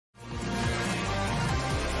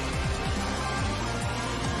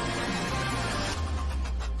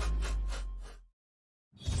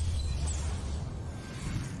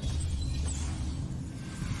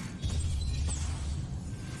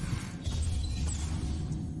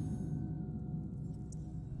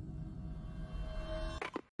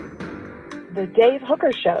The Dave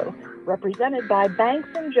Hooker Show, represented by Banks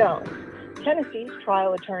 & Jones, Tennessee's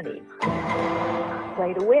trial attorneys.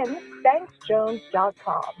 Play to win,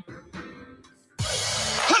 banksjones.com.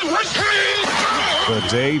 The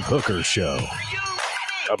Dave Hooker Show.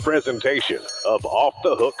 A presentation of Off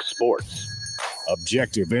the Hook Sports.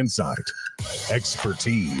 Objective insight,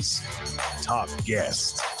 expertise, top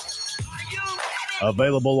guests.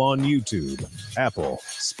 Available on YouTube, Apple,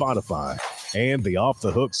 Spotify, and the Off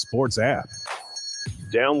the Hook Sports app.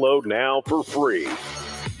 Download now for free.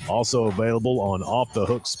 Also available on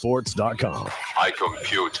offthehooksports.com. I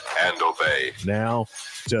compute and obey. Now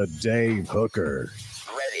to Dave Hooker.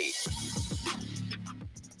 Ready.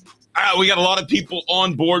 All right, we got a lot of people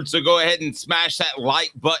on board, so go ahead and smash that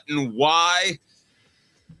like button. Why?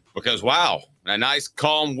 Because, wow, a nice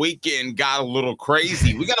calm weekend got a little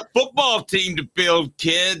crazy. We got a football team to build,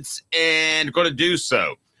 kids, and going to do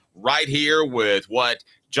so right here with what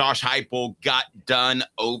Josh Heupel got done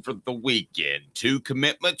over the weekend. 2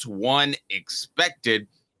 commitments, 1 expected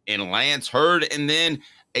in Lance Hurd, and then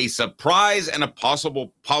a surprise and a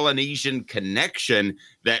possible Polynesian connection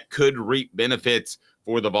that could reap benefits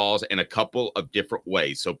for the Vols in a couple of different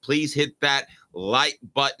ways. So please hit that like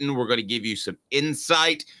button. We're going to give you some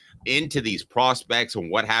insight into these prospects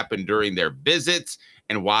and what happened during their visits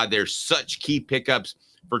and why there's such key pickups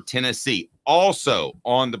for Tennessee. Also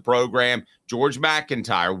on the program, George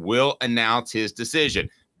MacIntyre will announce his decision.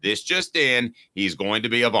 This just in, he's going to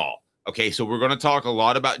be a Vol. Okay, so we're going to talk a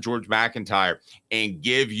lot about George MacIntyre and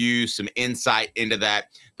give you some insight into that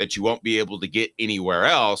you won't be able to get anywhere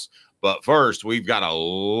else. But first, we've got a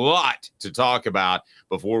lot to talk about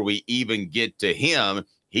before we even get to him.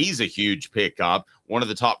 He's a huge pickup, one of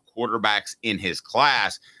the top quarterbacks in his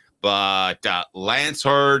class. But Lance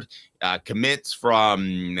Hurd commits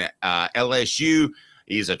from LSU.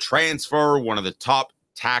 He's a transfer, one of the top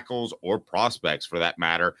tackles or prospects for that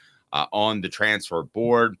matter on the transfer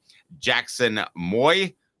board. Jaxson Moi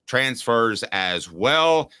transfers as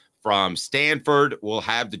well from Stanford. We'll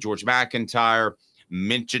have the George MacIntyre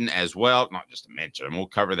mention as well. Not just a mention, we'll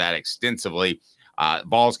cover that extensively.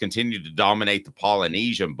 Vols continue to dominate the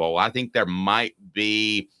Polynesian Bowl. I think there might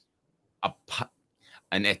be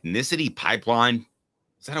an ethnicity pipeline.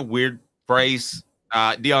 Is that a weird phrase?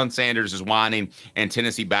 Deion Sanders is whining, and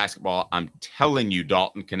Tennessee basketball, I'm telling you,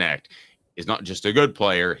 Dalton Connect is not just a good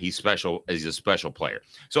player. He's special. He's a special player.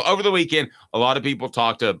 So over the weekend, a lot of people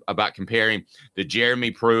talked about comparing the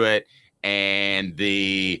Jeremy Pruitt and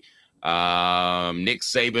the Nick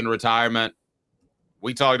Saban retirement.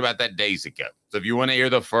 We talked about that days ago. So if you want to hear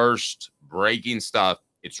the first breaking stuff,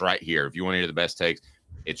 it's right here. If you want to hear the best takes,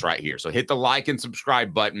 it's right here. So hit the like and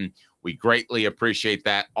subscribe button. We greatly appreciate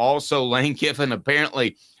that. Also, Lane Kiffin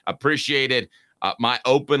apparently appreciated my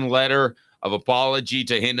open letter of apology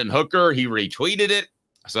to Hendon Hooker. He retweeted it.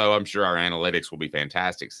 So I'm sure our analytics will be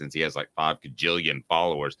fantastic since he has like 5 gajillion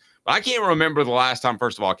followers. But I can't remember the last time.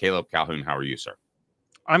 First of all, Caleb Calhoun, how are you, sir?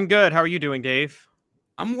 I'm good. How are you doing, Dave?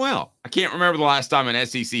 I'm well. I can't remember the last time an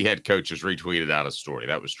SEC head coach has retweeted out a story.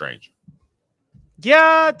 That was strange.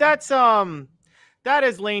 Yeah, that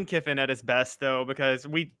is Lane Kiffin at his best, though, because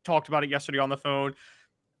we talked about it yesterday on the phone.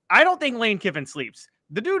 I don't think Lane Kiffin sleeps.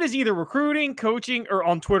 The dude is either recruiting, coaching, or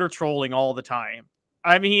on Twitter trolling all the time.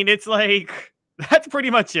 I mean, it's like, that's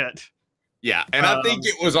pretty much it. Yeah, and I think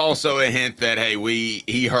it was also a hint that, hey,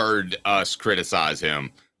 he heard us criticize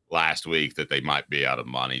him last week that they might be out of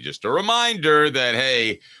money. Just a reminder that,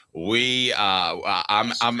 hey,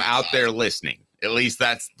 I'm out there listening. At least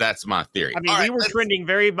that's my theory. I mean, we were trending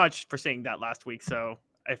very much for saying that last week. So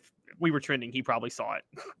if we were trending, he probably saw it.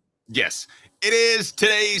 Yes, it is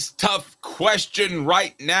today's tough question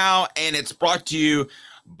right now, and it's brought to you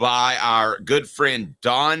by our good friend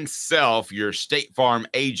Don Self, your State Farm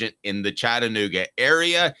agent in the Chattanooga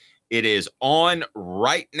area. It is on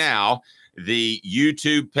right now, the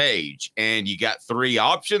YouTube page, and you got 3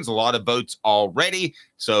 options, a lot of votes already,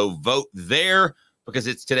 so vote there because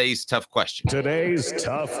it's today's tough question. Today's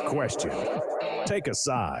tough question. Take a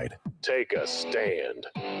side. Take a stand.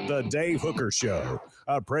 The Dave Hooker Show,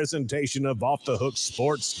 a presentation of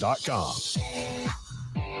offthehooksports.com.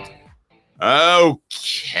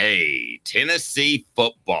 Okay, Tennessee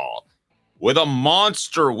football with a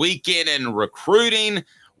monster weekend in recruiting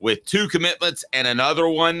with 2 commitments and another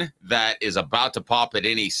one that is about to pop at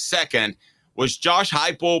any second. Was Josh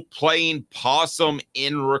Heupel playing possum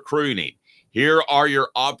in recruiting? Here are your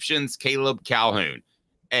options, Caleb Calhoun.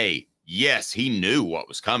 A, yes, he knew what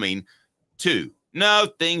was coming. 2, no,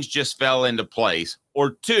 things just fell into place.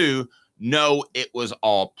 Or 2, no, it was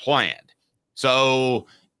all planned. So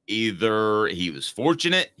either he was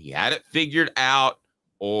fortunate, he had it figured out,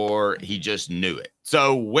 or he just knew it.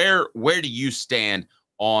 So where do you stand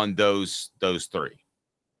on those three?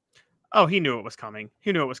 Oh, he knew it was coming.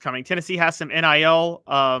 He knew it was coming. Tennessee has some NIL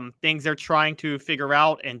things they're trying to figure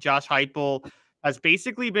out, and Josh Heupel has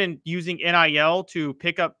basically been using NIL to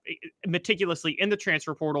pick up meticulously in the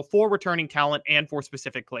transfer portal for returning talent and for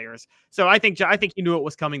specific players. So I think he knew it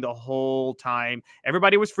was coming the whole time.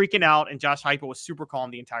 Everybody was freaking out, and Josh Heupel was super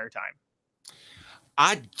calm the entire time.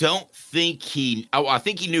 I don't think I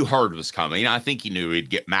think he knew Hurd was coming. I think he knew he'd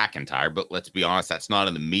get MacIntyre, but let's be honest, that's not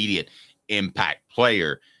an immediate impact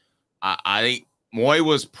player. I think Moi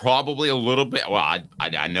was probably a little bit, well,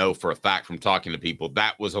 I know for a fact from talking to people,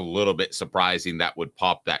 that was a little bit surprising that would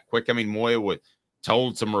pop that quick. I mean, Moi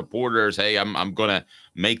told some reporters, hey, I'm going to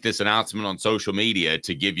make this announcement on social media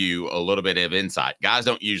to give you a little bit of insight. Guys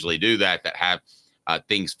don't usually do that have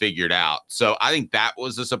things figured out. So I think that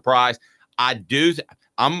was a surprise. I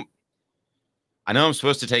know I'm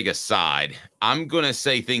supposed to take a side. I'm going to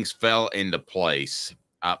say things fell into place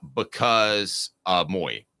because of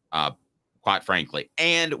Moi. Quite frankly.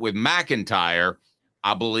 And with MacIntyre,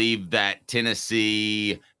 I believe that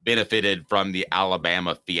Tennessee benefited from the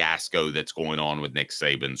Alabama fiasco that's going on with Nick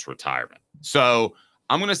Saban's retirement. So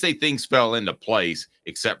I'm going to say things fell into place,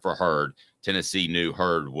 except for Hurd. Tennessee knew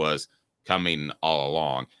Hurd was coming all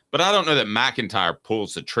along. But I don't know that MacIntyre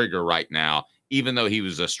pulls the trigger right now, even though he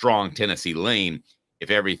was a strong Tennessee lean, if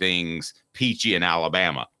everything's peachy in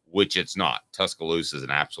Alabama, which it's not. Tuscaloosa is an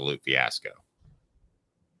absolute fiasco.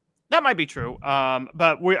 That might be true.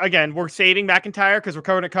 But we're saving MacIntyre because we're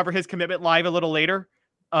going to cover his commitment live a little later.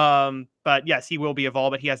 But yes, he will be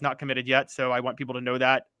involved, but he has not committed yet. So I want people to know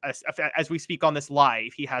that as we speak on this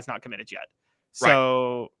live, he has not committed yet.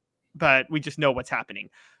 So, but we just know what's happening.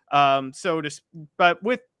 I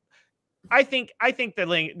think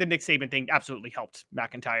the Nick Saban thing absolutely helped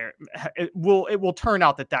MacIntyre. It will turn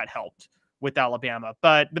out that helped with Alabama.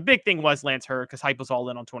 But the big thing was Lance Hurd, because hype was all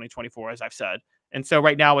in on 2024, as I've said. And so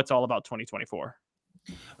right now it's all about 2024.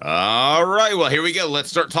 All right. Well, here we go. Let's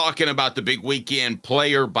start talking about the big weekend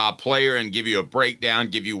player by player and give you a breakdown,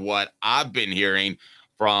 give you what I've been hearing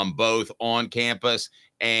from both on campus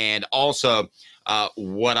and also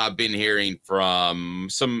what I've been hearing from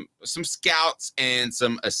some scouts and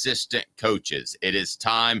some assistant coaches. It is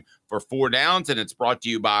time for 4 Downs, and it's brought to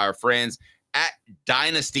you by our friends at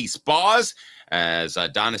Dynasty Spas, as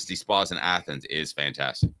Dynasty Spas in Athens is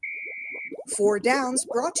fantastic. 4 Downs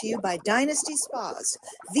brought to you by Dynasty Spas,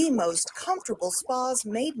 the most comfortable spas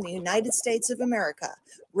made in the United States of America,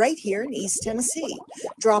 right here in East Tennessee.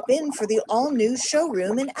 Drop in for the all-new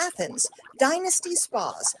showroom in Athens. Dynasty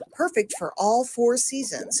Spas, perfect for all 4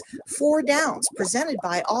 seasons. 4 Downs, presented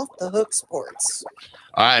by Off the Hook Sports.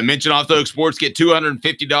 All right, mention Off the Hook Sports. Get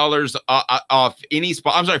 $250 off any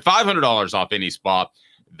spa. I'm sorry, $500 off any spa.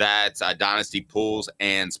 That's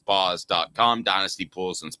dynastypoolsandspas.com,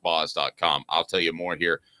 dynastypoolsandspas.com. I'll tell you more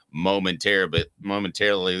here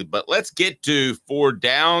momentarily, but let's get to 4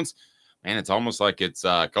 Downs. Man, it's almost like it's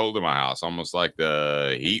cold in my house, almost like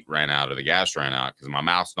the heat ran out or the gas ran out because my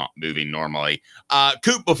mouth's not moving normally.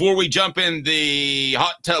 Coop, before we jump in the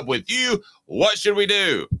hot tub with you, what should we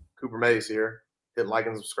do? Cooper Mace here. Hit like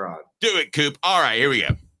and subscribe. Do it, Coop. All right, here we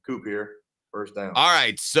go. Coop here. First down. All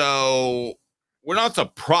right, so we're not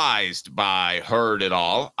surprised by Hurd at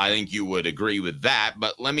all. I think you would agree with that.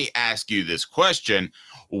 But let me ask you this question.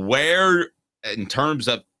 Where, in terms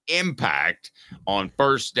of impact on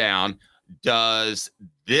first down, does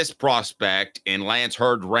this prospect in Lance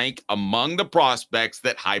Hurd rank among the prospects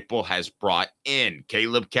that Heupel has brought in?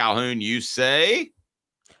 Caleb Calhoun, you say?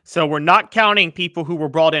 So we're not counting people who were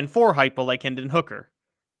brought in for Heupel, like Hendon Hooker.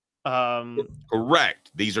 Correct.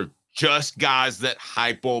 These are just guys that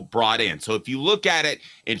Heupel brought in. So if you look at it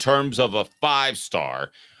in terms of a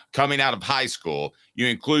 5-star coming out of high school, you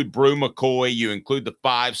include Brew McCoy, you include the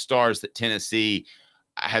 5 stars that Tennessee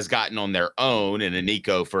has gotten on their own, and a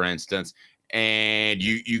Nico, for instance, and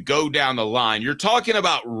you go down the line, you're talking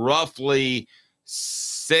about roughly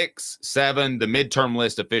 6, 7. The midterm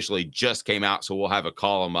list officially just came out, so we'll have a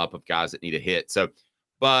column up of guys that need a hit. So,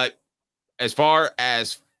 but as far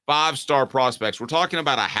as 5-star prospects, we're talking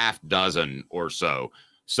about a half dozen or so.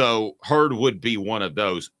 So Hurd would be one of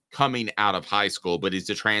those coming out of high school, but he's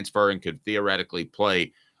a transfer and could theoretically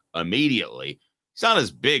play immediately. He's not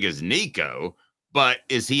as big as Nico, but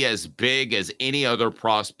is he as big as any other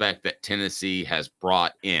prospect that Tennessee has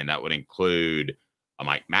brought in? That would include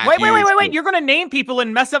Mike Matthews. Wait. You're going to name people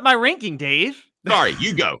and mess up my ranking, Dave. Sorry,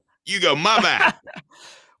 you go. My bad.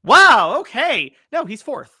 Wow, okay. No, he's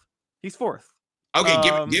 4th.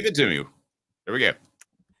 Okay, give it to me. There we go.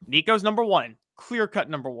 Nico's number 1. Clear-cut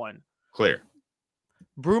number 1. Clear.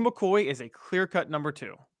 Brew McCoy is a clear-cut number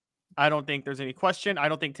 2. I don't think there's any question. I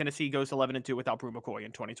don't think Tennessee goes 11-2 without Brew McCoy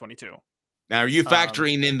in 2022. Now, are you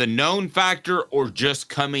factoring in the known factor or just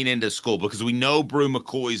coming into school? Because we know Brew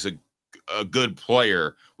McCoy's a good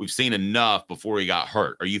player. We've seen enough before he got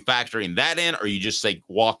hurt. Are you factoring that in, or are you just say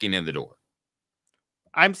walking in the door?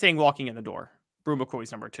 I'm saying walking in the door. Brew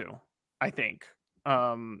McCoy's number 2, I think.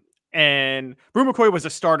 And Brew McCoy was a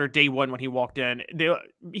starter day 1 when he walked in.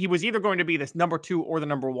 He was either going to be this number 2 or the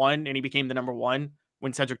number 1, and he became the number 1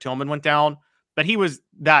 when Cedric Tillman went down. But he was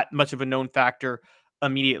that much of a known factor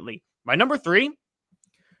immediately. My number 3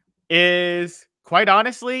 is, quite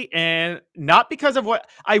honestly, and not because of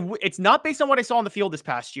it's not based on what I saw on the field this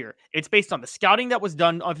past year. It's based on the scouting that was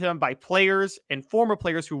done of him by players and former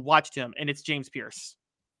players who watched him, and it's James Pierce.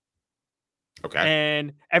 Okay.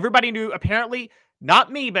 And everybody knew, apparently,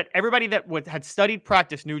 not me, but everybody that had studied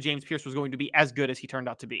practice knew James Pierce was going to be as good as he turned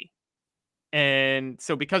out to be. And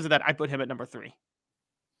so because of that, I put him at number 3.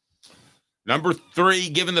 Number 3,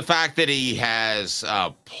 given the fact that he has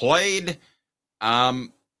played, I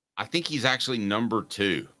think he's actually number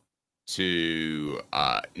 2 to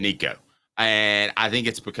Nico. And I think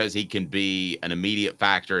it's because he can be an immediate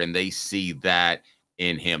factor, and they see that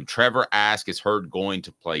in him. Trevor Ask is heard going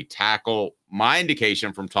to play tackle. My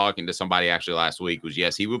indication from talking to somebody actually last week was,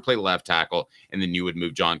 yes, he would play left tackle, and then you would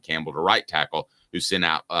move John Campbell to right tackle, who sent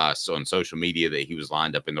out on social media that he was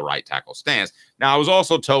lined up in the right tackle stance. Now, I was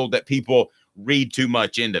also told that people read too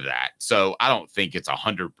much into that, so I don't think it's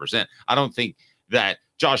 100%. I don't think that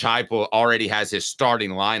Josh Heupel already has his starting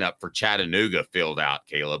lineup for Chattanooga filled out,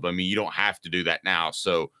 Caleb. I mean, you don't have to do that now,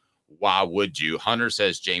 so why would you? Hunter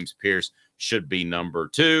says James Pierce should be number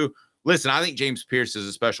 2. Listen, I think James Pierce is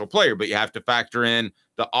a special player, but you have to factor in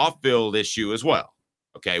the off-field issue as well,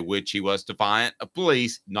 okay, which he was defiant of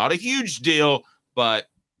police. Not a huge deal, but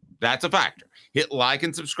that's a factor. Hit like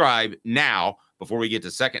and subscribe now before we get to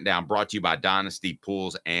Second Down, brought to you by Dynasty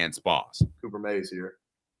Pools and Spas. Cooper Mays here.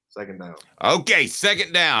 Second down. Okay,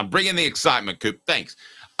 second down. Bring in the excitement, Coop. Thanks.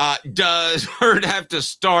 Does Hurd have to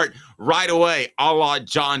start right away, a la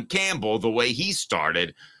John Campbell, the way he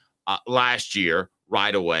started last year,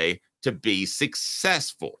 right away, to be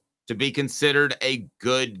successful, to be considered a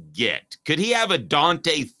good get? Could he have a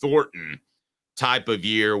Dante Thornton type of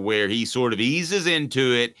year where he sort of eases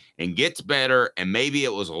into it and gets better, and maybe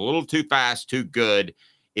it was a little too fast, too good?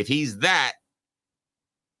 If he's that,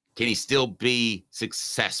 can he still be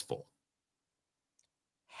successful?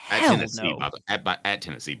 At Tennessee, no. At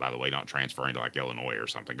Tennessee, by the way, not transferring to like Illinois or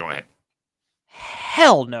something. Go ahead.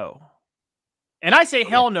 Hell no. And I say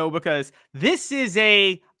hell no because this is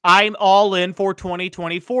I'm all in for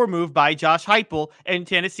 2024 move by Josh Heupel, and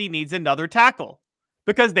Tennessee needs another tackle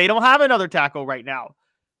because they don't have another tackle right now.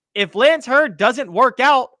 If Lance Hurd doesn't work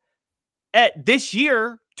out at this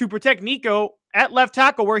year to protect Nico at left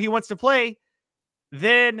tackle where he wants to play,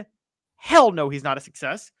 then hell no, he's not a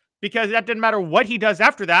success, because that didn't matter what he does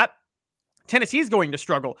after that. Tennessee's going to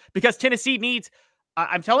struggle because Tennessee needs,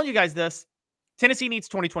 I'm telling you guys this, Tennessee needs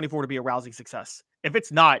 2024 to be a rousing success. If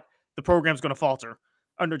it's not, the program's going to falter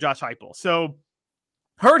under Josh Heupel. So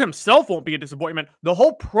Hurd himself won't be a disappointment. The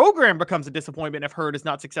whole program becomes a disappointment if Hurd is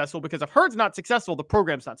not successful, because if Hurd's not successful, the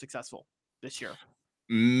program's not successful this year.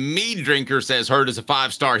 Mead Drinker says Hurd is a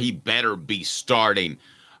 5-star. He better be starting.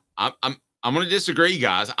 I'm going to disagree,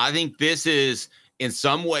 guys. I think this is in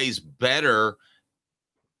some ways better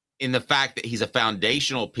in the fact that he's a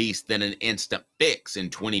foundational piece than an instant fix in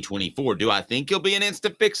 2024. Do I think he'll be an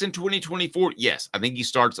instant fix in 2024? Yes. I think he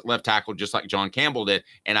starts at left tackle just like John Campbell did,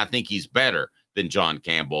 and I think he's better than John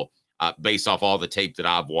Campbell based off all the tape that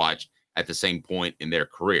I've watched at the same point in their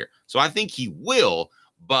career. So I think he will,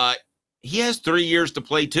 but he has 3 years to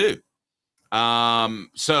play too.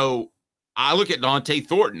 So I look at Dante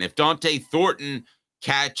Thornton. If Dante Thornton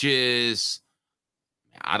catches,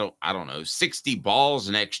 I don't know, 60 balls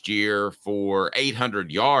next year for 800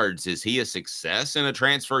 yards, is he a success in a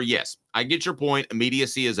transfer? Yes. I get your point.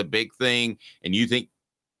 Immediacy is a big thing, and you think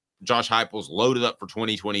Josh Heupel's loaded up for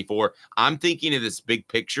 2024. I'm thinking of this big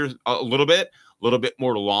picture a little bit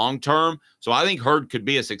more long-term. So I think Hurd could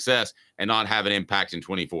be a success and not have an impact in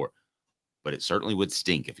 24. But it certainly would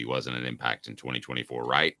stink if he wasn't an impact in 2024,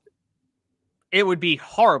 right? It would be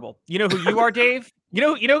horrible. You know who you are, Dave? You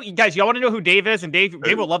know, guys, y'all want to know who Dave is? And Dave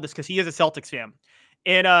will love this because he is a Celtics fan.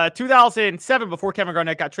 In 2007, before Kevin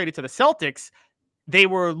Garnett got traded to the Celtics, they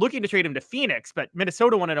were looking to trade him to Phoenix, but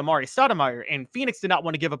Minnesota wanted Amari Stoudemire, and Phoenix did not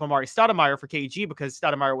want to give up Amari Stoudemire for KG because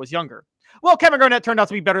Stoudemire was younger. Well, Kevin Garnett turned out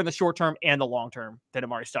to be better in the short term and the long term than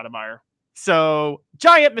Amari Stoudemire. So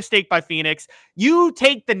giant mistake by Phoenix. You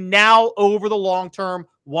take the now over the long term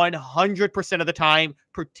 100% of the time,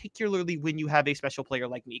 particularly when you have a special player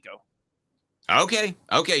like Nico.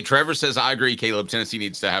 Okay. Trevor says, I agree, Caleb. Tennessee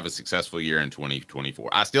needs to have a successful year in 2024.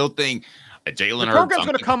 I still think Jalen Hurts. The program's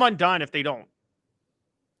going to come undone if they don't.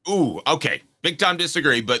 Ooh, okay. Big time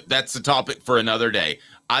disagree, but that's a topic for another day.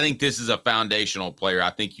 I think this is a foundational player.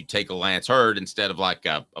 I think you take a Lance Hurd instead of like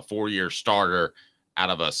a 4-year starter out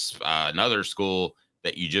of another school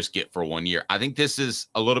that you just get for 1 year. I think this is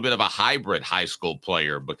a little bit of a hybrid high school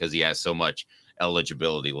player because he has so much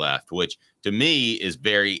eligibility left, which to me is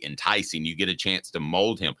very enticing. You get a chance to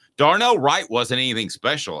mold him. Darnell Wright wasn't anything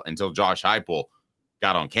special until Josh Heupel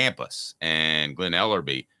got on campus and Glenn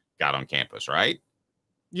Ellerbe got on campus, right?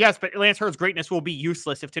 Yes, but Lance Hurd's greatness will be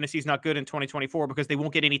useless if Tennessee's not good in 2024 because they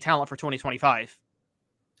won't get any talent for 2025.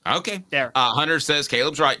 Okay. There. Hunter says,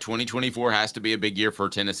 Caleb's right. 2024 has to be a big year for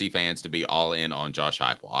Tennessee fans to be all in on Josh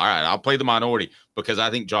Heupel. All right, I'll play the minority because I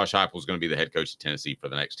think Josh Heupel is going to be the head coach of Tennessee for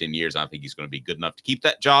the next 10 years. I think he's going to be good enough to keep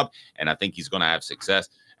that job, and I think he's going to have success.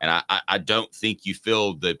 And I don't think you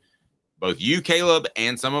feel both you, Caleb,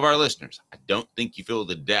 and some of our listeners, I don't think you feel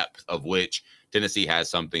the depth of which Tennessee has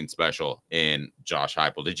something special in Josh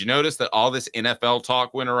Heupel. Did you notice that all this NFL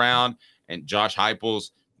talk went around and Josh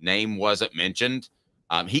Heupel's name wasn't mentioned?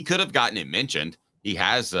 He could have gotten it mentioned. He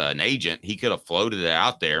has an agent. He could have floated it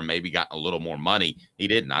out there, maybe gotten a little more money. He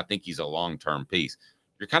didn't. I think he's a long-term piece.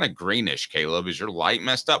 You're kind of greenish, Caleb. Is your light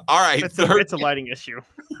messed up? All right. It's a lighting issue.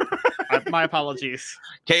 My apologies.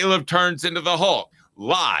 Caleb turns into the Hulk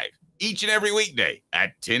live each and every weekday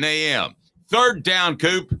at 10 a.m. Third down,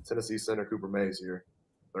 Coop. Tennessee center Cooper Mays here.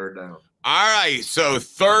 Third down. All right, so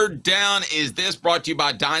third down is this brought to you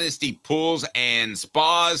by Dynasty Pools and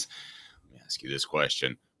Spas. Let me ask you this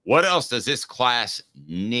question. What else does this class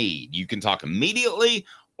need? You can talk immediately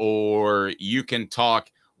or you can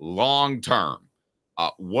talk long-term.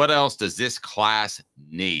 What else does this class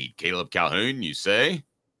need? Caleb Calhoun, you say?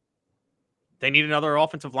 They need another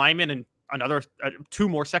offensive lineman and another 2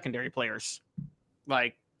 more secondary players.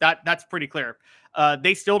 Like, that's pretty clear.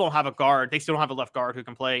 They still don't have a guard. They still don't have a left guard who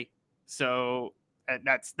can play. So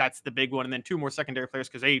that's the big one. And then 2 more secondary players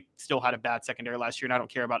because they still had a bad secondary last year. And I don't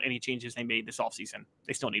care about any changes they made this offseason.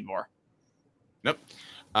 They still need more. Nope.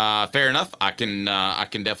 Fair enough. I can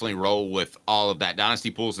definitely roll with all of that. Dynasty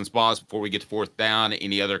Pools and Spas. Before we get to fourth down,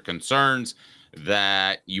 any other concerns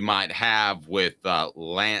that you might have with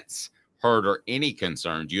Lance Hurd or any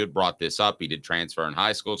concerns? You had brought this up. He did transfer in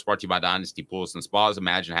high school. It's brought to you by Dynasty Pools and Spas.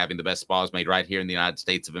 Imagine having the best spas made right here in the United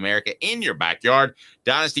States of America in your backyard.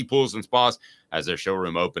 Dynasty Pools and Spas has their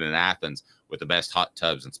showroom open in Athens with the best hot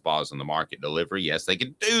tubs and spas on the market. Delivery, yes, they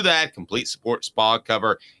can do that. Complete support, spa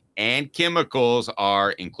cover, and chemicals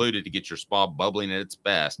are included to get your spa bubbling at its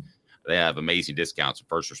best. They have amazing discounts for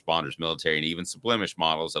first responders, military, and even some blemish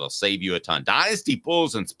models that'll save you a ton.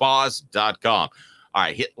 DynastyPoolsandSpas.com. All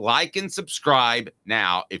right, hit like and subscribe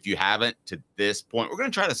now if you haven't to this point. We're going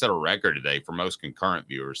to try to set a record today for most concurrent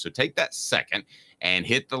viewers. So take that second and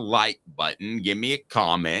hit the like button. Give me a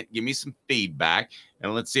comment. Give me some feedback.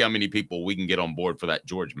 And let's see how many people we can get on board for that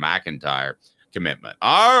George MacIntyre commitment.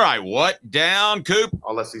 All right, what down, Coop?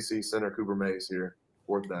 All SEC center Cooper Mays here.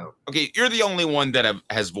 Fourth down. Okay, you're the only one that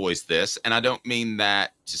has voiced this, and I don't mean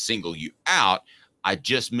that to single you out. I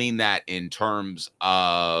just mean that in terms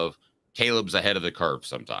of Caleb's ahead of the curve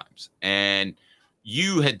sometimes. And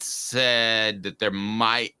you had said that there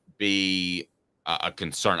might be a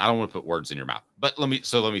concern. I don't want to put words in your mouth, but let me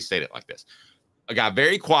state it like this. A guy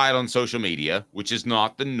very quiet on social media, which is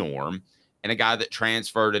not the norm, and a guy that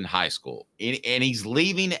transferred in high school. And he's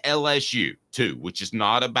leaving LSU too, which is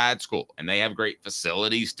not a bad school. And they have great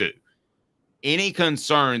facilities too. Any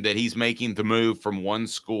concern that he's making the move from one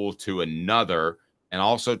school to another and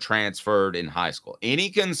also transferred in high school? Any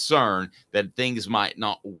concern that things might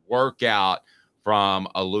not work out from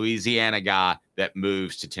a Louisiana guy that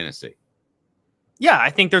moves to Tennessee? Yeah, I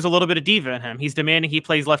think there's a little bit of diva in him. He's demanding he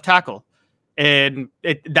plays left tackle. And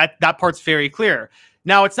that part's very clear.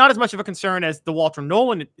 Now, it's not as much of a concern as the Walter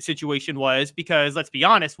Nolan situation was because, let's be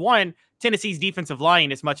honest, one, Tennessee's defensive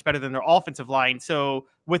line is much better than their offensive line. So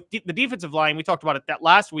with the defensive line, we talked about it that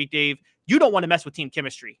last week, Dave, you don't want to mess with team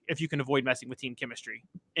chemistry if you can avoid messing with team chemistry.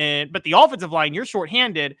 But the offensive line, you're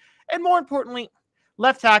shorthanded. And more importantly,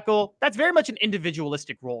 left tackle, that's very much an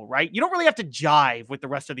individualistic role, right? You don't really have to jive with the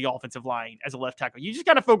rest of the offensive line as a left tackle. You just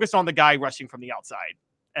got to focus on the guy rushing from the outside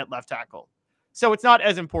at left tackle. So it's not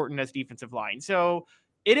as important as defensive line. So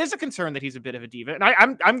it is a concern that he's a bit of a diva.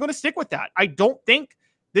 And I'm going to stick with that. I don't think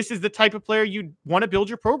this is the type of player you'd want to build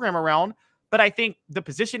your program around, but I think the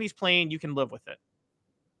position he's playing, you can live with it.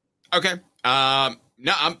 Okay.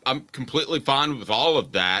 No, I'm completely fine with all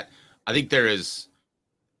of that. I think there is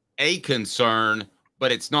a concern,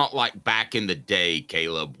 but it's not like back in the day,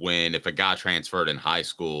 Caleb, when if a guy transferred in high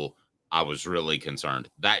school, I was really concerned.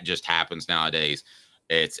 That just happens nowadays.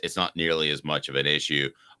 It's not nearly as much of an issue.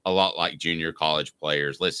 A lot like junior college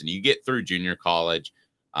players. Listen, you get through junior college,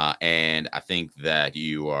 and I think that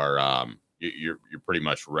you are you're pretty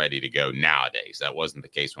much ready to go nowadays. That wasn't the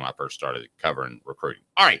case when I first started covering recruiting.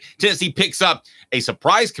 All right, Tennessee picks up a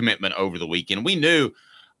surprise commitment over the weekend. We knew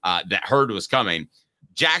that Hurd was coming.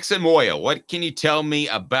 Jaxson Moi, what can you tell me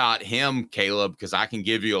about him, Caleb? Because I can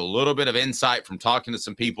give you a little bit of insight from talking to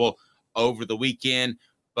some people over the weekend,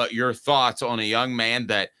 but your thoughts on a young man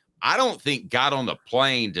that I don't think got on the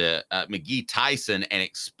plane to McGee Tyson and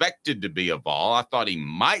expected to be a Vol. I thought he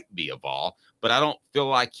might be a Vol, but I don't feel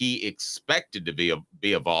like he expected to be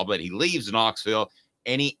a Vol, but he leaves Knoxville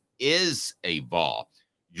and he is a Vol.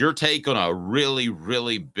 Your take on a really,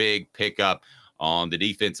 really big pickup on the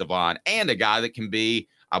defensive line and a guy that can be,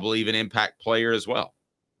 I believe, an impact player as well.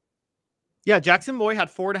 Yeah, Jaxson Moi had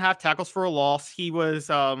 4.5 tackles for a loss. He was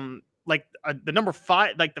the number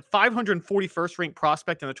 5, like the 541st ranked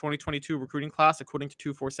prospect in the 2022 recruiting class, according to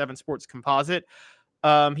 247 Sports Composite.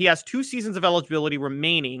 He has 2 seasons of eligibility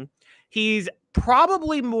remaining. He's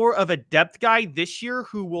probably more of a depth guy this year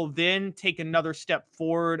who will then take another step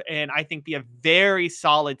forward and I think be a very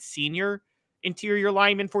solid senior interior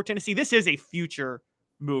lineman for Tennessee. This is a future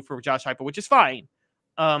move for Josh Heupel, which is fine.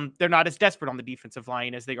 They're not as desperate on the defensive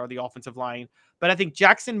line as they are the offensive line. But I think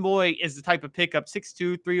Jaxson Moi is the type of pickup,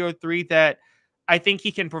 6'2", 303, that I think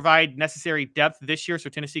he can provide necessary depth this year so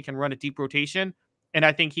Tennessee can run a deep rotation. And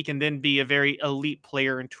I think he can then be a very elite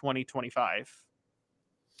player in 2025.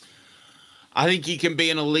 I think he can be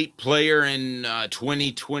an elite player in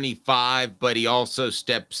 2025, but he also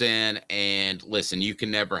steps in and listen, you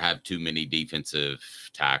can never have too many defensive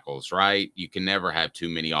tackles, right? You can never have too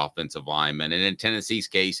many offensive linemen. And in Tennessee's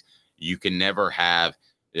case, you can never have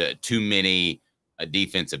too many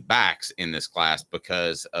defensive backs in this class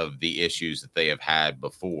because of the issues that they have had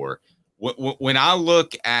before. When I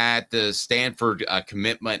look at the Stanford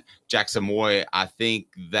commitment, Jaxson Moi, I think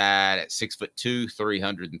that at 6'2",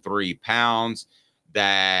 303 pounds,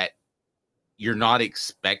 that you're not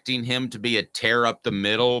expecting him to be a tear up the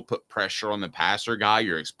middle, put pressure on the passer guy.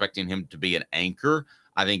 You're expecting him to be an anchor.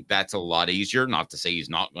 I think that's a lot easier. Not to say he's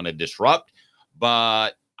not going to disrupt,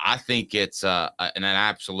 but I think it's an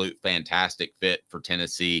absolute fantastic fit for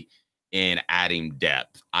Tennessee in adding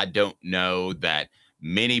depth. I don't know that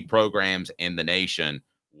many programs in the nation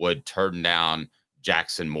would turn down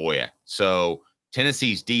Jaxson Moi. So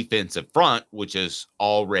Tennessee's defensive front, which is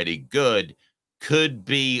already good, could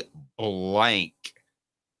be blank,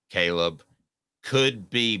 Caleb. Could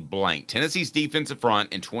be blank. Tennessee's defensive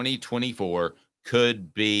front in 2024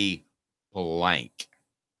 could be blank.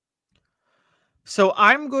 So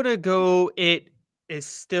I'm going to go, it is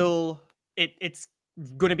still, it's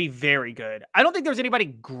going to be very good. I don't think there's anybody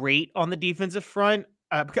great on the defensive front.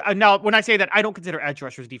 Now, when I say that, I don't consider edge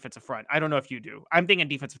rushers defensive front. I don't know if you do. I'm thinking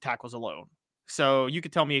defensive tackles alone. So you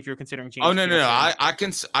could tell me if you're considering James. Oh, no. I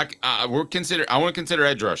want to consider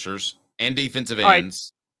edge rushers and defensive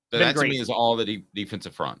ends. Right. That to me is all the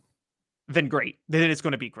defensive front. Then great. Then it's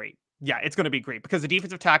going to be great. Yeah, it's going to be great because the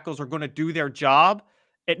defensive tackles are going to do their job.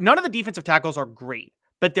 None of the defensive tackles are great,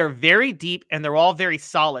 but they're very deep and they're all very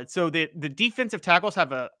solid. So the defensive tackles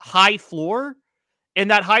have a high floor, and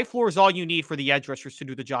that high floor is all you need for the edge rushers to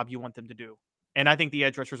do the job you want them to do. And I think the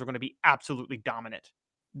edge rushers are going to be absolutely dominant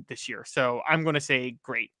this year. So I'm going to say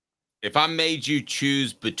great. If I made you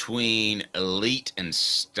choose between elite and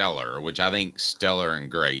stellar, which I think stellar and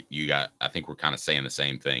great, I think we're kind of saying the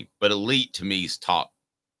same thing, but elite to me is top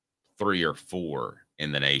 3 or 4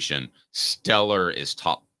 in the nation. Stellar is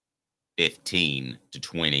top 15 to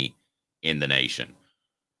 20 in the nation.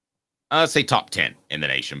 I'd say top 10 in the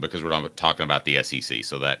nation because we're talking about the SEC.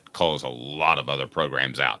 So that calls a lot of other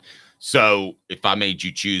programs out. So if I made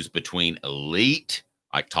you choose between elite,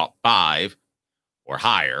 like top 5 or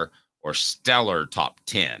higher, or stellar top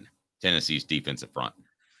 10, Tennessee's defensive front.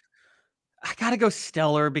 I got to go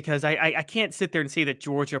stellar because I can't sit there and say that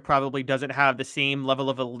Georgia probably doesn't have the same level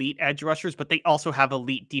of elite edge rushers, but they also have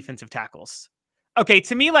elite defensive tackles. Okay,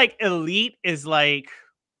 to me, like elite is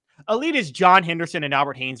John Henderson and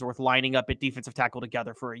Albert Haynesworth lining up at defensive tackle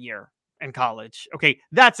together for a year in college. Okay,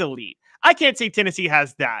 that's elite. I can't say Tennessee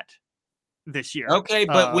has that this year. Okay,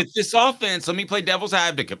 but with this offense, let me play devil's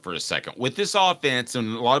advocate for a second. With this offense,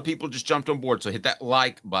 and a lot of people just jumped on board, so hit that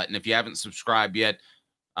like button if you haven't subscribed yet.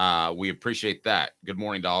 We appreciate that. Good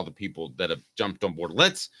morning to all the people that have jumped on board.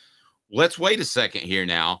 Let's wait a second here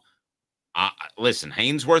now. Listen,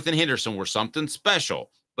 Hainsworth and Henderson were something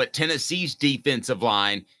special, but Tennessee's defensive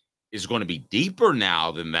line is going to be deeper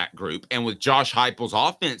now than that group. And with Josh Heupel's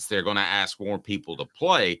offense, they're going to ask more people to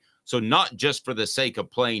play. So not just for the sake of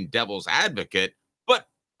playing devil's advocate, but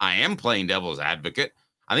I am playing devil's advocate.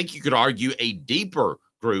 I think you could argue a deeper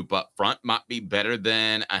group up front might be better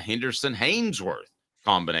than a Henderson-Hainsworth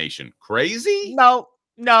combination. Crazy? No,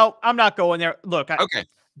 I'm not going there. Look, okay.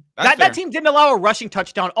 That team didn't allow a rushing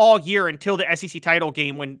touchdown all year until the SEC title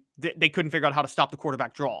game when they couldn't figure out how to stop the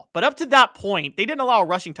quarterback draw. But up to that point, they didn't allow a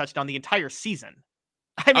rushing touchdown the entire season.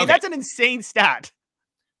 I mean, that's an insane stat.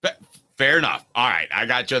 Fair enough. All right, I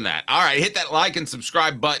got you on that. All right, hit that like and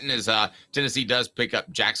subscribe button as Tennessee does pick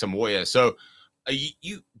up Jaxson Moi. So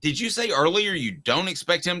did you say earlier you don't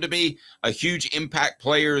expect him to be a huge impact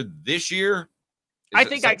player this year? I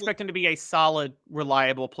expect him to be a solid,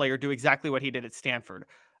 reliable player, do exactly what he did at Stanford.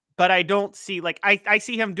 But I don't see, I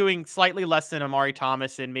see him doing slightly less than Amari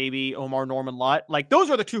Thomas and maybe Omar Norman-Lott. Like,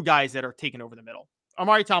 those are the two guys that are taking over the middle.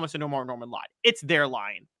 Amari Thomas and Omar Norman-Lott. It's their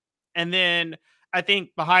line. And then I think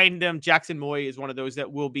behind them, Jaxson Moi is one of those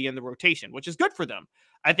that will be in the rotation, which is good for them.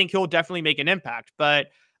 I think he'll definitely make an impact. But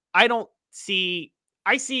I see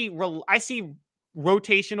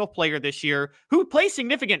rotational player this year who plays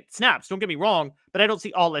significant snaps. Don't get me wrong, but I don't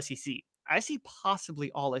see all SEC. I see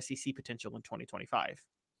possibly all SEC potential in 2025.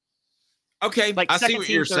 Okay, like I second see what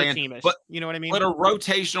team, you're third saying, team-ish. but You know what I mean? But a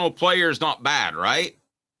rotational player is not bad, right?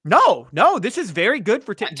 No, this is very good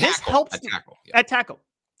for this helps at tackle.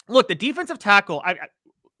 Look, the defensive tackle,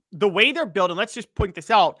 the way they're built, and let's just point this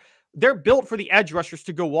out, they're built for the edge rushers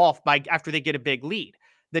to go off after they get a big lead.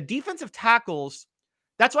 The defensive tackles,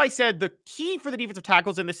 that's why I said the key for the defensive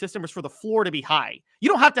tackles in the system is for the floor to be high. You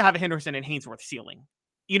don't have to have a Henderson and Hainsworth ceiling.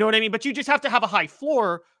 You know what I mean? But you just have to have a high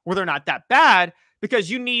floor where they're not that bad, because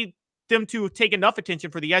you need them to take enough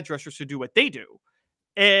attention for the edge rushers to do what they do.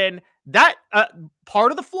 And that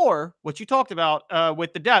part of the floor, what you talked about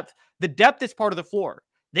with the depth is part of the floor.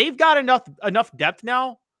 They've got enough depth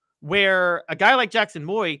now where a guy like Jaxson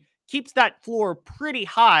Moi keeps that floor pretty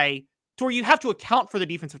high to where you have to account for the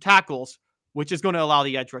defensive tackles, which is going to allow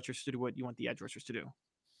the edge rushers to do what you want the edge rushers to do.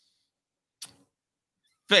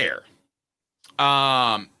 Fair.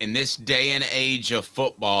 In this day and age of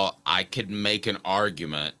football, I could make an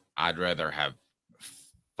argument. I'd rather have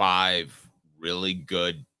 4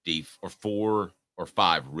 or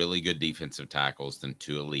 5 really good defensive tackles than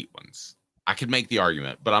 2 elite ones. I could make the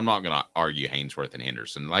argument, but I'm not going to argue Hainsworth and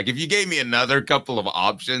Henderson. Like, if you gave me another couple of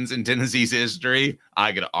options in Tennessee's history,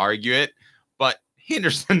 I could argue it. But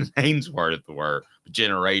Henderson and Hainsworth were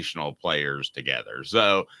generational players together.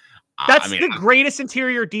 So that's the greatest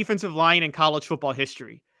interior defensive line in college football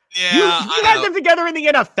history. Yeah, you had them together in the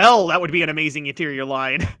NFL. That would be an amazing interior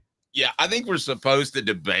line. Yeah, I think we're supposed to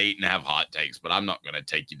debate and have hot takes, but I'm not going to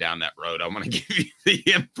take you down that road. I'm going to give you the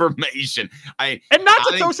information. Not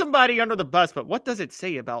to throw somebody under the bus, but what does it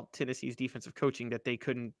say about Tennessee's defensive coaching that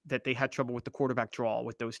they had trouble with the quarterback draw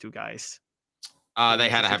with those two guys? They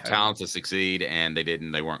had to have talent to succeed, and they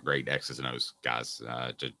didn't. They weren't great X's and O's guys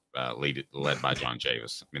led by John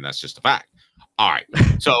Chavis. I mean, that's just a fact. All right.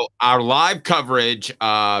 So our live coverage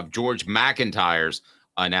of George MacIntyre's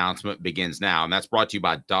announcement begins now, and that's brought to you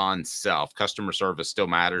by Don Self. Customer service still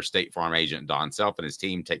matters. State Farm agent Don Self and his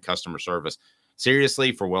team take customer service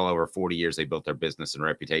seriously. For well over 40 years, they built their business and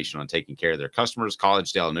reputation on taking care of their customers,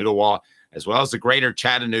 Collegedale, Noodlewa, as well as the greater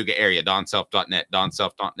Chattanooga area. DonSelf.net,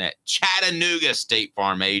 DonSelf.net, Chattanooga State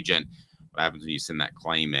Farm agent. What happens when you send that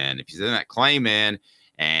claim in? If you send that claim in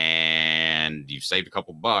and you've saved a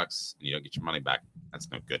couple bucks and you don't get your money back,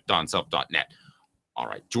 that's no good. DonSelf.net. All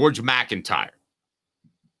right, George MacIntyre.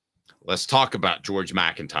 Let's talk about George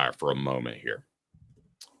MacIntyre for a moment here.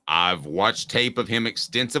 I've watched tape of him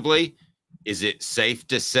extensively. Is it safe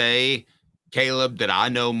to say, Caleb, that I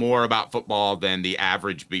know more about football than the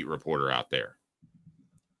average beat reporter out there?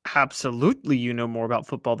 Absolutely, you know more about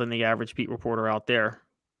football than the average beat reporter out there.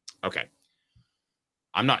 Okay.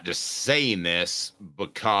 I'm not just saying this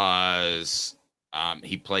because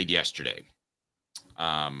he played yesterday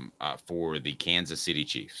for the Kansas City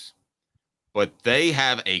Chiefs. But they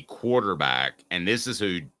have a quarterback, and this is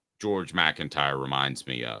who George MacIntyre reminds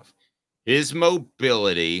me of. His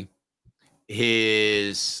mobility, he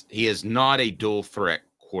is not a dual threat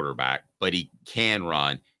quarterback, but he can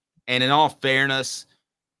run. And in all fairness,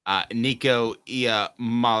 Nico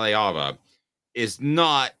Iamaleava is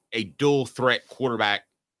not a dual threat quarterback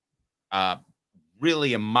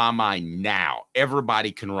really in my mind now.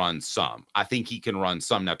 Everybody can run some. I think he can run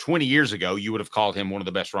some. Now, 20 years ago, you would have called him one of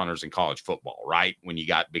the best runners in college football, right? When you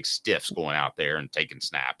got big stiffs going out there and taking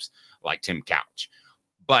snaps like Tim Couch.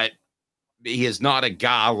 But he is not a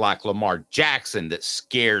guy like Lamar Jackson that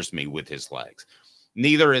scares me with his legs.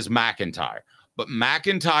 Neither is MacIntyre. But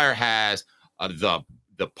MacIntyre has the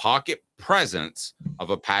pocket presence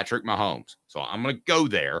of a Patrick Mahomes. So I'm going to go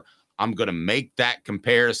there. I'm going to make that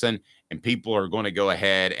comparison, and people are going to go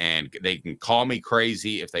ahead and they can call me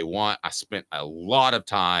crazy if they want. I spent a lot of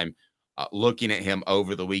time looking at him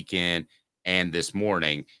over the weekend and this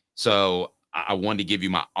morning. So I wanted to give you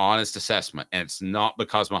my honest assessment, and it's not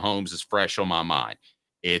because Mahomes is fresh on my mind.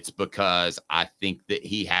 It's because I think that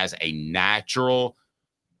he has a natural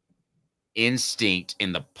instinct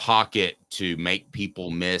in the pocket to make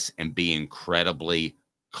people miss and be incredibly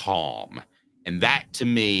calm. And that to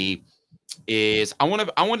me is, I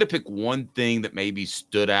wanted to pick one thing that maybe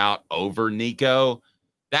stood out over Nico.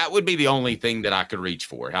 That would be the only thing that I could reach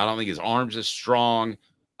for. I don't think his arms is strong.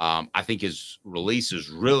 I think his release is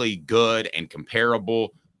really good and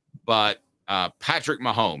comparable, but Patrick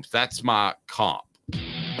Mahomes, that's my comp.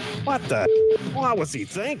 What the? What was he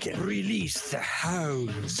thinking? Release the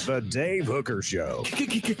hounds. The Dave Hooker Show.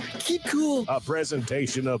 Keep cool. A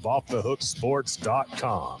presentation of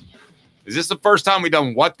OffTheHookSports.com. Is this the first time we've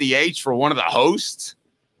done What the H for one of the hosts?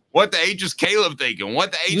 What the H is Caleb thinking?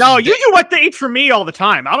 What the H? No, is you Dave? do what the H for me all the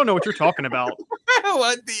time. I don't know what you're talking about.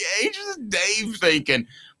 What the H is Dave thinking?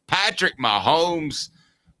 Patrick Mahomes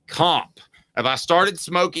comp. Have I started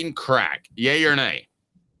smoking crack? Yay or nay?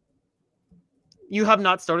 You have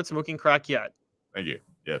not started smoking crack yet. Thank you.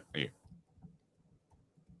 Yeah, thank you.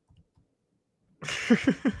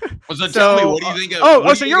 So tell me, what do you think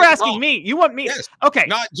of? So you're asking me. You want me? Yes. Okay.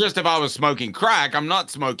 Not just if I was smoking crack. I'm not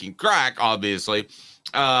smoking crack, obviously.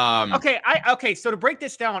 Okay. So to break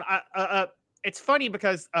this down, it's funny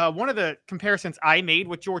because one of the comparisons I made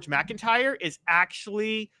with George MacIntyre is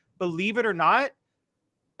actually, believe it or not,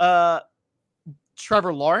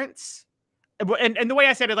 Trevor Lawrence. And the way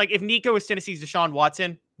I said it, like if Nico is Tennessee's Deshaun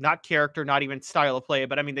Watson, not character, not even style of play,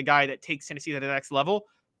 but I mean the guy that takes Tennessee to the next level,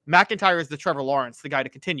 MacIntyre is the Trevor Lawrence, the guy to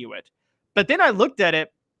continue it. But then I looked at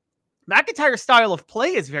it. MacIntyre's style of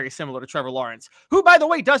play is very similar to Trevor Lawrence, who, by the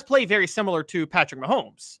way, does play very similar to Patrick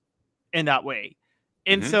Mahomes in that way.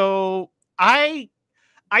 And so I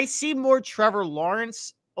see more Trevor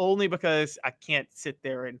Lawrence only because I can't sit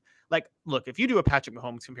there and, like, look, if you do a Patrick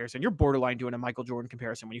Mahomes comparison, you're borderline doing a Michael Jordan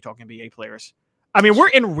comparison when you talk NBA players. I mean,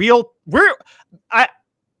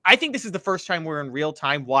 I think this is the first time we're in real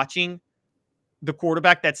time watching the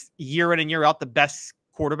quarterback that's year in and year out the best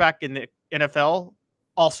quarterback in the NFL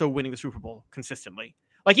also winning the Super Bowl consistently.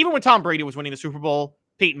 Like even when Tom Brady was winning the Super Bowl,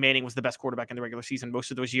 Peyton Manning was the best quarterback in the regular season most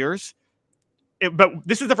of those years. But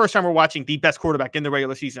this is the first time we're watching the best quarterback in the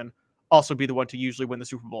regular season also be the one to usually win the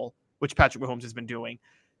Super Bowl, which Patrick Mahomes has been doing.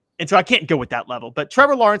 And so I can't go with that level. But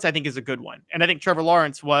Trevor Lawrence, I think, is a good one. And I think Trevor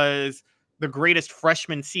Lawrence was the greatest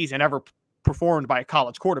freshman season ever performed by a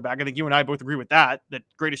college quarterback. I think you and I both agree with that. The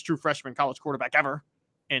greatest true freshman college quarterback ever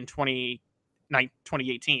in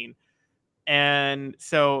 2018. And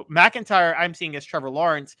so MacIntyre, I'm seeing as Trevor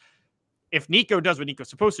Lawrence. If Nico does what Nico's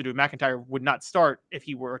supposed to do, MacIntyre would not start if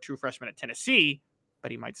he were a true freshman at Tennessee,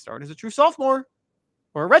 but he might start as a true sophomore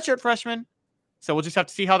or a redshirt freshman. So we'll just have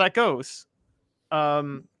to see how that goes.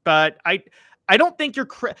 But I don't think you're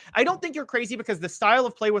crazy because the style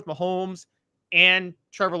of play with Mahomes and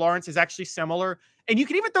Trevor Lawrence is actually similar. And you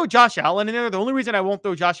can even throw Josh Allen in there. The only reason I won't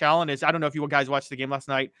throw Josh Allen is, I don't know if you guys watched the game last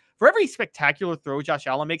night. For every spectacular throw Josh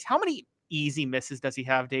Allen makes, how many easy misses does he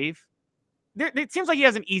have, Dave? It seems like he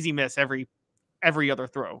has an easy miss every other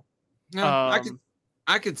throw. No,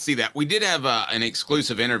 I could see that. We did have an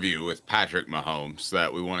exclusive interview with Patrick Mahomes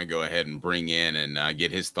that we want to go ahead and bring in and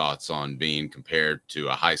get his thoughts on being compared to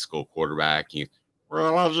a high school quarterback.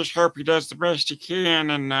 Well, I just hope he does the best he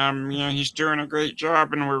can, and he's doing a great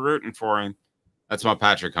job, and we're rooting for him. That's my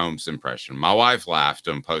Patrick Mahomes impression. My wife laughed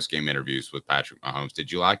on post-game interviews with Patrick Mahomes.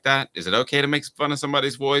 Did you like that? Is it okay to make fun of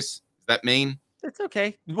somebody's voice? Is that mean? It's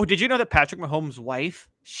okay. Well, did you know that Patrick Mahomes' wife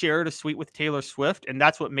shared a suite with Taylor Swift? And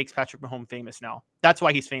that's what makes Patrick Mahomes famous now. That's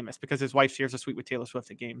why he's famous, because his wife shares a suite with Taylor Swift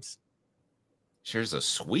at games. Shares a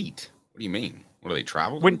suite? What do you mean? What, do they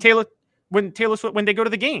travel? When they go to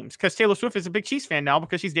the games, because Taylor Swift is a big Chiefs fan now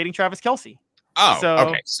because she's dating Travis Kelce. Oh,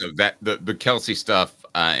 okay. So that the Kelce stuff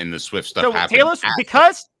and the Swift stuff happened.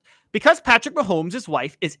 Because Patrick Mahomes'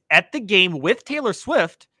 wife is at the game with Taylor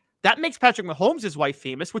Swift, that makes Patrick Mahomes' wife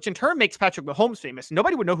famous, which in turn makes Patrick Mahomes famous.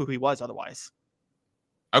 Nobody would know who he was otherwise.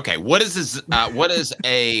 Okay, what does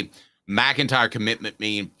a MacIntyre commitment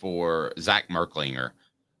mean for Zach Merklinger?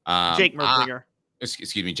 Jake Merklinger.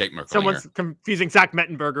 Excuse me, Jake Merklinger. Someone's confusing Zach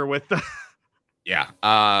Mettenberger with. Yeah.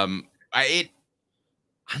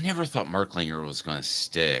 I never thought Merklinger was going to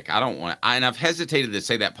stick. And I've hesitated to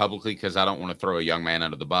say that publicly because I don't want to throw a young man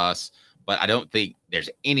under the bus, but I don't think there's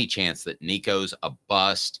any chance that Nico's a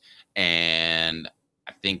bust. And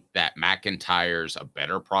I think that MacIntyre's a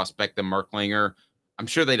better prospect than Merklinger. I'm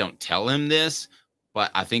sure they don't tell him this, but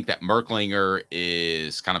I think that Merklinger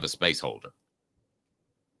is kind of a space holder.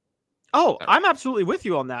 Oh, I'm absolutely with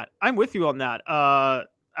you on that. I'm with you on that.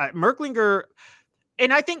 Merklinger,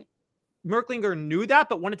 and I think Merklinger knew that,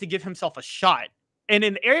 but wanted to give himself a shot. And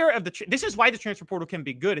in the era of this is why the transfer portal can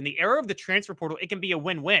be good. In the era of the transfer portal, it can be a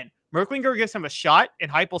win-win. Merklinger gives him a shot in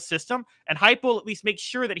Heupel's system, and Heupel at least makes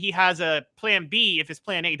sure that he has a plan B if his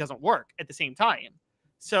plan A doesn't work at the same time.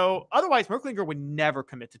 So otherwise, Merklinger would never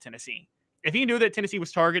commit to Tennessee. If he knew that Tennessee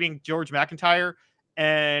was targeting George MacIntyre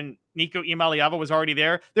and Nico Iamaleava was already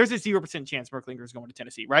there, there's a 0% chance Merklinger is going to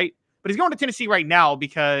Tennessee, right? But he's going to Tennessee right now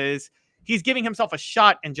because he's giving himself a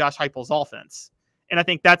shot in Josh Heupel's offense. And I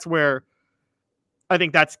think that's kind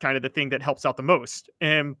of the thing that helps out the most.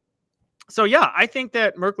 And so, yeah, I think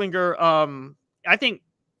that Merklinger,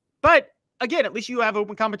 but again, at least you have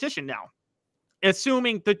open competition now,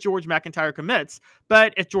 assuming that George MacIntyre commits.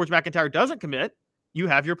 But if George MacIntyre doesn't commit, you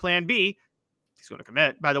have your plan B. He's going to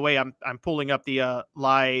commit. By the way, I'm pulling up the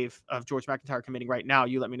live of George MacIntyre committing right now.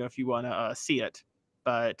 You let me know if you want to see it.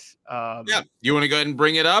 But yeah, you want to go ahead and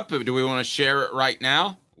bring it up? Do we want to share it right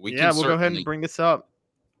now? We'll go ahead and bring this up.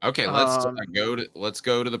 Okay, let's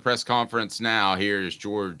go to the press conference now. Here's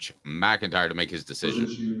George MacIntyre to make his decision.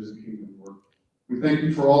 We thank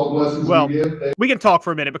you for all the blessings we give. We can talk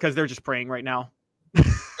for a minute because they're just praying right now.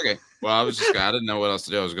 Okay. Well, I didn't know what else to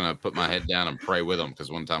do. I was going to put my head down and pray with them because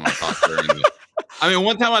one time I talked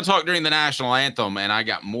during the national anthem, and I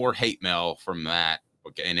got more hate mail from that.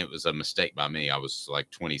 Okay, and it was a mistake by me. I was like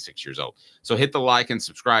 26 years old. So hit the like and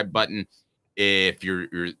subscribe button if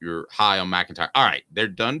you're high on MacIntyre. All right, they're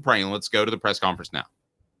done praying. Let's go to the press conference now.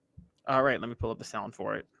 All right, let me pull up the sound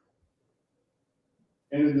for it.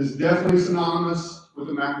 And it is definitely synonymous with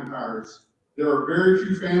the MacIntyres. There are very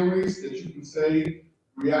few families that you can say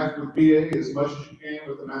react with BA as much as you can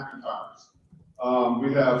with the MacIntyres.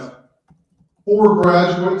 We have 4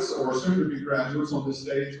 graduates or soon-to-be graduates on this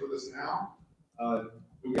stage with us now.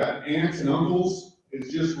 We've got aunts and uncles.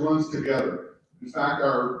 It just runs together. In fact,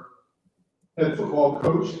 our head football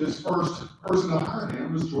coach, this first person to hire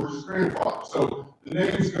him was George's grandfather. So the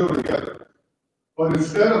names go together. But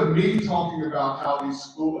instead of me talking about how this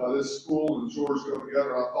school and George go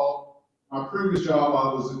together, I thought my previous job,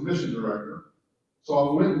 I was admission director. So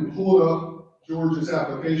I went and pulled up George's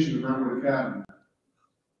application to Brainerd Academy.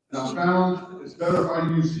 And I found it's better if I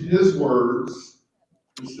use his words.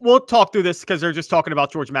 We'll talk through this because they're just talking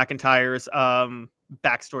about George MacIntyre's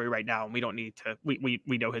backstory right now, and we don't need to. We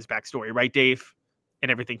know his backstory, right, Dave,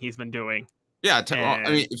 and everything he's been doing. Yeah,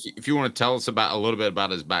 I mean, if you want to tell us a little bit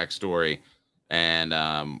about his backstory, and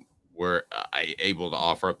we're able to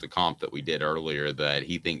offer up the comp that we did earlier that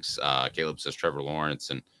he thinks Caleb says Trevor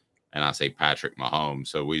Lawrence and I say Patrick Mahomes.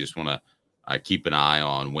 So we just want to keep an eye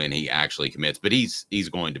on when he actually commits. But he's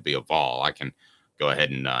going to be a Vol. I can go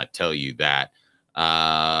ahead and tell you that.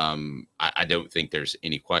 I don't think there's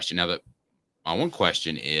any question. Now, that my one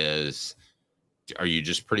question is, are you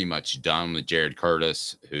just pretty much done with Jared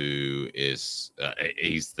Curtis, who is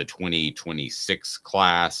he's the 2026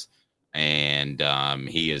 class, and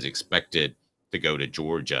he is expected to go to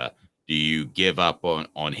Georgia? Do you give up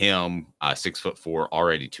on him? 6'4",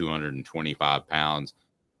 already 225 pounds.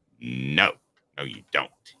 No, you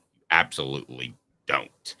don't. You absolutely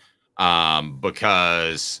don't.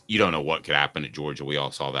 Because you don't know what could happen at Georgia. We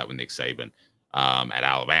all saw that with Nick Saban at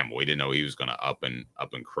Alabama. We didn't know he was going to up and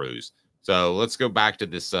cruise. So let's go back to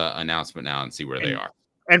this announcement now and see where they are.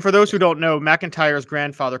 And for those who don't know, MacIntyre's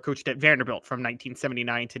grandfather coached at Vanderbilt from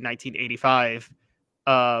 1979 to 1985.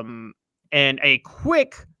 And a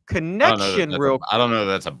quick connection I don't know if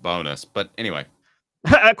that's a bonus, but anyway.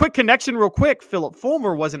 A quick connection real quick. Philip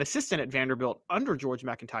Fulmer was an assistant at Vanderbilt under George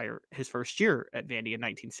MacIntyre his first year at Vandy in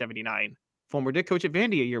 1979. Fulmer did coach at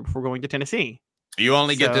Vandy a year before going to Tennessee. You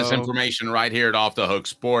only get this information right here at Off the Hook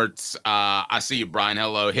Sports. I see you, Brian.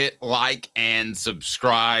 Hello. Hit like and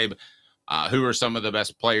subscribe. Who are some of the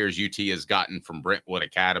best players UT has gotten from Brentwood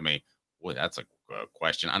Academy? Boy, that's a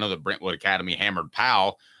question. I know that Brentwood Academy hammered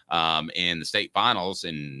Powell in the state finals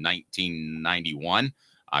in 1991.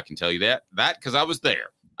 I can tell you that because I was there.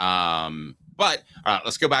 But all right,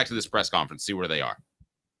 let's go back to this press conference, see where they are.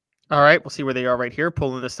 All right, we'll see where they are right here.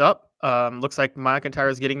 Pulling this up. Looks like MacIntyre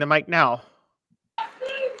is getting the mic now.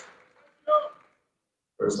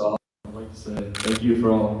 First off, I'd like to say thank you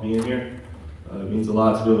for all being here. It means a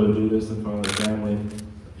lot to be able to do this in front of the family,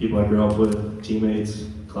 people I grew up with, teammates,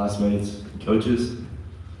 classmates, and coaches.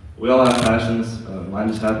 We all have passions. Mine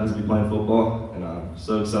just happens to be playing football, and I'm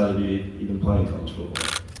so excited to be even playing college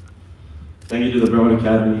football. Thank you to the Brainerd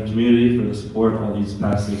Academy community for the support all these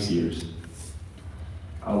past 6 years.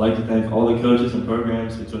 I would like to thank all the coaches and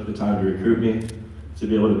programs who took the time to recruit me. To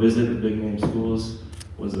be able to visit the big name schools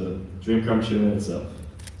was a dream come true in itself.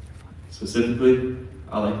 Specifically,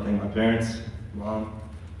 I'd like to thank my parents, mom,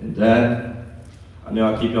 and dad. I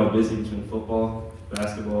know I keep y'all busy between football,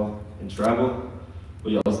 basketball, and travel,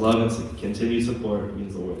 but y'all's love and continued support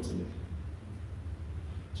means the world to me.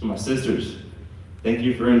 To my sisters, thank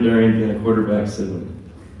you for enduring being a quarterback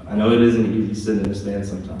sibling. I know it isn't easy sitting in the stands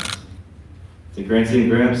sometimes. To Grancy and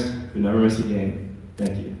Gramps, who never miss a game,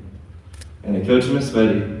 thank you. And to Coach Miss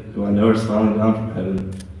Betty, who I know are smiling down from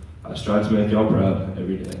heaven, I strive to make y'all proud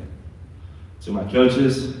every day. To my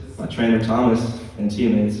coaches, my trainer Thomas, and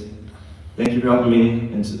teammates, thank you for helping me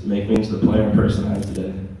and to make me into the player and person I am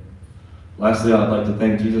today. Lastly, I'd like to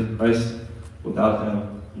thank Jesus Christ. Without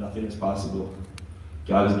him, nothing is possible.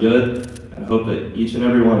 God is good, and I hope that each and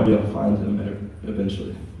every one of you will find him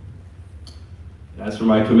eventually. And as for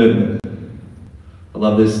my commitment, I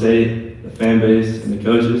love this state, the fan base, and the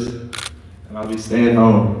coaches, and I'll be staying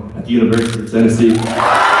home at the University of Tennessee.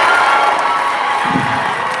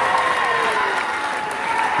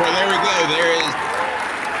 Well, there we go. There is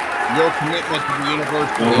your commitment to the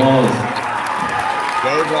University. Go Vols.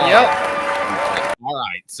 Go Vols. Yep. All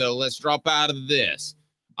right, so let's drop out of this.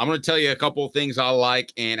 I'm going to tell you a couple of things I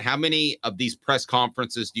like, and how many of these press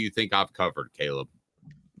conferences do you think I've covered, Caleb?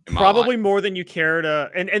 Probably more than you care to,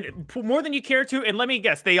 and more than you care to. And let me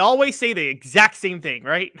guess, they always say the exact same thing,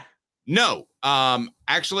 right? No,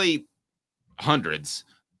 actually hundreds.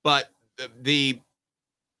 But the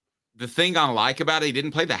thing I like about it, he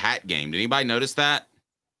didn't play the hat game. Did anybody notice that?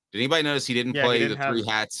 Did anybody notice he didn't play the three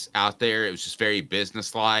hats out there? It was just very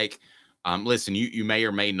businesslike. Listen, you may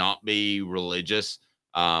or may not be religious,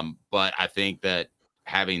 but I think that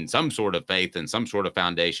having some sort of faith and some sort of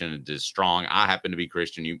foundation is strong. I happen to be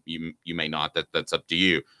Christian. You may not. That's up to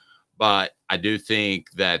you. But I do think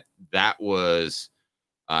that was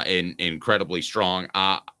incredibly strong.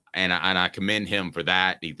 And I commend him for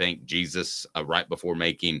that. He thanked Jesus right before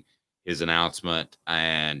making his announcement.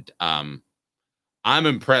 And I'm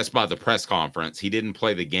impressed by the press conference. He didn't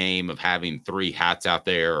play the game of having three hats out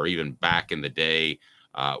there, or even back in the day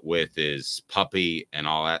with his puppy and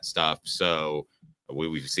all that stuff. So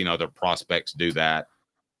we've seen other prospects do that.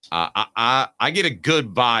 I get a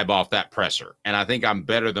good vibe off that presser, and I think I'm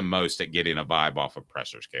better than most at getting a vibe off of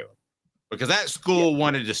pressers, Caleb, because that school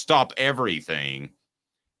wanted to stop everything,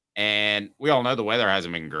 and we all know the weather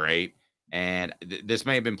hasn't been great, and this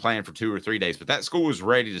may have been planned for 2 or 3 days, but that school was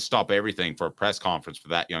ready to stop everything for a press conference for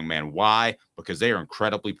that young man. Why? Because they are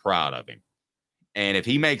incredibly proud of him. And if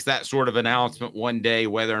he makes that sort of announcement one day,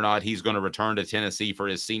 whether or not he's going to return to Tennessee for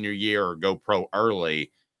his senior year or go pro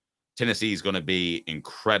early, Tennessee is going to be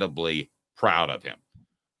incredibly proud of him.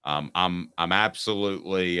 I'm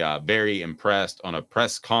absolutely very impressed on a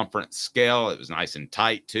press conference scale. It was nice and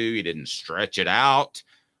tight too. He didn't stretch it out.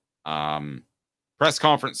 Press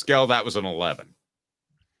conference scale, that was an 11.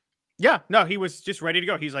 Yeah, no, he was just ready to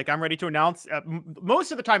go. He's like, I'm ready to announce.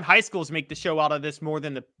 Most of the time, high schools make the show out of this more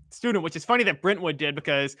than the student, which is funny that Brentwood did,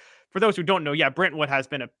 because for those who don't know, yeah, Brentwood has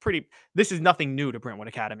been this is nothing new to Brentwood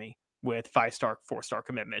Academy with 5-star, 4-star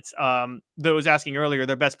commitments. Those asking earlier,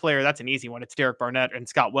 their best player, that's an easy one. It's Derek Barnett and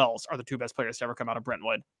Scott Wells are the two best players to ever come out of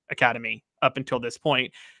Brentwood Academy up until this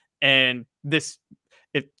point. And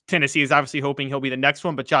if Tennessee is obviously hoping he'll be the next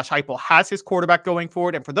one, but Josh Heupel has his quarterback going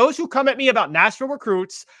forward. And for those who come at me about Nashville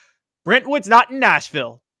recruits, Brentwood's not in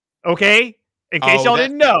Nashville, okay? In case y'all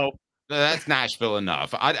didn't know. That's Nashville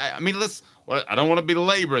enough. I mean, I don't want to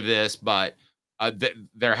belabor this, but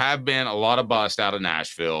there have been a lot of busts out of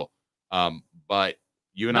Nashville. But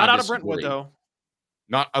you and not I out of Brentwood, though.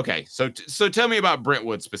 Not okay. So tell me about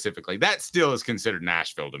Brentwood specifically. That still is considered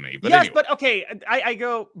Nashville to me. But yes, anyway. But okay, I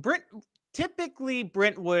go typically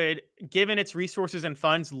Brentwood, given its resources and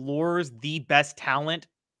funds, lures the best talent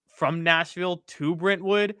from Nashville to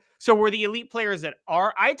Brentwood. So where the elite players that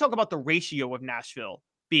are, I talk about the ratio of Nashville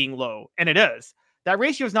being low, and it is. That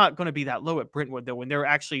ratio is not going to be that low at Brentwood, though, when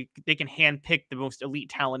they can handpick the most elite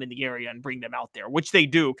talent in the area and bring them out there, which they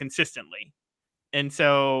do consistently. And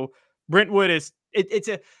so Brentwood is, it's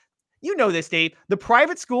a, you know this, Dave, the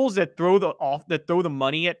private schools that throw the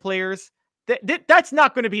money at players, that's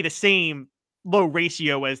not going to be the same low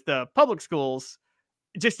ratio as the public schools,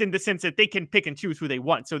 just in the sense that they can pick and choose who they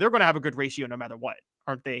want. So they're going to have a good ratio no matter what,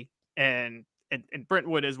 aren't they? And And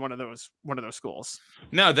Brentwood is one of those schools.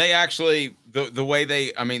 No, they actually the way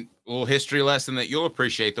they, I mean, a little history lesson that you'll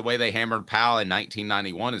appreciate, the way they hammered Powell in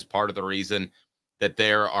 1991 is part of the reason that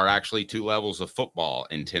there are actually two levels of football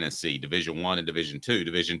in Tennessee, Division I and Division II.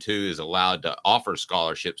 Division II is allowed to offer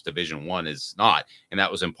scholarships. Division I is not. And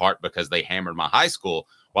that was in part because they hammered my high school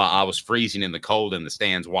while I was freezing in the cold in the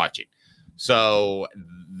stands watching. So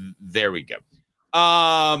there we go.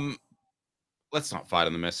 Let's not fight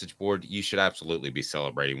on the message board. You should absolutely be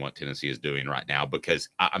celebrating what Tennessee is doing right now, because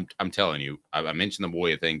I'm telling you, I mentioned the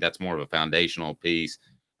Moya thing. That's more of a foundational piece.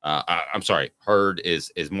 I'm sorry, Hurd is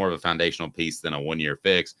more of a foundational piece than a one-year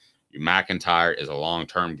fix. MacIntyre is a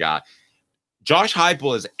long-term guy. Josh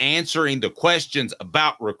Heupel is answering the questions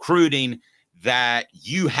about recruiting that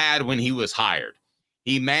you had when he was hired.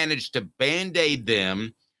 He managed to Band-Aid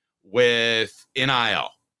them with NIL.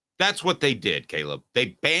 That's what they did, Caleb.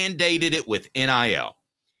 They Band-Aided it with NIL.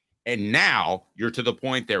 And now you're to the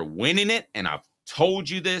point they're winning it. And I've told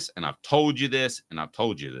you this, and I've told you this, and I've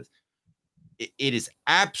told you this. It is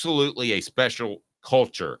absolutely a special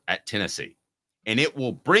culture at Tennessee. And it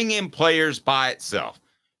will bring in players by itself.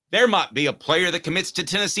 There might be a player that commits to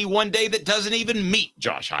Tennessee one day that doesn't even meet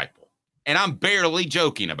Josh Heupel. And I'm barely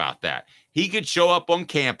joking about that. He could show up on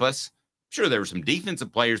campus. Sure, there were some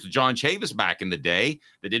defensive players to John Chavis back in the day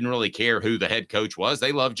that didn't really care who the head coach was.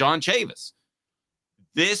 They loved John Chavis.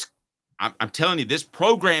 I'm telling you, this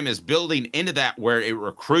program is building into that where it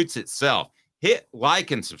recruits itself. Hit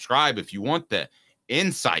like and subscribe if you want the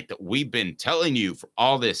insight that we've been telling you for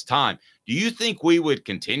all this time. Do you think we would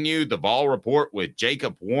continue the Vol Report with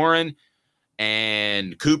Jacob Warren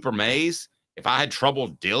and Cooper Mays if I had trouble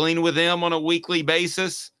dealing with them on a weekly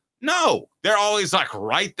basis? No, they're always like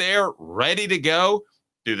right there, ready to go.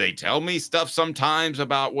 Do they tell me stuff sometimes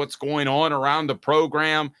about what's going on around the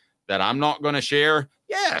program that I'm not going to share?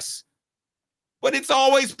 Yes, but it's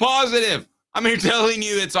always positive. I'm here telling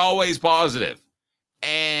you it's always positive.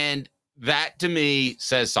 And that to me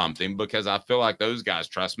says something, because I feel like those guys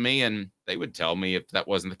trust me, and they would tell me if that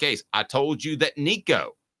wasn't the case. I told you that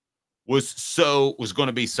Nico was going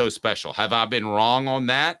to be so special. Have I been wrong on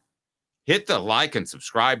that? Hit the like and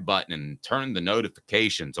subscribe button and turn the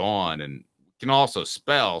notifications on, and you can also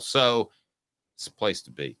spell. So it's a place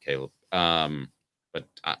to be, Caleb. But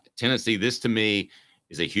Tennessee, this to me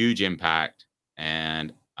is a huge impact.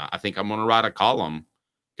 And I think I'm going to write a column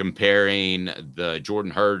comparing the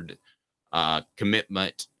Jordan Hurd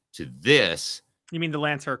commitment to this. You mean the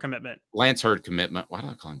Lance Hurd commitment? Lance Hurd commitment. Why did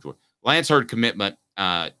I call him Jordan? Lance Hurd commitment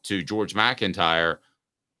to George MacIntyre,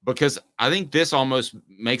 because I think this almost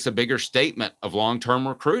makes a bigger statement of long-term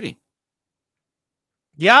recruiting.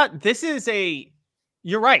 Yeah,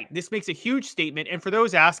 you're right. This makes a huge statement. And for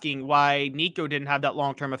those asking why Nico didn't have that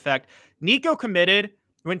long-term effect, Nico committed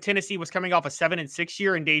when Tennessee was coming off a 7-6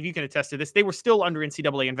 year. And Dave, you can attest to this. They were still under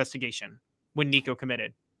NCAA investigation when Nico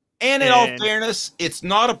committed. And in all fairness, it's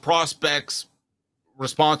not a prospect's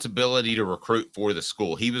responsibility to recruit for the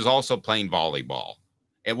school. He was also playing volleyball,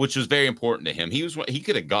 which was very important to him. He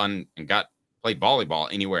could have gone and played volleyball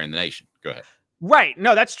anywhere in the nation. Go ahead. Right.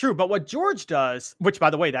 No, that's true. But what George does, which by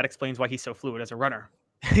the way, that explains why he's so fluid as a runner.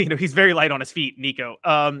 He's very light on his feet, Nico.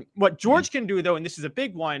 What George can do though, and this is a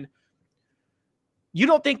big one. You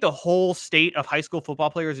don't think the whole state of high school football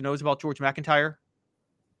players knows about George MacIntyre?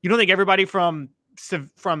 You don't think everybody from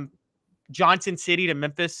Johnson City to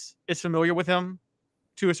Memphis is familiar with him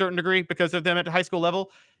to a certain degree because of them at the high school level?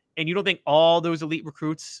 And you don't think all those elite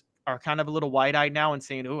recruits are kind of a little wide-eyed now and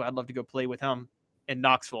saying, oh, I'd love to go play with him in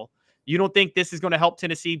Knoxville? You don't think this is going to help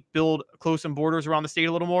Tennessee build close some borders around the state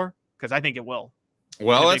a little more? Because I think it will.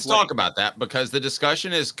 Well, let's talk about that, because the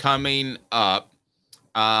discussion is coming up.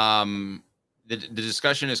 The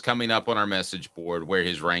discussion is coming up on our message board where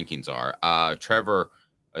his rankings are. Trevor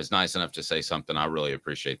is nice enough to say something. I really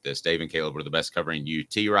appreciate this. Dave and Caleb are the best covering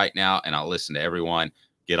UT right now, and I'll listen to everyone.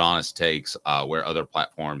 Get honest takes where other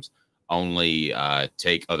platforms only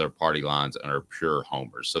take other party lines and are pure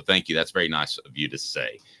homers. So thank you. That's very nice of you to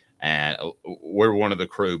say. And we're one of the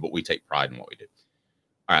crew, but we take pride in what we do.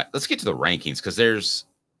 All right, let's get to the rankings, because there's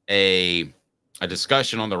a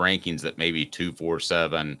discussion on the rankings that maybe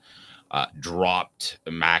 247 dropped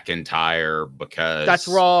MacIntyre because that's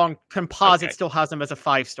wrong. Composite still has him as a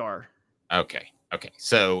 5-star. Okay.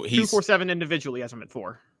 So he's 247 individually has him at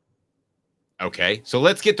 4. Okay, so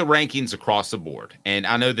let's get the rankings across the board. And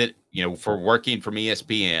I know that, for working from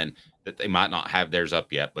ESPN, that they might not have theirs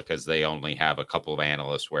up yet because they only have a couple of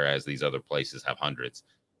analysts, whereas these other places have hundreds.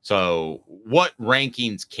 So what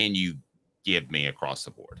rankings can you give me across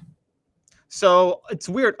the board? So it's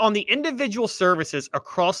weird. On the individual services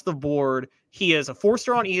across the board, He is a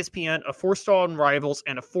 4-star on ESPN, a 4-star on Rivals,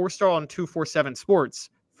 and a 4-star on 247 Sports.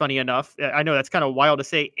 Funny enough, I know that's kind of wild to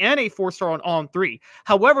say, and a 4-star on 3.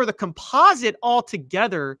 However, the composite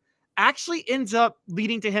altogether actually ends up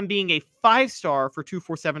leading to him being a 5-star for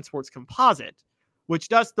 247 Sports composite, which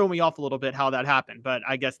does throw me off a little bit how that happened. But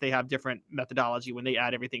I guess they have different methodology when they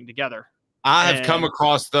add everything together. I have come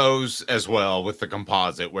across those as well with the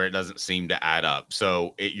composite where it doesn't seem to add up.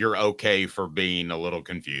 So you're okay for being a little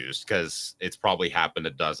confused because it's probably happened a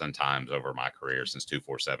dozen times over my career since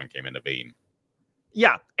 247 came into being.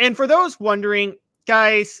 Yeah. And for those wondering,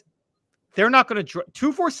 guys, they're not going to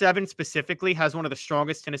 247 specifically has one of the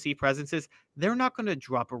strongest Tennessee presences. They're not going to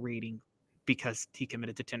drop a rating because he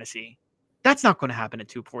committed to Tennessee. That's not going to happen at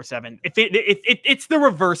 247. It's the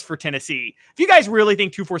reverse for Tennessee. If you guys really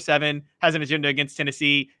think 247 has an agenda against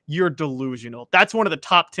Tennessee, you're delusional. That's one of the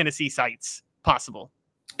top Tennessee sites possible.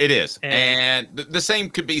 It is. And the same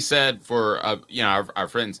could be said for, our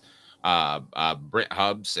friends, Brent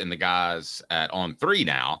Hubbs and the guys at On 3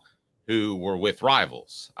 now who were with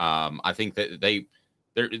Rivals. I think that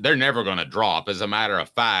they're never going to drop. As a matter of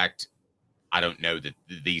fact, I don't know that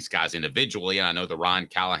these guys individually, and I know the Ryan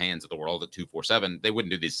Callahans of the world at 247, they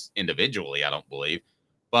wouldn't do this individually, I don't believe.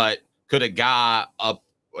 But could a guy up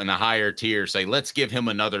in a higher tier say, let's give him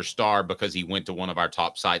another star because he went to one of our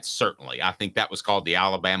top sites? Certainly. I think that was called the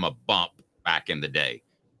Alabama bump back in the day.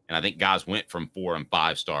 And I think guys went from 4 and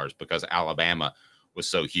 5 stars because Alabama was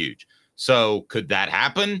so huge. So could that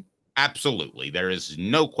happen? Absolutely. There is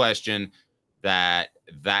no question that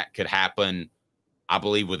that could happen, I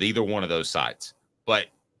believe, with either one of those sites. But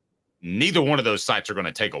neither one of those sites are going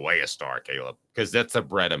to take away a star, Caleb, because that's the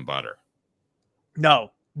bread and butter.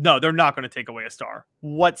 No, they're not going to take away a star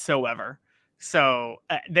whatsoever. So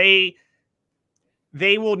they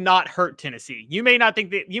will not hurt Tennessee. You may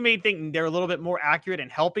think they're a little bit more accurate in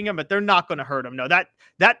helping them, but they're not going to hurt them. No, that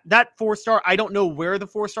 4-star, I don't know where the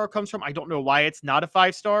 4-star comes from. I don't know why it's not a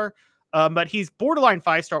 5-star. But he's borderline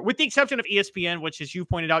 5-star, with the exception of ESPN, which, as you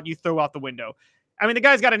pointed out, you throw out the window. I mean, the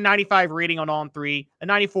guy's got a 95 rating on 3, a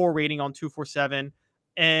 94 rating on 247.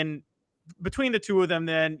 And between the two of them,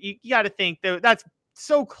 then you got to think that's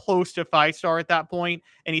so close to 5-star at that point.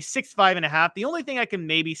 And he's 6'5.5". The only thing I can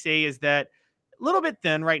maybe say is that a little bit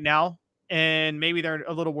thin right now. And maybe they're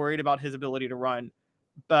a little worried about his ability to run.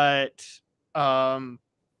 But yeah,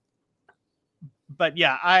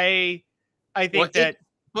 I think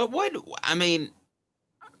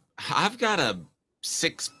I've got a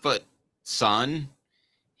 6-foot son.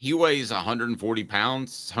 He weighs 140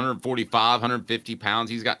 pounds, 145, 150 pounds.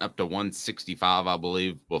 He's gotten up to 165, I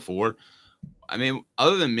believe, before. I mean,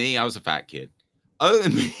 other than me, I was a fat kid. Other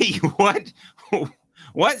than me,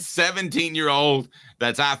 what 17-year-old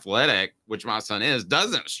that's athletic, which my son is,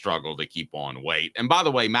 doesn't struggle to keep on weight? And by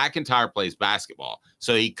the way, MacIntyre plays basketball,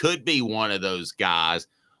 so he could be one of those guys,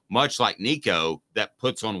 much like Nico, that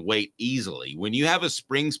puts on weight easily. When you have a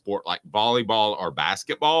spring sport like volleyball or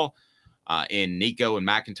basketball, in Nico and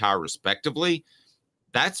MacIntyre respectively,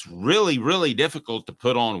 that's really, really difficult to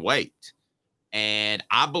put on weight. And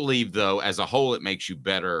I believe, though, as a whole, it makes you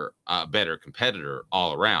better competitor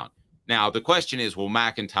all around. Now, the question is, will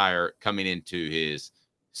MacIntyre, coming into his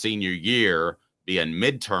senior year, be a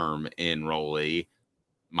midterm enrollee?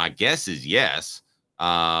 My guess is yes.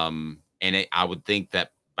 I would think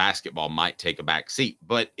that basketball might take a back seat.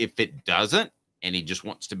 But if it doesn't, and he just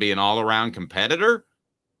wants to be an all-around competitor,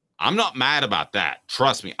 I'm not mad about that.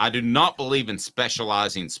 Trust me, I do not believe in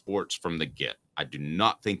specializing sports from the get. I do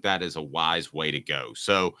not think that is a wise way to go.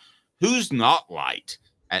 So who's not light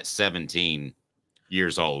at 17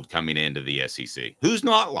 years old coming into the SEC? Who's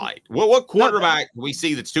not light? What quarterback do we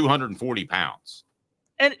see that's 240 pounds?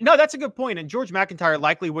 And no, that's a good point. And George MacIntyre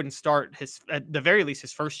likely wouldn't start at the very least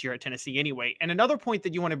his first year at Tennessee anyway. And another point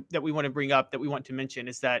that we want to bring up, that we want to mention,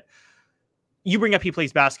 is that you bring up he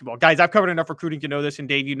plays basketball. Guys, I've covered enough recruiting to know this, and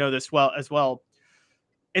Dave, you know this as well.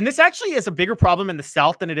 And this actually is a bigger problem in the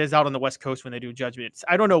South than it is out on the West Coast when they do judgments.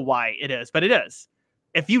 I don't know why it is, but it is.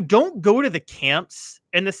 If you don't go to the camps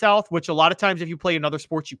in the South, which a lot of times if you play in other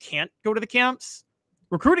sports, you can't go to the camps,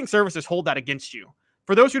 recruiting services hold that against you.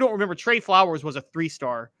 For those who don't remember, Trey Flowers was a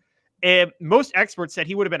 3-star. And most experts said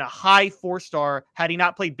he would have been a high 4-star had he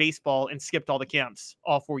not played baseball and skipped all the camps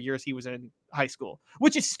all 4 years he was in high school,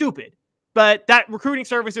 which is stupid. But that recruiting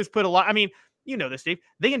services put a lot. I mean, you know this, Dave.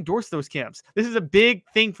 They endorse those camps. This is a big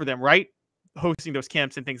thing for them, right? Hosting those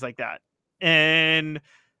camps and things like that. And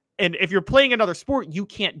if you're playing another sport, you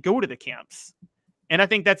can't go to the camps. And I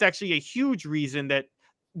think that's actually a huge reason that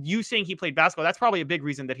you saying he played basketball, that's probably a big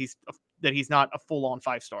reason that he's not a full-on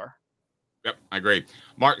 5-star. Yep, I agree.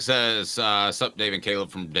 Mark says, sup, Dave and Caleb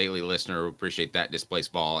from Daily Listener. We appreciate that.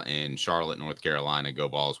 Displaced ball in Charlotte, North Carolina. Go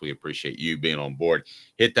Vols. We appreciate you being on board.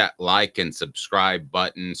 Hit that like and subscribe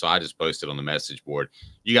button. So I just posted on the message board.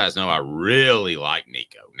 You guys know I really like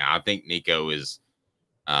Nico. Now, I think Nico is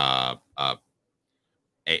a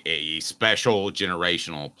special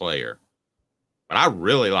generational player. But I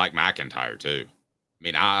really like MacIntyre, too. I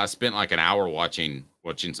mean, I spent like an hour watching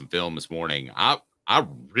some film this morning. I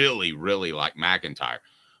really, really like MacIntyre.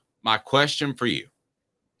 My question for you,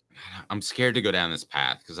 I'm scared to go down this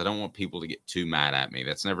path because I don't want people to get too mad at me.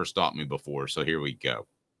 That's never stopped me before, so here we go.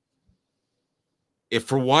 If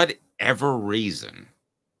for whatever reason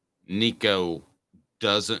Nico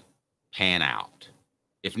doesn't pan out,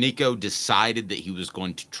 if Nico decided that he was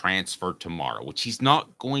going to transfer tomorrow, which he's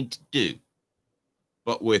not going to do,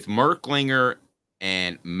 but with Merklinger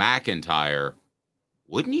and MacIntyre,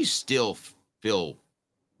 wouldn't you still feel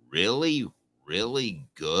really, really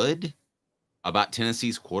good about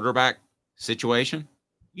Tennessee's quarterback situation?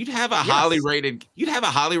 You'd have a highly rated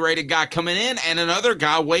guy coming in and another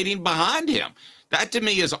guy waiting behind him. That to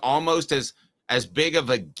me is almost as big of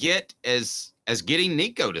a get as getting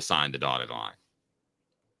Nico to sign the dotted line.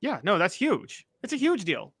 Yeah, no, that's huge. It's a huge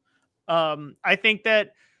deal. I think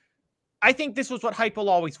this was what Heupel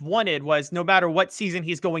always wanted, was no matter what season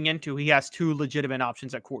he's going into, he has two legitimate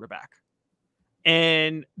options at quarterback.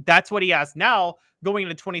 And that's what he has now going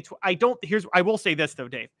into 2020. I will say this though,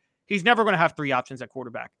 Dave, he's never going to have three options at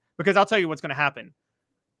quarterback, because I'll tell you what's going to happen.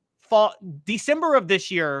 December of this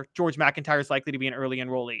year, George MacIntyre is likely to be an early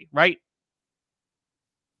enrollee, right?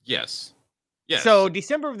 Yes. Yes. So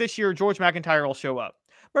December of this year, George MacIntyre will show up.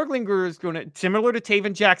 Merklinger is going to, similar to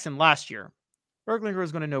Taven Jackson last year, Merklinger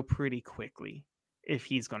is going to know pretty quickly if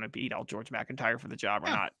he's going to beat out George MacIntyre for the job or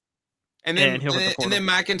not. And then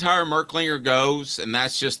MacIntyre, Merklinger goes, and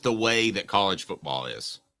that's just the way that college football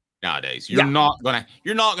is nowadays. You're not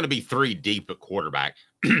gonna be three deep at quarterback.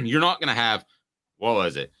 You're not gonna have, what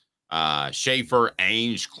was it? Schaefer,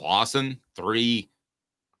 Ainge, Clausen, three.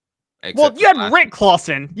 Well, you had Rick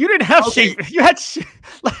Clausen. You didn't have Schaefer. You had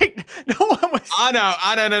no one was. I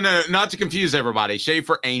know. Not to confuse everybody.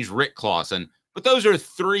 Schaefer, Ainge, Rick Clausen. But those are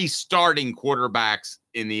three starting quarterbacks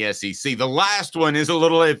in the SEC. The last one is a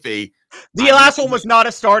little iffy. The last one was not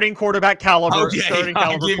a starting quarterback caliber,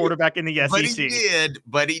 quarterback in the SEC.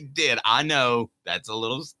 But he did. I know that's a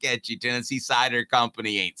little sketchy. Tennessee Cider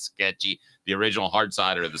Company ain't sketchy. The original hard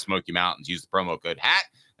cider of the Smoky Mountains. Use the promo code HAT.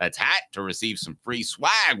 That's HAT to receive some free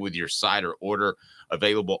swag with your cider order.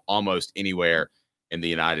 Available almost anywhere in the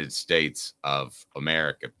United States of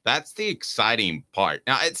America. That's the exciting part.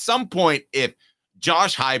 Now, at some point, if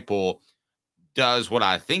Josh Heupel does what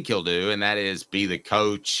I think he'll do, and that is be the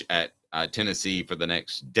coach at Tennessee for the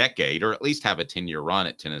next decade, or at least have a 10-year run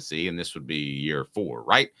at Tennessee, and this would be year 4,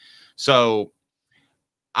 right? So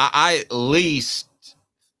I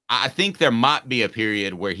think there might be a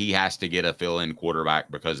period where he has to get a fill-in quarterback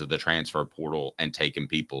because of the transfer portal and taking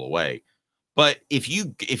people away. But if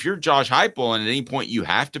you're Josh Heupel and at any point you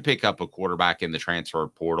have to pick up a quarterback in the transfer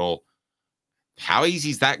portal, how easy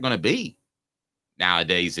is that going to be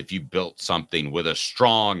nowadays if you built something with a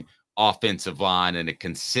strong offensive line and a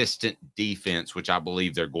consistent defense, which I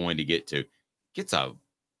believe they're going to get to?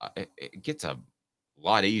 It gets a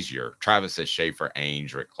lot easier. Travis says Schaefer,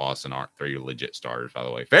 Ainge, Rick Clausen aren't three legit starters, by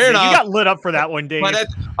the way. Fair enough. You got lit up for that one, Dave.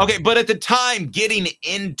 But at the time getting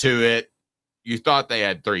into it, you thought they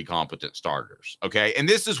had three competent starters, okay? And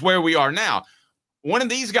this is where we are now. One of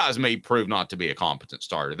these guys may prove not to be a competent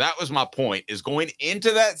starter. That was my point, is going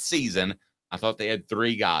into that season, I thought they had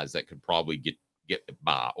three guys that could probably get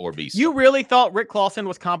by or be starters. You really thought Rick Clausen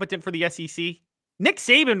was competent for the SEC? Nick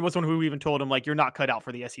Saban was one who even told him, like, you're not cut out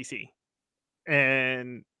for the SEC.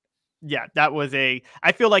 And, yeah, that was I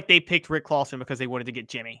feel like they picked Rick Clausen because they wanted to get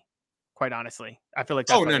Jimmy, quite honestly. I feel like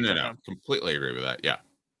that's no. Completely agree with that, yeah.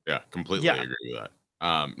 Yeah, completely agree with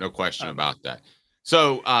that. No question about that.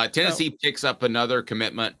 So Tennessee picks up another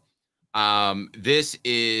commitment. This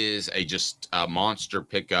is just a monster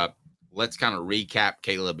pickup. Let's kind of recap,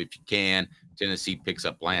 Caleb, if you can. Tennessee picks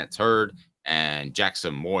up Lance Hurd and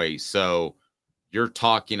Jaxson Moi. So you're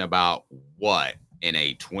talking about what in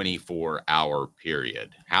a 24-hour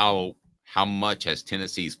period? How much has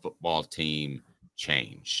Tennessee's football team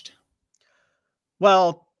changed?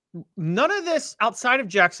 Well, none of this outside of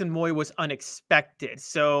Jaxson Moi was unexpected.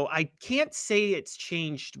 So I can't say it's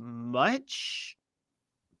changed much,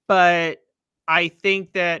 but I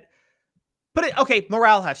think that,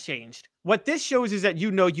 morale has changed. What this shows is that,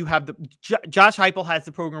 you have Josh Heupel has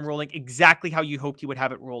the program rolling exactly how you hoped he would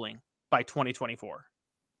have it rolling by 2024.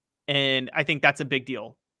 And I think that's a big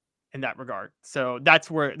deal. in that regard. So that's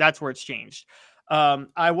where it's changed.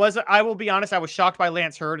 I will be honest, I was shocked by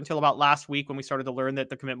Lance Hurd until about last week when we started to learn that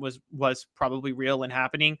the commitment was probably real and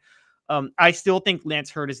happening. I still think Lance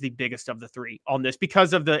Hurd is the biggest of the three on this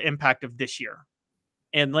because of the impact of this year.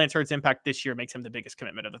 And Lance Hurd's impact this year makes him the biggest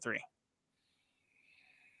commitment of the three.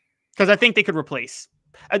 Because I think they could replace,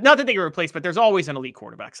 not that they could replace, but there's always an elite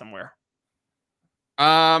quarterback somewhere.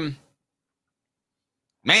 Man,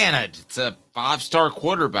 it's a 5-star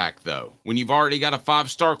quarterback, though. When you've already got a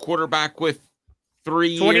 5-star quarterback with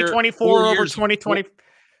 2024 over 2020.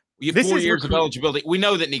 You have 4 years of eligibility. We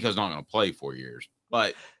know that Nico's not going to play 4 years,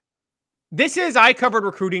 but I covered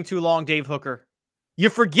recruiting too long, Dave Hooker. You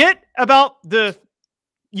forget about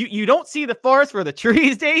you don't see the forest for the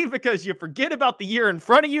trees, Dave, because you forget about the year in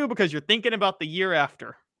front of you because you're thinking about the year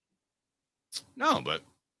after. No, but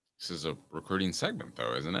this is a recruiting segment,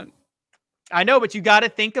 though, isn't it? I know, but you got to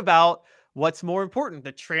think about what's more important,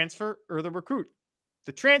 the transfer or the recruit.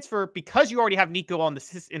 The transfer, because you already have Nico on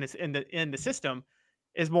in the system,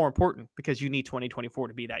 is more important because you need 2024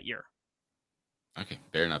 to be that year. Okay,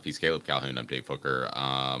 fair enough. He's Caleb Calhoun. I'm Dave Hooker.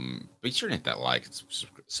 Be sure to hit that like and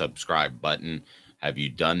subscribe button. Have you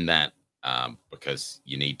done that? Because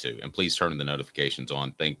you need to. And please turn the notifications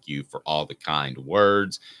on. Thank you for all the kind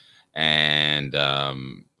words. And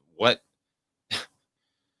what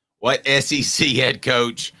SEC head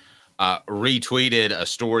coach retweeted a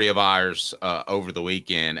story of ours over the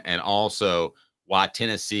weekend, and also why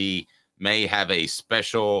Tennessee may have a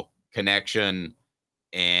special connection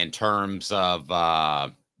in terms of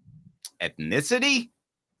ethnicity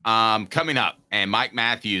coming up. And Mike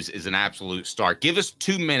Matthews is an absolute star. Give us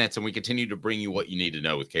 2 minutes and we continue to bring you what you need to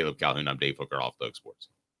know with Caleb Calhoun. I'm Dave Hooker, Off the Hook Sports.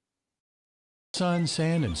 Sun,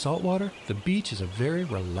 sand, and salt water, the beach is a very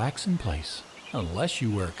relaxing place. Unless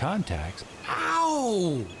you wear contacts.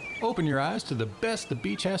 Ow! Open your eyes to the best the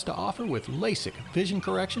beach has to offer with LASIK vision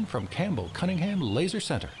correction from Campbell Cunningham Laser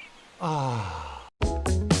Center.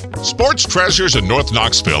 Sports Treasures in North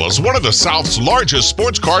Knoxville is one of the South's largest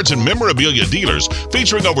sports cards and memorabilia dealers,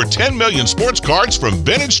 featuring over 10 million sports cards from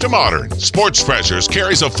vintage to modern. Sports Treasures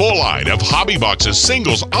carries a full line of hobby boxes,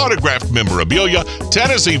 singles, autographed memorabilia,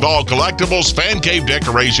 Tennessee Vol collectibles, fan cave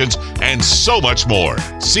decorations, and so much more.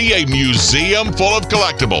 See a museum full of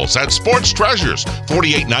collectibles at Sports Treasures,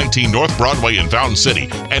 4819 North Broadway in Fountain City,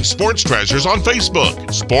 and Sports Treasures on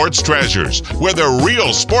Facebook. Sports Treasures, where the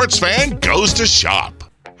real sports fan goes to shop.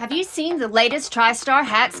 Have you seen the latest TriStar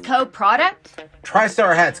Hats Co. product?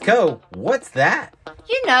 TriStar Hats Co.? What's that?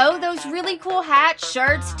 You know, those really cool hats,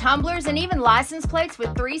 shirts, tumblers, and even license plates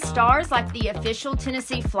with 3 stars like the official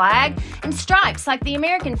Tennessee flag and stripes like the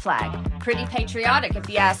American flag. Pretty patriotic if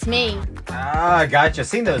you ask me. Ah, gotcha.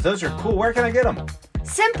 Seen those. Those are cool. Where can I get them?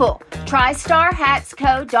 Simple.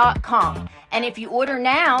 TriStarHatsCo.com. And if you order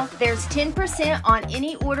now, there's 10% on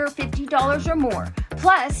any order $50 or more.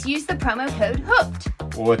 Plus, use the promo code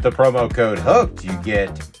HOOKED. With the promo code HOOKED, you get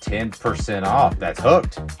 10% off. That's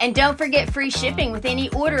hooked. And don't forget free shipping with any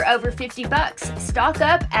order over $50. Stock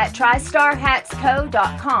up at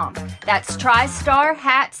TriStarHatsCo.com. That's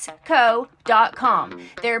TriStarHatsCo.com.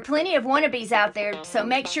 There are plenty of wannabes out there, so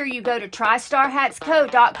make sure you go to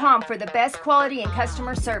TriStarHatsCo.com for the best quality and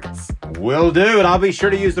customer service. Will do, and I'll be sure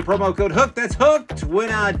to use the promo code HOOKED. That's hooked when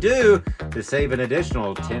I do, to save an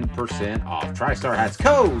additional 10% off.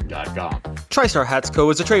 TriStarHatsCo.com. TriStar Hats Co.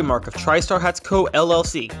 is a trademark of TriStar Hats Co.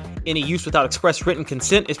 LLC. Any use without express written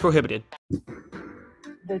consent is prohibited.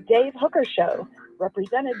 The Dave Hooker Show,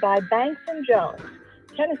 represented by Banks & Jones,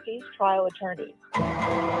 Tennessee's trial attorneys.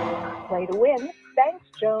 Play to win,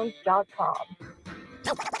 banksjones.com.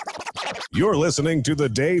 You're listening to The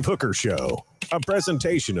Dave Hooker Show, a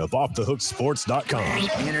presentation of OffTheHookSports.com.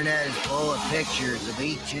 The internet is full of pictures of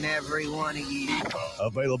each and every one of you.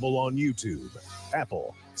 Available on YouTube,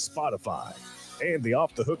 Apple, Spotify, and the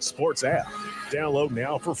Off the Hook Sports app. Download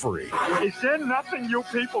now for free. Is there nothing you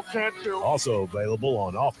people can't do? Also available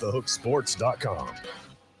on OffTheHookSports.com.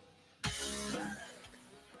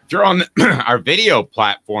 If you're on our video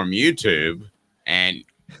platform, YouTube, and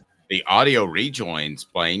the audio rejoins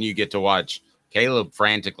playing, you get to watch Caleb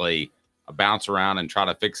frantically bounce around and try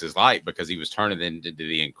to fix his light because he was turning into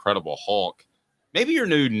the Incredible Hulk. Maybe your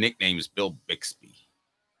new nickname is Bill Bixby.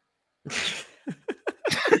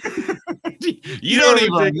 You don't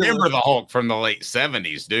even remember the Hulk from the late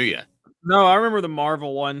 70s, do you? No, I remember the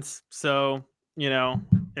Marvel ones. So, you know,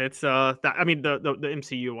 it's the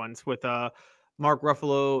MCU ones with Mark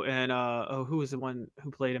Ruffalo and who was the one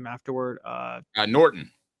who played him afterward? Norton.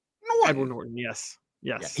 Edward Norton, yes.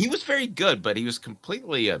 Yeah, he was very good, but he was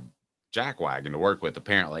completely a jackwagon to work with,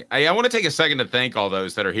 apparently. Hey, I want to take a second to thank all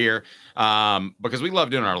those that are here because we love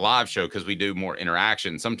doing our live show because we do more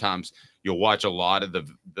interaction. Sometimes you'll watch a lot of the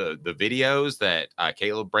videos that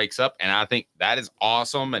Caleb breaks up, and I think that is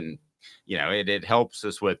awesome, and it helps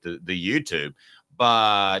us with the YouTube.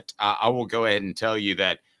 But I will go ahead and tell you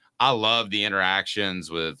that I love the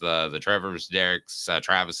interactions with the Trevors, Derek's,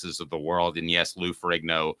 Travis's of the world, and yes, Lou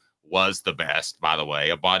Ferrigno was the best, by the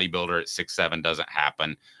way. A bodybuilder at 6'7" doesn't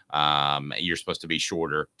happen. You're supposed to be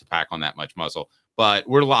shorter to pack on that much muscle. But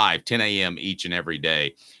we're live 10 a.m. each and every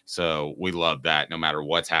day. So we love that no matter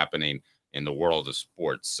what's happening in the world of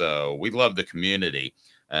sports. So we love the community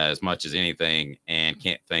as much as anything and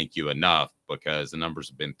can't thank you enough because the numbers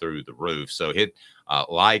have been through the roof. So hit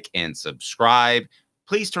like and subscribe.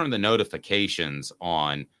 Please turn the notifications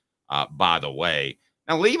on, by the way.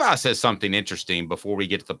 Now, Levi says something interesting before we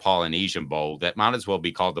get to the Polynesian Bowl that might as well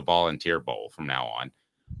be called the Volunteer Bowl from now on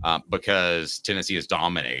because Tennessee is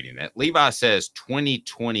dominating it. Levi says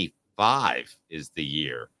 2025 is the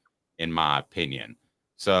year, in my opinion.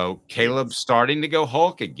 So Caleb's starting to go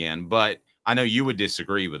Hulk again, but I know you would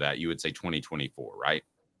disagree with that. You would say 2024, right?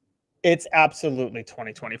 It's absolutely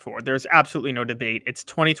 2024. There's absolutely no debate. It's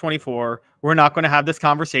 2024. We're not going to have this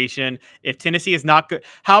conversation. If Tennessee is not good,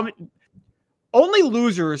 only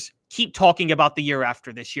losers keep talking about the year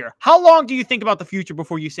after this year. How long do you think about the future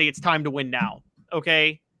before you say it's time to win now?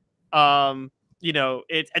 Okay.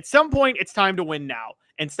 It's at some point it's time to win now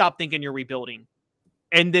and stop thinking you're rebuilding.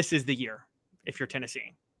 And this is the year if you're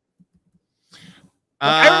Tennessee.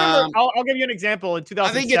 I remember, I'll give you an example in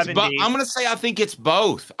 2007. I'm going to say I think it's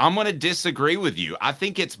both. I'm going to disagree with you. I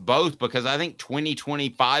think it's both because I think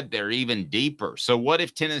 2025, they're even deeper. So what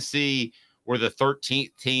if Tennessee were the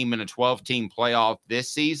 13th team in a 12-team playoff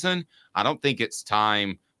this season? I don't think it's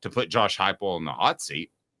time to put Josh Heupel in the hot seat.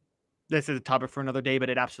 This is a topic for another day, but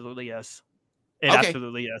it absolutely is.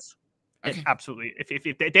 Absolutely is. Okay. It absolutely.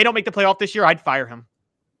 If they don't make the playoff this year, I'd fire him.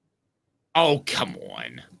 Oh, come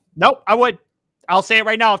on. Nope, I would. I'll say it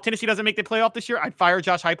right now. If Tennessee doesn't make the playoff this year, I'd fire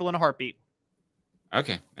Josh Heupel in a heartbeat.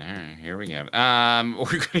 Okay. All right. Here we go. We're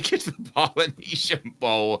going to get to the Polynesian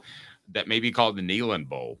Bowl that may be called the Neyland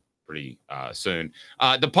Bowl pretty soon.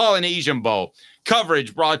 The Polynesian Bowl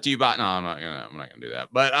coverage brought to you by. No, I'm not going to do that.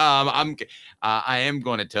 But I am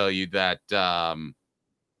going to tell you that and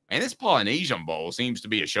this Polynesian Bowl seems to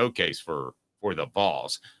be a showcase for the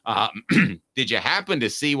Vols. Did you happen to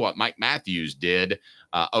see what Mike Matthews did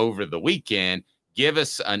over the weekend? Give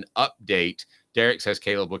us an update. Derek says,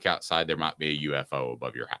 Caleb, look outside. There might be a UFO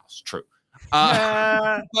above your house. True.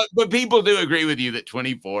 But people do agree with you that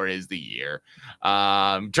 24 is the year.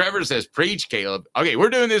 Trevor says, preach, Caleb. Okay, we're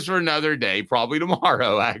doing this for another day, probably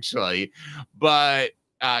tomorrow, actually. But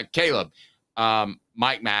Caleb,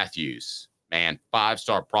 Mike Matthews, man,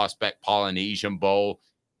 5-star prospect, Polynesian Bowl.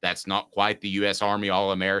 That's not quite the U.S. Army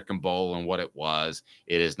All-American Bowl and what it was.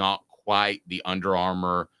 It is not quite the Under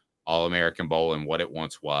Armour All-American Bowl and what it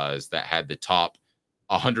once was that had the top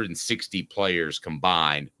 160 players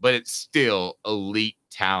combined, but it's still elite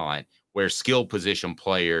talent where skill position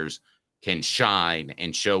players can shine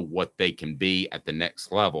and show what they can be at the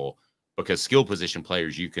next level because skill position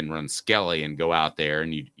players, you can run skelly and go out there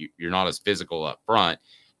and you're not as physical up front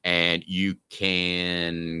and you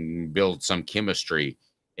can build some chemistry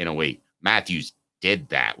in a week. Matthews did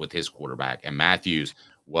that with his quarterback, and Matthews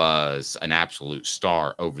was an absolute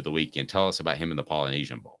star over the weekend. Tell us about him in the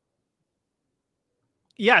Polynesian Bowl.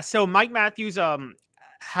 Yeah, so Mike Matthews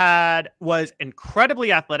was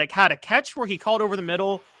incredibly athletic, had a catch where he called over the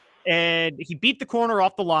middle, and he beat the corner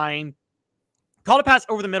off the line, called a pass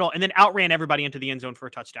over the middle, and then outran everybody into the end zone for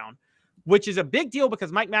a touchdown, which is a big deal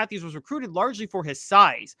because Mike Matthews was recruited largely for his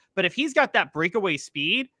size. But if he's got that breakaway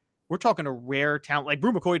speed, we're talking a rare talent. Like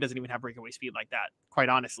Brew McCoy doesn't even have breakaway speed like that, quite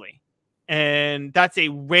honestly. And that's a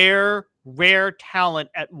rare talent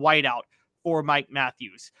at wideout for Mike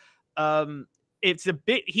Matthews.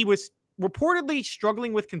 He was reportedly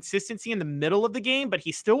struggling with consistency in the middle of the game, but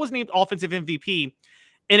he still was named offensive MVP.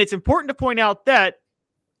 And it's important to point out that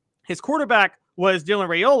his quarterback was Dylan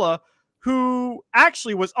Raiola, who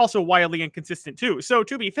actually was also wildly inconsistent too. So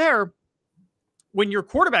to be fair, when your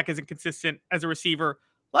quarterback is inconsistent as a receiver,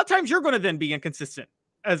 a lot of times you're going to then be inconsistent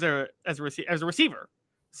as a receiver.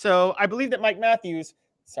 So I believe that Mike Matthews,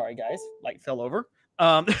 sorry guys, light fell over.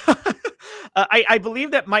 I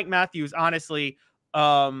believe that Mike Matthews, honestly,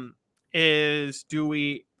 I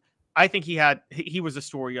think he was the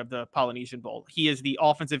story of the Polynesian Bowl. He is the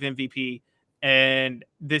offensive MVP, and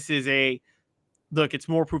this is it's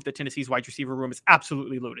more proof that Tennessee's wide receiver room is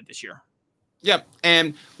absolutely loaded this year. Yep.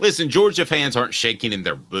 And listen, Georgia fans aren't shaking in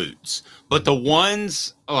their boots, but the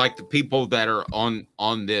ones like the people that are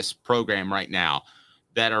on this program right now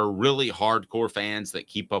that are really hardcore fans that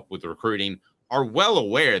keep up with recruiting are well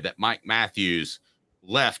aware that Mike Matthews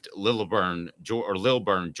left Lilburn,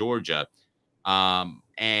 Georgia.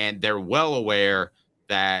 And they're well aware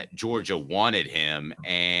that Georgia wanted him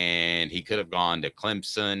and he could have gone to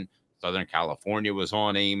Clemson. Southern California was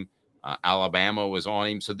on him. Alabama was on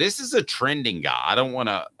him. So this is a trending guy. I don't want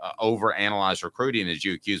to overanalyze recruiting as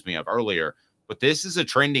you accused me of earlier, but this is a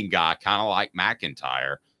trending guy, kind of like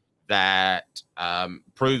MacIntyre, that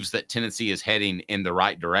proves that Tennessee is heading in the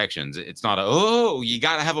right directions. It's not you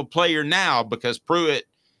got to have a player now because Pruitt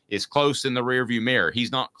is close in the rearview mirror.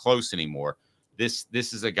 He's not close anymore. This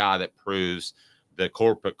is a guy that proves the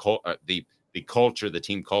corporate the culture, the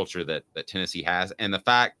team culture that Tennessee has, and the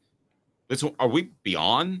fact. Listen, are we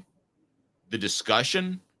beyond the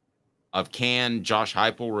discussion of can Josh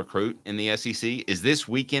Heupel recruit in the SEC? Is this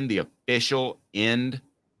weekend the official end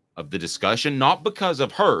of the discussion? Not because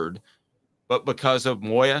of Hurd, but because of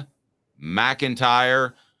Moi,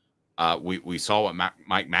 MacIntyre. We saw what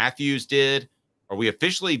Mike Matthews did. Are we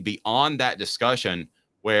officially beyond that discussion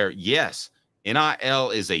where, yes,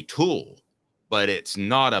 NIL is a tool, but it's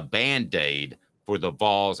not a Band-Aid for the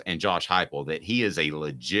Vols and Josh Heupel, that he is a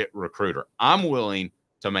legit recruiter? I'm willing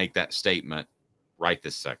to make that statement right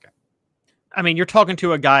this second. I mean, you're talking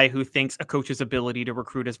to a guy who thinks a coach's ability to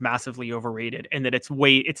recruit is massively overrated and that it's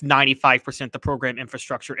 95% the program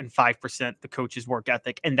infrastructure and 5% the coach's work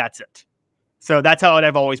ethic, and that's it. So that's how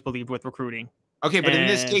I've always believed with recruiting. Okay, but in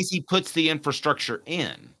this case, he puts the infrastructure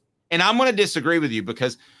in. And I'm going to disagree with you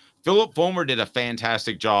because Philip Fulmer did a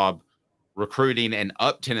fantastic job recruiting and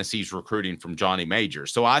up Tennessee's recruiting from Johnny Major.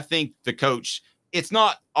 So I think the coach, it's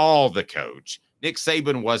not all the coach. Nick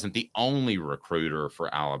Saban wasn't the only recruiter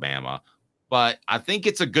for Alabama, but I think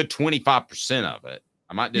it's a good 25% of it.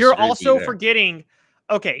 I might disagree. You're also forgetting,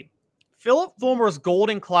 okay, Philip Fulmer's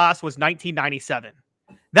golden class was 1997.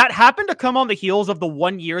 That happened to come on the heels of the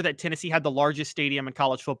 1 year that Tennessee had the largest stadium in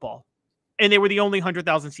college football. And they were the only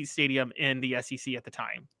 100,000 seat stadium in the SEC at the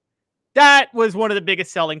time. That was one of the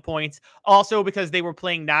biggest selling points. Also, because they were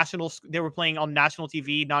playing on national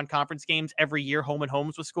TV, non-conference games every year, home and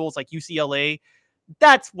homes with schools like UCLA.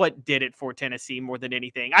 That's what did it for Tennessee more than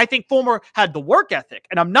anything. I think Fulmer had the work ethic,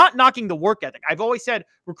 and I'm not knocking the work ethic. I've always said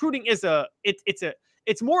recruiting is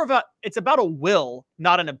it's about a will,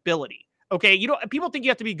 not an ability. Okay, people think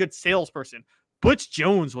you have to be a good salesperson. Butch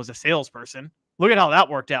Jones was a salesperson. Look at how that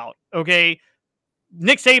worked out. Okay,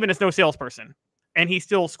 Nick Saban is no salesperson. And he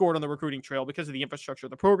still scored on the recruiting trail because of the infrastructure of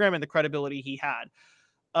the program and the credibility he had.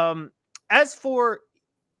 But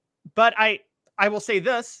I will say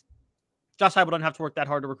this, Josh Heupel doesn't have to work that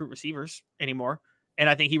hard to recruit receivers anymore. And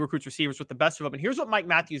I think he recruits receivers with the best of them. And here's what Mike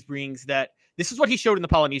Matthews brings this is what he showed in the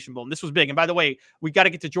Polynesian Bowl. And this was big. And by the way, we got to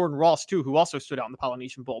get to Jordan Ross too, who also stood out in the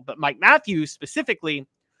Polynesian Bowl. But Mike Matthews specifically,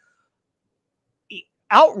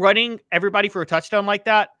 outrunning everybody for a touchdown like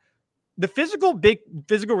that, the big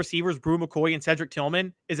physical receivers, Brew McCoy and Cedric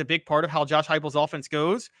Tillman, is a big part of how Josh Heupel's offense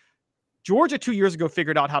goes. Georgia 2 years ago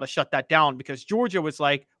figured out how to shut that down because Georgia was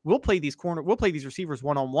like, we'll play these receivers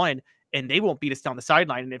one-on-one and they won't beat us down the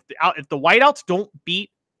sideline. And if the wideouts don't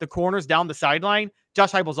beat the corners down the sideline,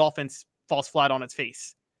 Josh Heupel's offense falls flat on its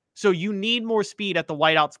face. So you need more speed at the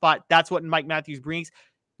wideout spot. That's what Mike Matthews brings.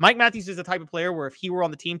 Mike Matthews is the type of player where if he were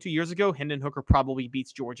on the team 2 years ago, Hendon Hooker probably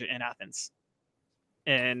beats Georgia in Athens.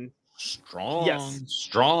 And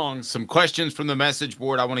Strong. Some questions from the message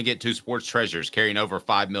board I want to get to. Sports Treasures carrying over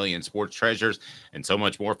 5 million sports treasures and so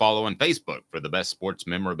much more. Follow on Facebook for the best sports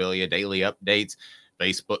memorabilia daily updates,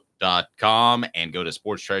 facebook.com, and go to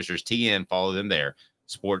Sports Treasures TN. Follow them there.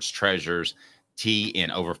 Sports Treasures TN,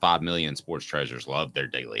 over 5 million sports treasures. Love their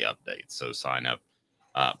daily updates. So sign up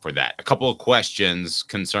for that. A couple of questions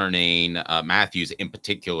concerning Matthews in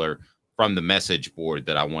particular from the message board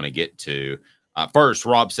that I want to get to. First,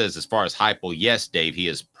 Rob says, as far as Heupel, yes, Dave, he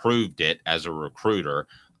has proved it as a recruiter.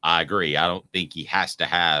 I agree. I don't think he has to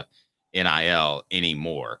have NIL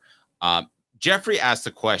anymore. Jeffrey asked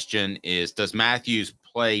the question does Matthews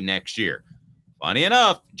play next year? Funny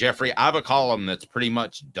enough, Jeffrey, I have a column that's pretty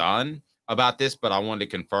much done about this, but I wanted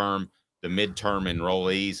to confirm the midterm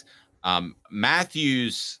enrollees.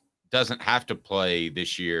 Matthews doesn't have to play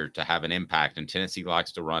this year to have an impact, and Tennessee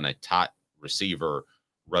likes to run a tight receiver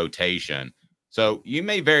rotation. So you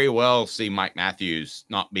may very well see Mike Matthews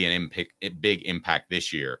not be a big impact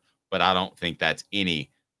this year, but I don't think that's any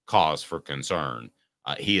cause for concern.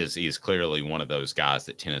 He is clearly one of those guys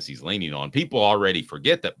that Tennessee's leaning on. People already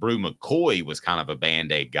forget that Brew McCoy was kind of a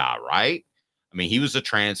Band-Aid guy, right? I mean, he was a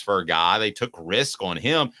transfer guy. They took risk on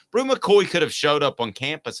him. Brew McCoy could have showed up on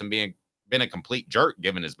campus and been a complete jerk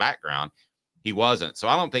given his background. He wasn't. So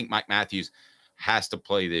I don't think Mike Matthews has to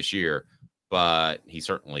play this year, but he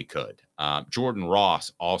certainly could. Jordan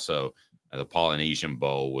Ross also at the Polynesian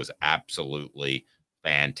Bowl was absolutely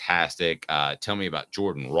fantastic. Tell me about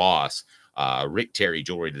Jordan Ross. Rick Terry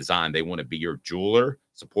Jewelry Design. They want to be your jeweler.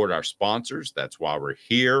 Support our sponsors. That's why we're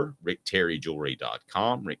here.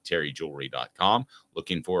 RickTerryJewelry.com. RickTerryJewelry.com.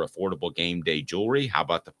 Looking for affordable game day jewelry? How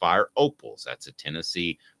about the Fire Opals? That's a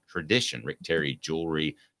Tennessee tradition. Rick Terry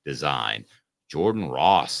Jewelry Design. Jordan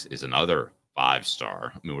Ross is another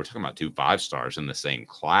 5-star. I mean, we're talking about 2 5-stars in the same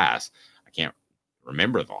class. I can't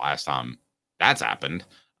remember the last time that's happened.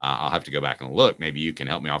 I'll have to go back and look. Maybe you can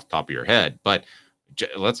help me off the top of your head. But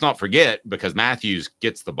let's not forget, because Matthews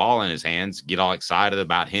gets the ball in his hands, get all excited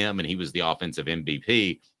about him, and he was the offensive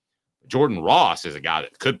MVP. Jordan Ross is a guy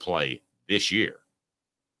that could play this year.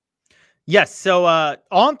 Yes. So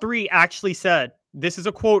On3 actually said, this is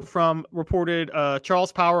a quote from reported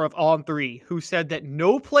Charles Power of On3, who said that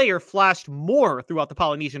no player flashed more throughout the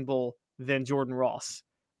Polynesian Bowl than Jordan Ross.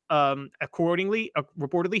 Reportedly,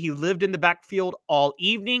 he lived in the backfield all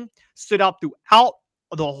evening, stood out throughout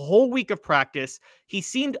the whole week of practice. He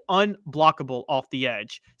seemed unblockable off the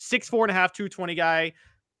edge. 6'4.5", 220 guy.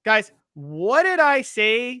 Guys, what did I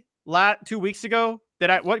say 2 weeks ago?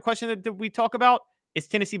 What question did we talk about? Is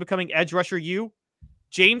Tennessee becoming edge rusher U?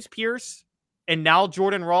 James Pierce, and now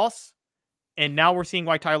Jordan Ross, and now we're seeing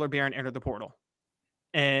why Tyler Barron entered the portal.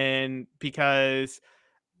 And because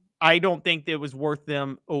I don't think it was worth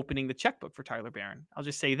them opening the checkbook for Tyler Barron. I'll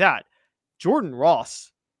just say that. Jordan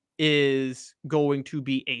Ross is going to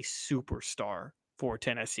be a superstar for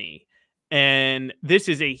Tennessee. And this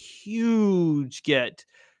is a huge get.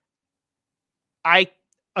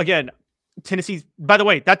 Tennessee's, by the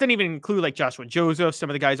way, that didn't even include like Joshua Joseph, some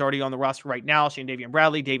of the guys already on the roster right now, Shane Davian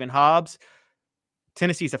Bradley, David Hobbs.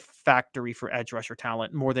 Tennessee's a factory for edge rusher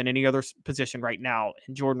talent more than any other position right now.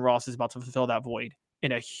 And Jordan Ross is about to fulfill that void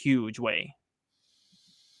in a huge way.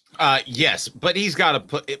 Yes, but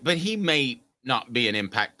he may not be an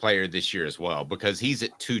impact player this year as well, because he's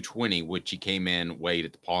at 220, which he came in weighed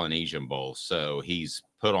at the Polynesian Bowl. So he's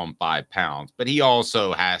put on 5 pounds, but he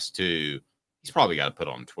also he's probably got to put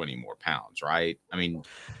on 20 more pounds, right? I mean,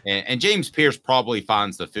 and James Pierce probably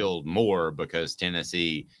finds the field more because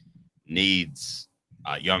Tennessee needs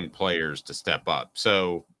young players to step up.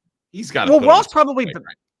 So he's got to put Ross on probably, weight,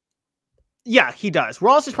 right? Yeah, he does.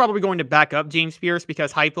 Ross is probably going to back up James Pierce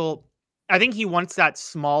because Heupel, I think he wants that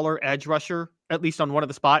smaller edge rusher, at least on one of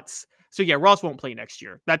the spots. So yeah, Ross won't play next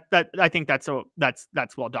year. I think that's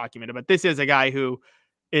well documented. But this is a guy who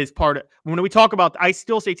is part of, when we talk about, I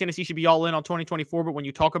still say Tennessee should be all in on 2024. But when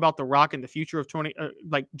you talk about the rock and the future of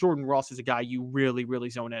like Jordan Ross is a guy you really, really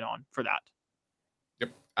zone in on for that.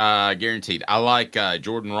 Guaranteed. I like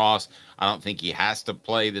Jordan Ross. I don't think he has to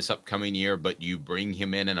play this upcoming year, but you bring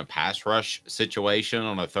him in a pass rush situation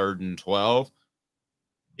on a 3rd and 12.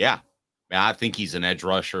 Yeah. I think he's an edge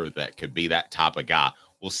rusher that could be that type of guy.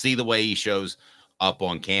 We'll see the way he shows up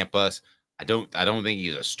on campus. I don't think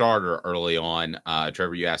he's a starter early on.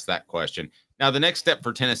 Trevor, you asked that question. Now, the next step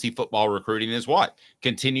for Tennessee football recruiting is what?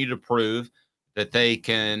 Continue to prove that they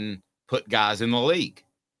can put guys in the league.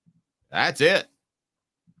 That's it.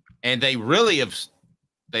 And they really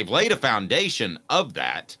they've laid a foundation of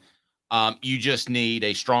that. You just need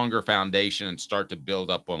a stronger foundation and start to build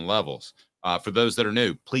up on levels. For those that are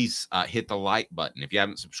new, please hit the like button. If you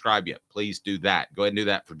haven't subscribed yet, please do that. Go ahead and do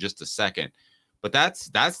that for just a second. But that's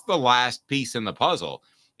the last piece in the puzzle,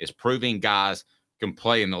 is proving guys can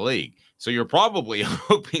play in the league. So you're probably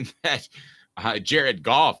hoping that Jared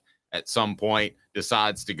Goff at some point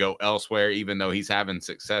decides to go elsewhere, even though he's having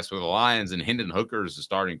success with the Lions, and Hendon Hooker is the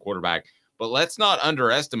starting quarterback. But let's not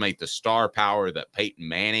underestimate the star power that Peyton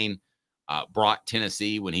Manning brought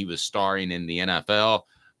Tennessee when he was starring in the NFL.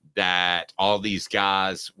 That all these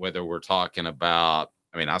guys, whether we're talking about,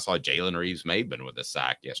 I saw Jalen Reeves-Maybin with a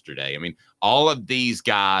sack yesterday. All of these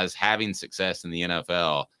guys having success in the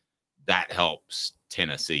NFL, that helps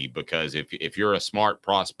Tennessee, because if you're a smart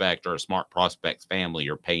prospect or a smart prospect's family,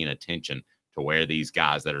 you're paying attention to where these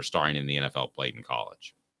guys that are starting in the NFL played in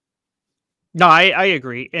college. No, I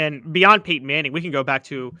agree. And beyond Peyton Manning, we can go back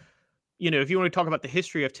to, if you want to talk about the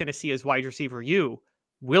history of Tennessee as wide receiver U,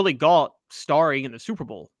 Willie Gault starring in the Super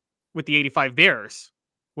Bowl with the 85 Bears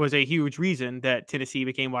was a huge reason that Tennessee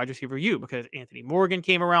became wide receiver U, because Anthony Morgan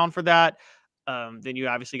came around for that. Then you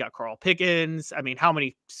obviously got Carl Pickens. How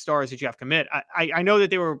many stars did you have commit? I know that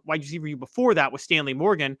they were wide receiver U before that with Stanley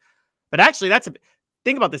Morgan, but actually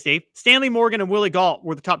Think about this, Dave. Stanley Morgan and Willie Gault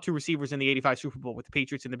were the top 2 receivers in the 85 Super Bowl with the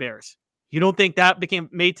Patriots and the Bears. You don't think that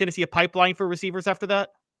made Tennessee a pipeline for receivers after that?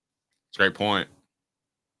 It's a great point.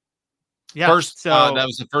 Yeah. That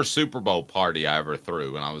was the first Super Bowl party I ever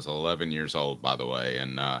threw when I was 11 years old, by the way.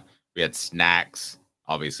 And we had snacks.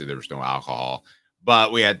 Obviously, there was no alcohol,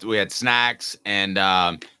 but we had snacks, and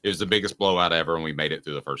it was the biggest blowout ever, and we made it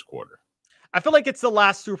through the first quarter. I feel like it's the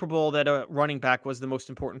last Super Bowl that a running back was the most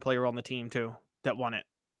important player on the team, too, that won it.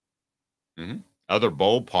 Mm-hmm. Other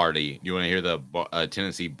bowl party. You want to hear the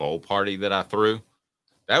Tennessee bowl party that I threw?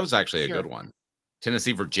 That was actually a good one.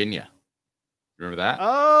 Tennessee, Virginia. Remember that?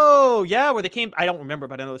 Oh, yeah, where they came. I don't remember,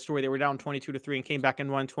 but I know the story. They were down 22-3 and came back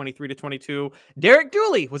and won 23-22. Derek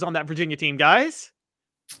Dooley was on that Virginia team, guys.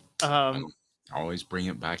 Always bring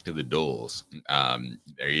it back to the duels.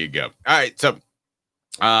 There you go. All right, so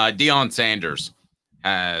Deion Sanders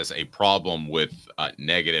has a problem with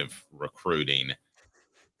negative recruiting.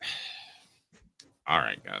 All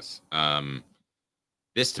right, guys.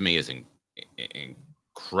 This to me is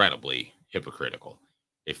incredibly hypocritical.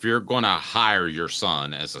 If you're going to hire your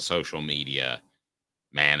son as a social media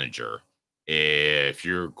manager, if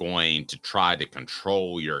you're going to try to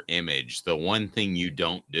control your image, the one thing you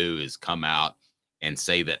don't do is come out and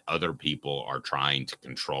say that other people are trying to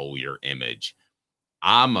control your image.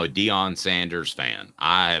 I'm a Deion Sanders fan.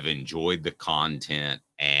 I have enjoyed the content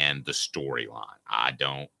and the storyline. I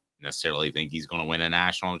don't necessarily think he's going to win a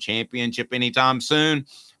national championship anytime soon,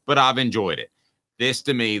 but I've enjoyed it. This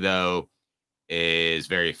to me, though, is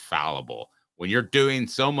very fallible. When you're doing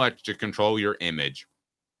so much to control your image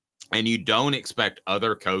and you don't expect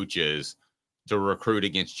other coaches to recruit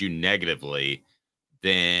against you negatively,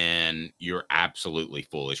 then you're absolutely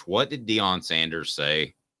foolish. What did Deion Sanders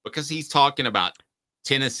say? Because he's talking about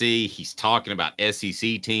Tennessee, he's talking about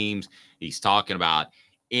SEC teams, he's talking about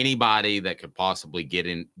anybody that could possibly get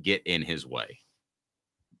in his way.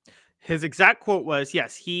 His exact quote was,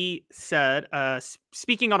 yes, he said,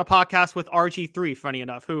 speaking on a podcast with RG3, funny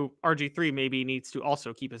enough, who RG3 maybe needs to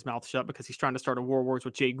also keep his mouth shut because he's trying to start a war wars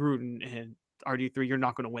with Jay Gruden. And RG3, you're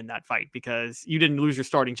not going to win that fight because you didn't lose your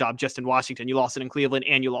starting job just in Washington. You lost it in Cleveland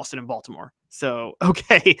and you lost it in Baltimore. So,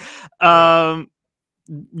 okay.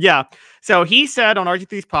 Yeah. So he said on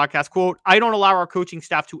RG3's podcast, quote, I don't allow our coaching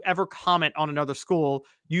staff to ever comment on another school.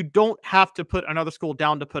 You don't have to put another school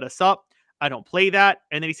down to put us up. I don't play that.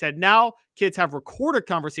 And then he said, now kids have recorded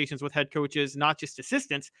conversations with head coaches, not just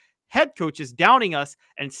assistants, head coaches downing us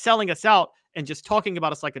and selling us out and just talking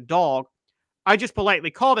about us like a dog. I just politely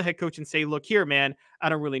call the head coach and say, look here, man, I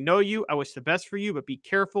don't really know you. I wish the best for you, but be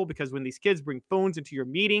careful because when these kids bring phones into your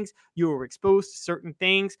meetings, you are exposed to certain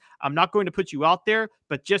things. I'm not going to put you out there,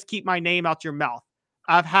 but just keep my name out your mouth.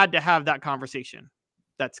 I've had to have that conversation.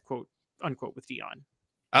 That's quote unquote with Deion.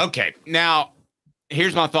 Okay. Now,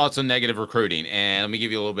 here's my thoughts on negative recruiting, and let me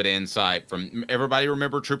give you a little bit of insight from everybody.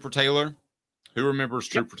 Remember Trooper Taylor? Who remembers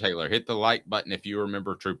Trooper Taylor? Hit the like button if you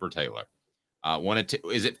remember Trooper Taylor.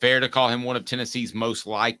 Is it fair to call him one of Tennessee's most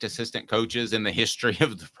liked assistant coaches in the history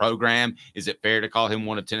of the program? Is it fair to call him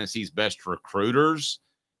one of Tennessee's best recruiters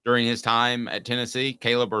during his time at Tennessee?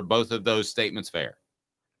 Caleb, are both of those statements fair?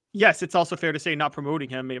 Yes, it's also fair to say not promoting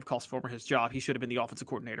him may have cost Former his job. He should have been the offensive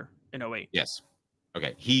coordinator in 2008. Yes.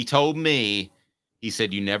 Okay. He told me, he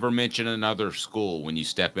said, you never mention another school when you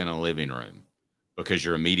step in a living room because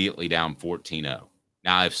you're immediately down 14-0.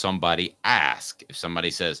 Now, if somebody asks, if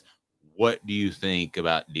somebody says, what do you think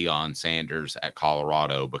about Deion Sanders at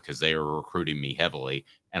Colorado because they are recruiting me heavily?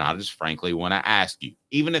 And I just frankly want to ask you,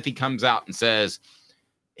 even if he comes out and says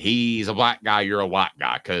he's a black guy, you're a white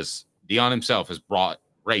guy, because Deion himself has brought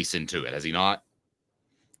race into it, has he not?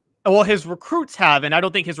 Well, his recruits have, and I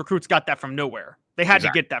don't think his recruits got that from nowhere. They had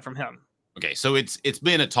to get that from him. Okay, so it's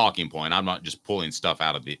been a talking point. I'm not just pulling stuff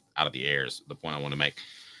out of the air is the point I want to make.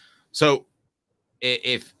 So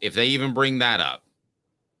if they even bring that up,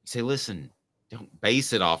 say, listen, don't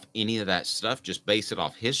base it off any of that stuff. Just base it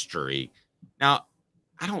off history. Now,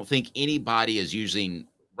 I don't think anybody is using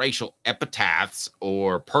racial epithets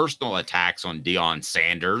or personal attacks on Deion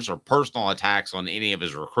Sanders or personal attacks on any of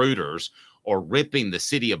his recruiters or ripping the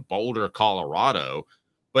city of Boulder, Colorado.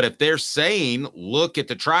 But if they're saying, look at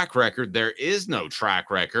the track record, there is no track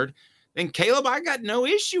record, then Caleb, I got no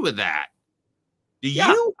issue with that. Do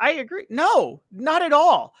you? I agree. No, not at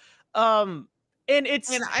all. And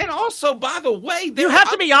it's and also, by the way, you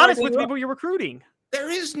have to be honest with people you're recruiting. There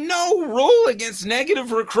is no rule against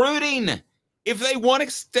negative recruiting. if they want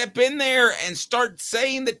to step in there and start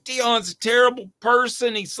saying that Deion's a terrible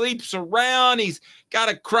person, he sleeps around, he's got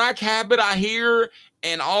a crack habit, I hear,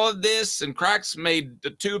 and all of this, and Crack's made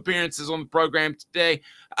the 2 appearances on the program today.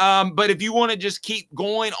 But if you want to just keep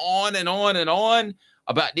going on and on and on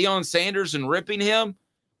about Deion Sanders and ripping him,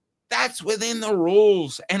 that's within the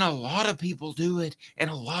rules. And a lot of people do it, and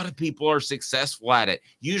a lot of people are successful at it.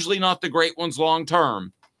 Usually not the great ones long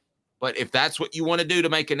term. But if that's what you want to do to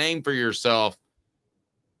make a name for yourself,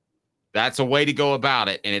 that's a way to go about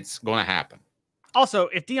it, and it's going to happen. Also,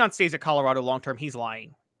 if Deion stays at Colorado long term, he's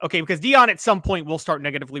lying. Okay, because Deion at some point will start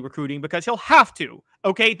negatively recruiting because he'll have to.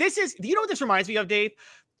 Okay, do you know what this reminds me of, Dave?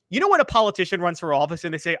 You know when a politician runs for office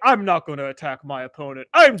and they say, I'm not going to attack my opponent.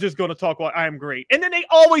 I'm just going to talk about I'm great. And then they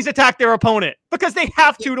always attack their opponent because they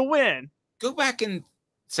have to win. Go back and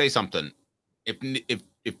say something.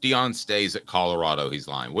 If Deion stays at Colorado, he's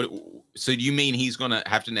lying. So do you mean he's going to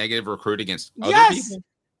have to negative recruit against other people?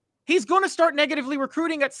 He's going to start negatively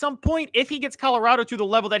recruiting at some point if he gets Colorado to the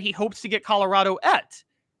level that he hopes to get Colorado at.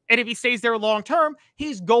 And if he stays there long term,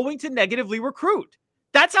 he's going to negatively recruit.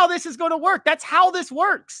 That's how this is going to work. That's how this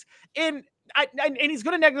works. And he's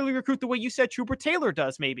going to negatively recruit the way you said Trooper Taylor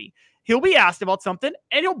does, maybe. He'll be asked about something,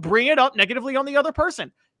 and he'll bring it up negatively on the other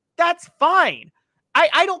person. That's fine.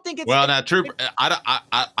 I don't think it's... Well, now, Trooper,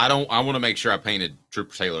 I want to make sure I painted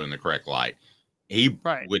Trooper Taylor in the correct light. He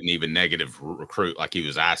wouldn't even negative recruit like he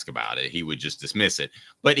was asked about it. He would just dismiss it.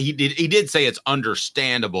 But he did say it's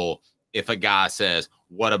understandable if a guy says,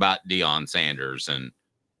 what about Deion Sanders? And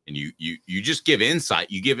you just give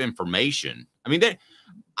insight, you give information. I mean,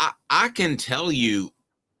 I can tell you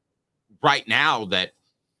right now that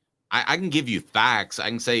I can give you facts. I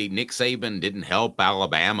can say Nick Saban didn't help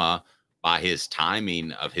Alabama by his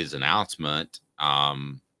timing of his announcement.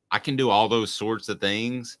 I can do all those sorts of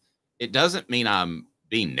things. It doesn't mean I'm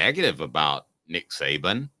being negative about Nick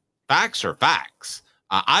Saban. Facts are facts.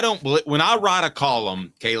 I don't believe, when I write a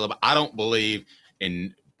column, Caleb, I don't believe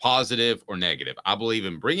in positive or negative. I believe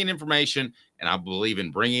in bringing information, and I believe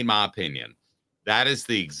in bringing my opinion. That is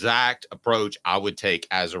the exact approach I would take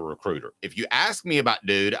as a recruiter. If you ask me about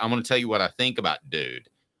Dude, I'm going to tell you what I think about Dude,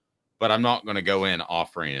 but I'm not going to go in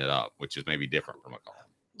offering it up, which is maybe different from a column.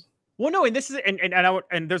 Well, no, and this is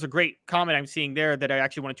and there's a great comment I'm seeing there that I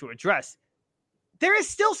actually wanted to address. There is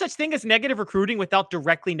still such thing as negative recruiting without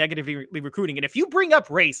directly negatively recruiting. And if you bring up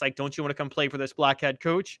race, like, don't you want to come play for this black head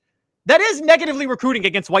coach? That is negatively recruiting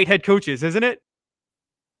against white head coaches, isn't it?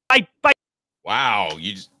 Wow,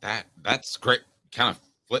 that's great. Kind of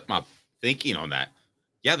flip my thinking on that.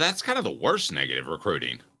 Yeah, that's kind of the worst negative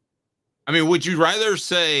recruiting. I mean, would you rather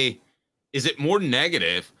say, is it more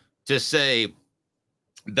negative to say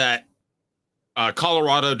that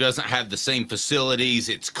Colorado doesn't have the same facilities,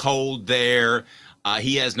 it's cold there,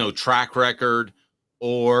 he has no track record,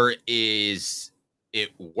 or is it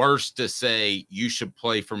worse to say you should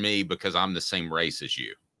play for me because I'm the same race as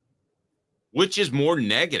you? Which is more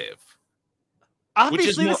negative?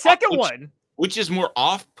 Obviously, the second one. Which is more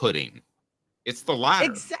off-putting? It's the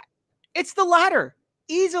latter. It's the latter,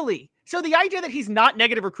 easily. So the idea that he's not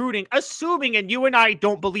negative recruiting, assuming, and you and I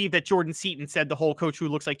don't believe that Jordan Seaton said the whole coach who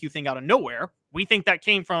looks like you thing out of nowhere. We think that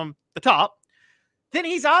came from the top. Then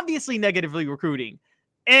he's obviously negatively recruiting.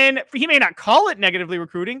 And he may not call it negatively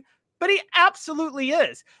recruiting, but he absolutely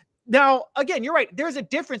is. Now, again, you're right. There's a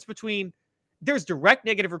difference between there's direct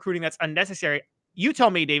negative recruiting that's unnecessary. You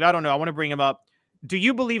tell me, Dave. I don't know. I want to bring him up. Do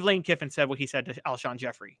you believe Lane Kiffin said what he said to Alshon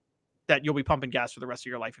Jeffrey, that you'll be pumping gas for the rest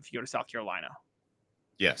of your life if you go to South Carolina?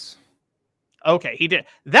 Yes. Okay, he did.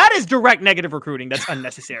 That is direct negative recruiting. That's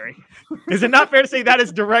unnecessary. Is it not fair to say that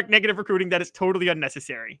is direct negative recruiting? That is totally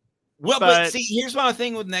unnecessary. Well, but see, here's my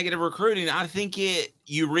thing with negative recruiting. I think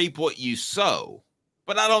you reap what you sow,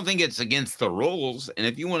 but I don't think it's against the rules. And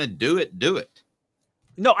if you want to do it, do it.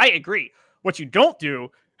 No, I agree. What you don't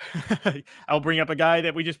do, I'll bring up a guy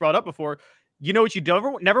that we just brought up before. You know what you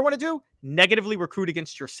never want to do? Negatively recruit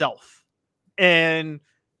against yourself. And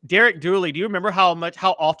Derek Dooley, do you remember how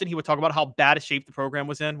often he would talk about how bad a shape the program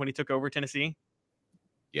was in when he took over Tennessee?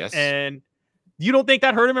 Yes. And you don't think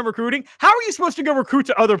that hurt him in recruiting? How are you supposed to go recruit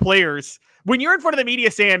to other players when you're in front of the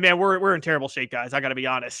media saying, man, we're in terrible shape, guys? I got to be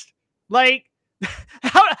honest. Like,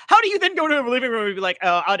 how do you then go to a living room and be like,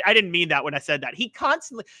 I didn't mean that when I said that? He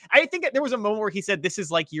constantly, I think there was a moment where he said, this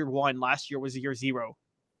is like year one. Last year was year zero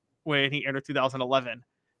when he entered 2011.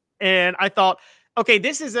 And I thought, okay,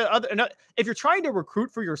 this is if you're trying to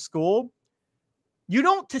recruit for your school, you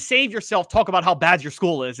don't, to save yourself, talk about how bad your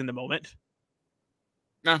school is in the moment.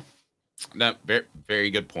 No, very,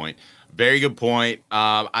 very good point. Very good point.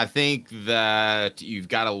 I think that you've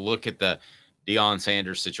got to look at the Deion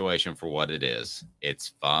Sanders situation for what it is.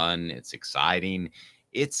 It's fun. It's exciting.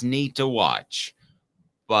 It's neat to watch.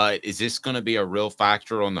 But is this going to be a real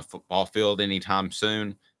factor on the football field anytime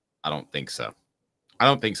soon? I don't think so. I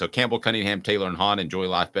don't think so. Campbell, Cunningham, Taylor, and Haun enjoy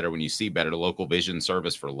life better when you see better. Local vision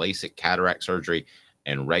service for LASIK, cataract surgery,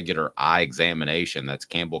 and regular eye examination. That's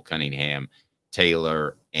Campbell, Cunningham,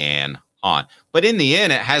 Taylor, and Haun. But in the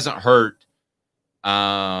end, it hasn't hurt.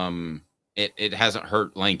 It hasn't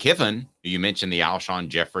hurt Lane Kiffin, who you mentioned the Alshon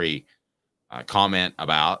Jeffrey comment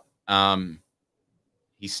about.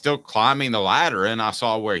 He's still climbing the ladder, and I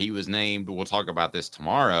saw where he was named. We'll talk about this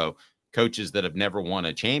tomorrow. Coaches that have never won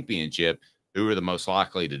a championship, who are the most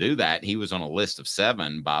likely to do that. He was on a list of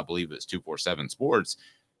 7 by, I believe it's 247 Sports.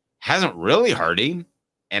 Hasn't really hurt him,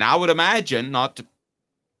 and I would imagine not to.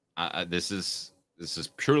 This is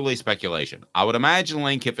purely speculation. I would imagine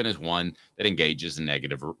Lane Kiffin is one that engages in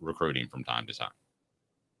negative recruiting from time to time.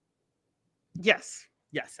 Yes,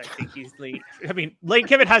 I think he's Lane. I mean, Lane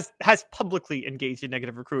Kiffin has publicly engaged in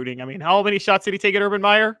negative recruiting. I mean, how many shots did he take at Urban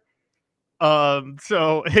Meyer?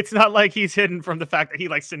 So it's not like he's hidden from the fact that he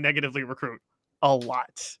likes to negatively recruit a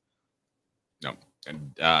lot. No,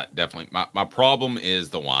 and definitely. My problem is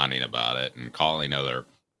the whining about it and calling other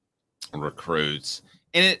recruits.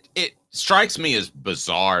 And it strikes me as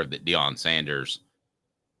bizarre that Deion Sanders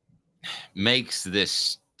makes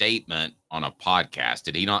this statement on a podcast.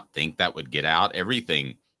 Did he not think that would get out?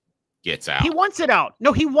 Everything gets out. He wants it out.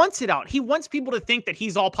 No, he wants it out. He wants people to think that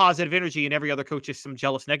he's all positive energy and every other coach is some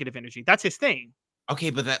jealous negative energy. That's his thing. Okay,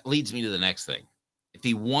 but that leads me to the next thing. If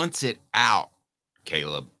he wants it out,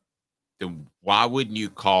 Caleb, then why wouldn't you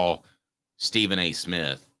call Stephen A.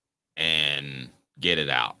 Smith and get it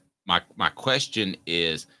out? My question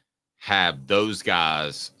is, have those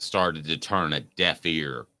guys started to turn a deaf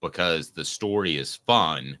ear because the story is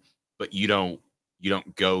fun, but you don't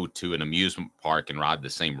go to an amusement park and ride the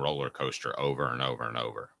same roller coaster over and over and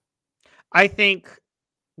over? I think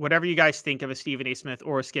whatever you guys think of a Stephen A. Smith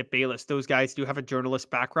or a Skip Bayless, those guys do have a journalist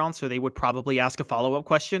background, so they would probably ask a follow-up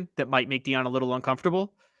question that might make Deion a little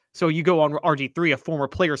uncomfortable. So you go on RG3, a former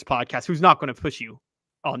players podcast, who's not going to push you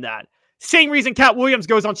on that. Same reason Cat Williams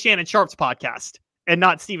goes on Shannon Sharp's podcast and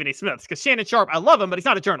not Stephen A. Smith's, because Shannon Sharp, I love him, but he's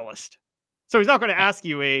not a journalist. So he's not going to ask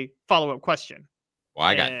you a follow-up question. Well,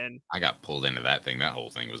 I got pulled into that thing. That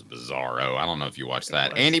whole thing was bizarro. I don't know if you watched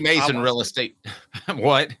that. Andy Mason, Real Estate.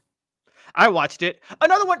 What? I watched it.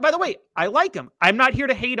 Another one, by the way, I like him. I'm not here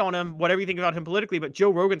to hate on him, whatever you think about him politically, but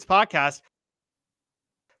Joe Rogan's podcast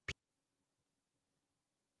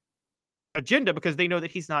agenda, because they know that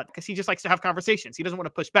he's not, because he just likes to have conversations. He doesn't want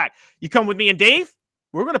to push back. You come with me and Dave,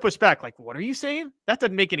 we're going to push back. Like, what are you saying? That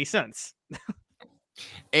doesn't make any sense.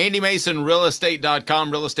 Andy Mason,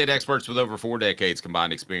 realestate.com. Real estate experts with over 4 decades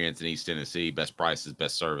combined experience in East Tennessee. Best prices,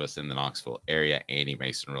 best service in the Knoxville area. Andy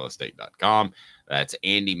Mason, realestate.com. That's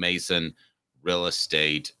Andy Mason,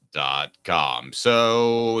 realestate.com.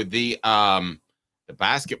 So the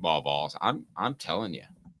basketball Vols, I'm telling you,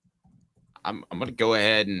 I'm going to go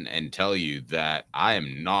ahead and tell you that I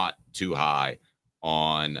am not too high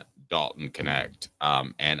on Dalton Connect.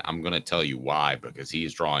 And I'm going to tell you why, because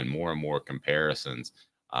he's drawing more and more comparisons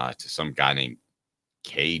to some guy named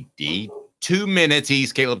KD. 2 minutes.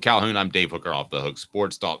 He's Caleb Calhoun. I'm Dave Hooker, Off the Hook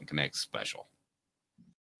Sports Dalton Connect special.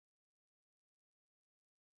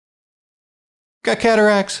 Got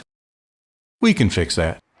cataracts? We can fix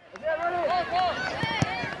that.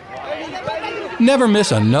 Never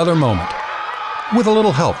miss another moment. With a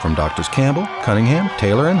little help from Doctors Campbell, Cunningham,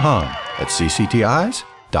 Taylor, and Haun at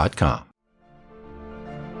cctis.com.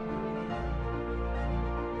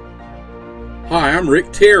 Hi, I'm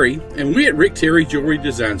Rick Terry, and we at Rick Terry Jewelry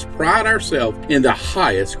Designs pride ourselves in the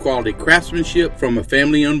highest quality craftsmanship from a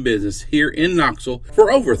family-owned business here in Knoxville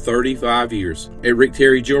for over 35 years. At Rick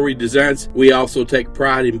Terry Jewelry Designs, we also take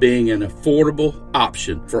pride in being an affordable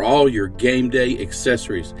option for all your game day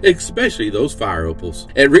accessories, especially those fire opals.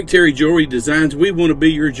 At Rick Terry Jewelry Designs, we want to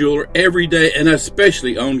be your jeweler every day and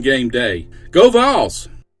especially on game day. Go Vols!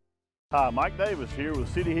 Hi, Mike Davis here with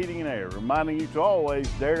City Heating and Air, reminding you to always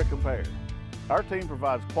dare to compare. Our team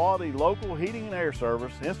provides quality local heating and air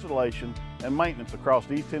service, installation, and maintenance across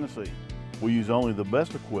East Tennessee. We use only the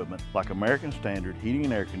best equipment like American Standard heating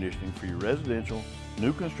and air conditioning for your residential,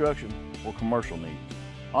 new construction, or commercial needs.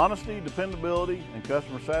 Honesty, dependability, and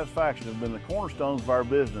customer satisfaction have been the cornerstones of our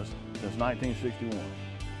business since 1961.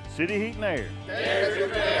 City Heat and Air. Dare to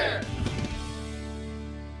compare.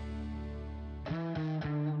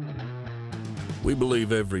 We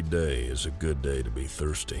believe every day is a good day to be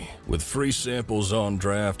thirsty. With free samples on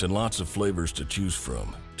draft and lots of flavors to choose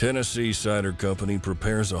from, Tennessee Cider Company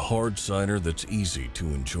prepares a hard cider that's easy to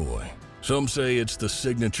enjoy. Some say it's the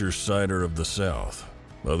signature cider of the South.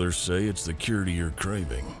 Others say it's the cure to your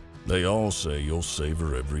craving. They all say you'll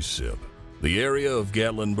savor every sip. The area of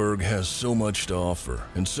Gatlinburg has so much to offer,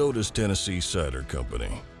 and so does Tennessee Cider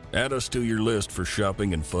Company. Add us to your list for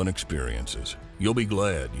shopping and fun experiences. You'll be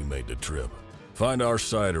glad you made the trip. Find our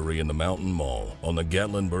cidery in the Mountain Mall on the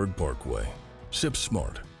Gatlinburg Parkway. Sip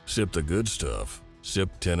smart. Sip the good stuff.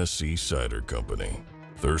 Sip Tennessee Cider Company.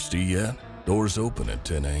 Thirsty yet? Doors open at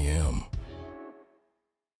 10 a.m.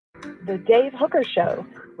 The Dave Hooker Show,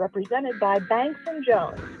 represented by Banks &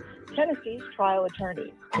 Jones, Tennessee's trial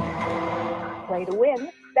attorneys. Play to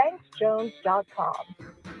win, banksjones.com.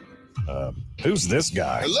 Who's this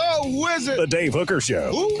guy? Hello, wizard. The Dave Hooker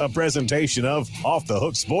Show, Who? a presentation of Off the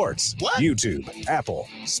Hook Sports. What? YouTube, Apple,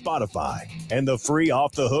 Spotify, and the free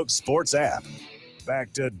Off the Hook Sports app.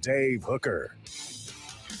 Back to Dave Hooker.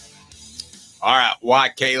 All right, why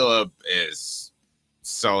Caleb is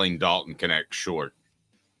selling Dalton Connect short.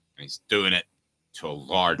 He's doing it to a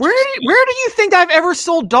large Where do you think I've ever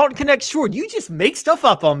sold Dalton Connect short? You just make stuff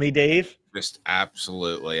up on me, Dave. Just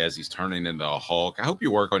absolutely, as he's turning into a Hulk. I hope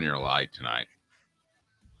you work on your light tonight.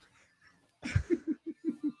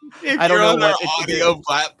 If I don't you're know on what our audio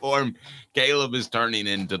platform, Caleb is turning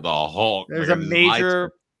into the Hulk. There's a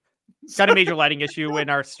major lighting issue in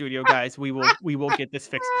our studio, guys. We will get this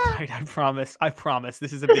fixed tonight. I promise.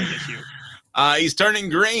 This is a big issue. He's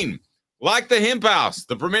turning green. Like the Hemp House,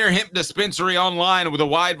 the premier hemp dispensary online with a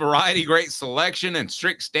wide variety, great selection, and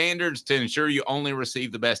strict standards to ensure you only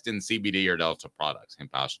receive the best in CBD or Delta products.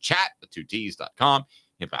 Hemp House Chat with 2Ts.com.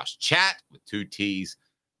 Hemp House Chat with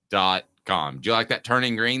 2Ts.com. Do you like that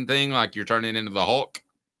turning green thing? Like you're turning into the Hulk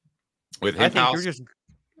with Hemp House?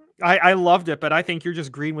 I loved it, but I think you're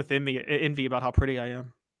just green with envy about how pretty I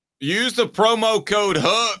am. Use the promo code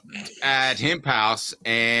HOOK at Hemp House,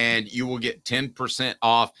 and you will get 10%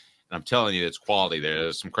 off. And I'm telling you, it's quality there.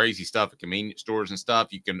 There's some crazy stuff at convenience stores and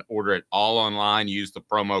stuff. You can order it all online. Use the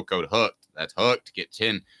promo code HOOK. That's HOOK to get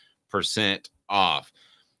 10% off.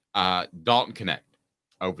 Dalton Connect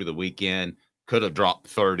over the weekend could have dropped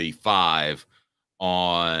 35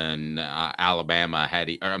 on Alabama. Help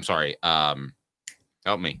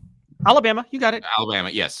me. Alabama, you got it. Alabama,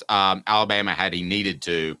 yes. Alabama had he needed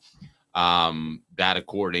to. That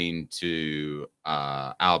according to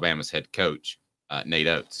Alabama's head coach, Nate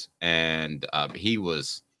Oates, and he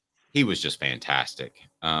was just fantastic.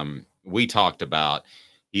 We talked about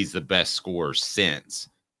he's the best scorer since.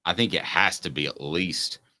 I think it has to be at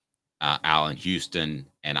least Allen Houston,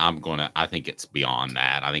 and I think it's beyond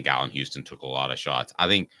that. I think Allen Houston took a lot of shots. I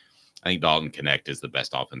think Dalton Connect is the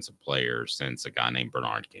best offensive player since a guy named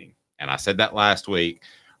Bernard King. And I said that last week.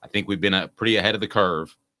 I think we've been pretty ahead of the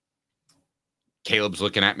curve. Caleb's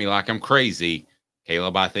looking at me like I'm crazy.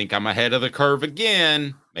 Caleb, I think I'm ahead of the curve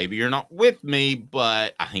again. Maybe you're not with me,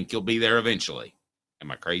 but I think you'll be there eventually. Am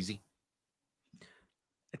I crazy?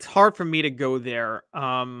 It's hard for me to go there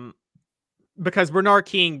because Bernard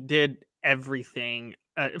King did everything,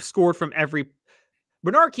 scored from every.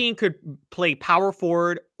 Bernard King could play power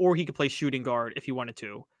forward or he could play shooting guard if he wanted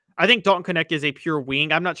to. I think Dalton Connect is a pure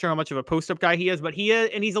wing. I'm not sure how much of a post-up guy he is, but he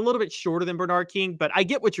is, and he's a little bit shorter than Bernard King, but I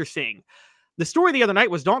get what you're saying. The story the other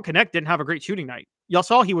night was Dalton Connect didn't have a great shooting night. Y'all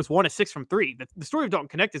saw he was 1 of 6 from 3. The story of Dalton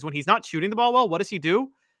Connect is when he's not shooting the ball well, what does he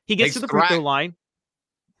do? He gets to the free throw line.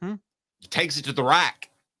 He takes it to the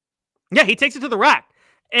rack. Yeah, he takes it to the rack.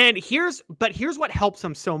 And here's what helps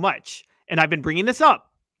him so much. And I've been bringing this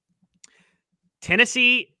up.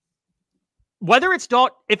 Tennessee,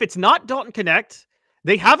 if it's not Dalton Connect,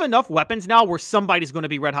 they have enough weapons now where somebody's going to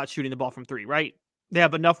be red hot shooting the ball from 3, right? They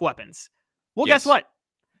have enough weapons. Well, Guess what?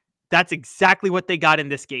 That's exactly what they got in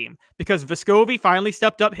this game because Vescovi finally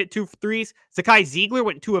stepped up, hit 2 threes. Zakai Ziegler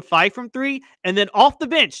went 2 of 5 from 3. And then off the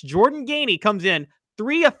bench, Jordan Gainey comes in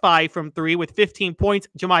 3 of 5 from 3 with 15 points.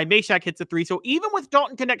 Jemai Mashak hits a 3. So even with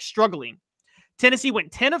Dalton Connect struggling, Tennessee went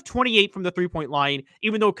 10 of 28 from the 3-point line,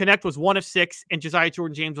 even though Connect was 1 of 6 and Josiah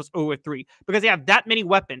Jordan-James was 0 of 3 because they have that many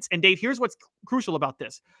weapons. And Dave, here's what's crucial about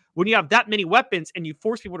this. When you have that many weapons and you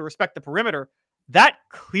force people to respect the perimeter, that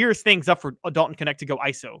clears things up for Dalton Connect to go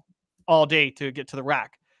ISO all day to get to the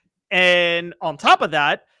rack. And on top of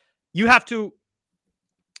that, you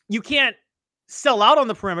can't sell out on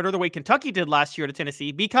the perimeter the way Kentucky did last year to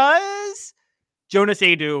Tennessee because Jonas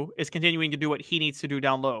Adu is continuing to do what he needs to do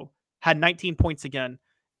down low. Had 19 points again.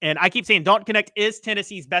 And I keep saying Dalton Connect is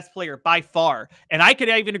Tennessee's best player by far. And I could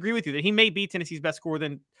even agree with you that he may be Tennessee's best scorer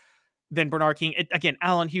than Bernard King. Again,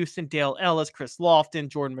 Allen Houston, Dale Ellis, Chris Lofton,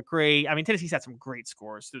 Jordan McRae. I mean, Tennessee's had some great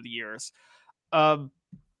scorers through the years.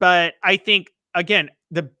 But I think, again,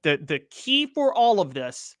 the key for all of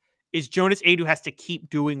this is Jonas Adu has to keep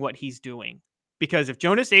doing what he's doing. Because if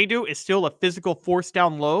Jonas Adu is still a physical force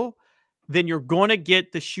down low, then you're going to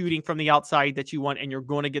get the shooting from the outside that you want, and you're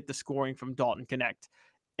going to get the scoring from Dalton Connect.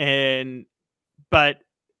 But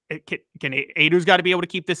Adu's got to be able to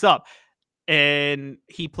keep this up. And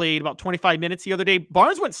he played about 25 minutes the other day.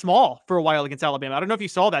 Barnes went small for a while against Alabama. I don't know if you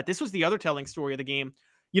saw that. This was the other telling story of the game.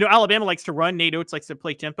 Alabama likes to run. Nate Oates likes to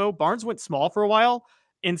play tempo. Barnes went small for a while.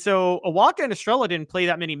 And so Awaka and Estrella didn't play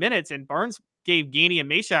that many minutes, and Barnes gave Gainey and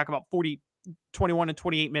Meshack about 21 and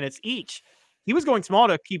 28 minutes each. He was going small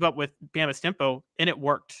to keep up with Bama's tempo, and it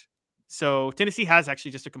worked. So Tennessee has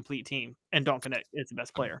actually just a complete team, and Dalton Connect is the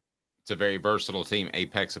best player. It's a very versatile team.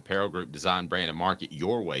 Apex Apparel Group, design, brand, and market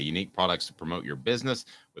your way. Unique products to promote your business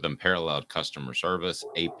with unparalleled customer service.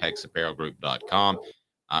 ApexApparelGroup.com.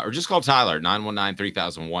 Or just call Tyler,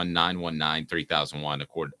 919-3001,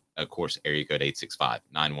 919-3001. Of course, area code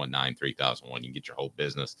 865-919-3001. You can get your whole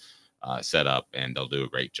business set up, and they'll do a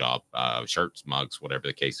great job. Shirts, mugs, whatever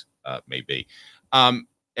the case may be.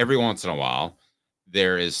 Every once in a while,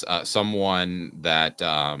 there is someone that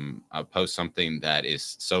posts something that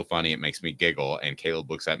is so funny it makes me giggle, and Caleb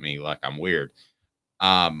looks at me like I'm weird.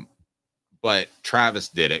 But Travis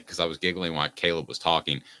did it because I was giggling while Caleb was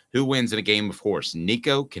talking. Who wins in a game of horse?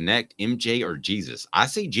 Nico, Connect, MJ, or Jesus? I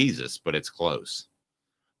say Jesus, but it's close.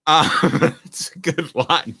 It's a good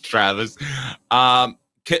line, Travis.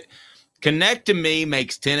 Connect to me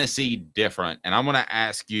makes Tennessee different, and I'm going to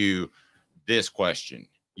ask you this question.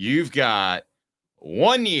 You've got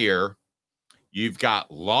 1 year, you've got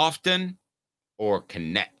Lofton or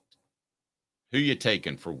Connect. Who you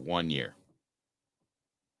taking for 1 year?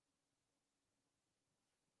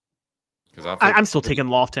 I'm still taking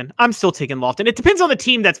Lofton. It depends on the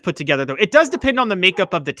team that's put together, though. It does depend on the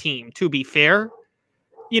makeup of the team, to be fair.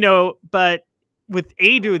 But with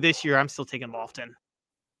Adu this year, I'm still taking Lofton.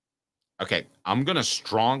 Okay, I'm going to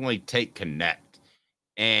strongly take Connect,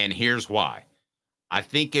 and here's why. I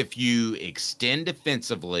think if you extend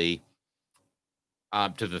defensively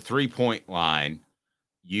to the three-point line,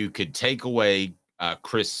 you could take away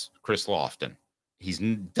Chris Lofton.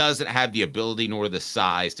 He doesn't have the ability nor the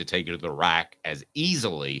size to take it to the rack as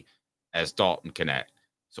easily as Dalton Connect.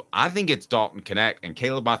 So I think it's Dalton Connect. And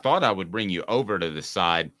Caleb, I thought I would bring you over to this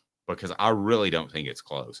side because I really don't think it's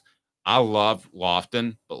close. I love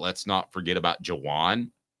Lofton, but let's not forget about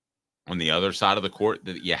Jawan on the other side of the court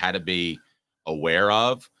that you had to be aware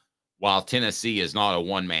of. While Tennessee is not a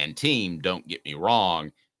one-man team, don't get me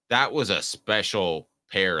wrong, that was a special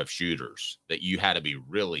pair of shooters that you had to be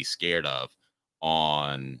really scared of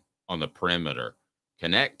on the perimeter.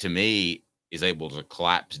 Connect, to me, is able to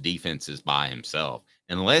collapse defenses by himself.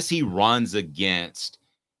 Unless he runs against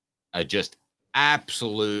a just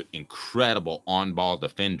absolute incredible on-ball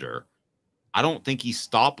defender, I don't think he's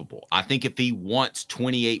stoppable. I think if he wants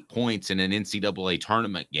 28 points in an NCAA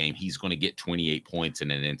tournament game, he's going to get 28 points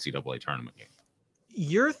in an NCAA tournament game.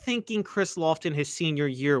 You're thinking Chris Lofton his senior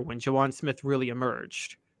year when Jawan Smith really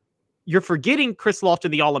emerged. You're forgetting Chris Lofton,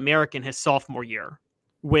 the All-American, his sophomore year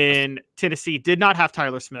when Tennessee did not have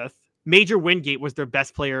Tyler Smith. Major Wingate was their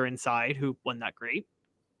best player inside, who wasn't that great.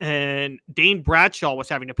 And Dane Bradshaw was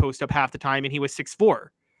having to post up half the time, and he was 6'4".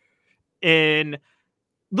 And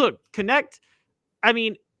look, Connect,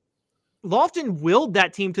 Lofton willed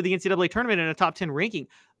that team to the NCAA tournament in a top 10 ranking.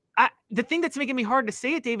 The thing that's making me hard to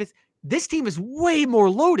say it, Dave, is this team is way more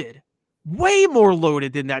loaded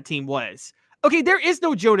than that team was. Okay, there is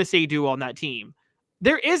no Jonas Adu on that team.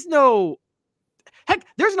 There's no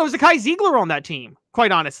Zakai Ziegler on that team,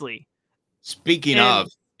 quite honestly. Speaking of,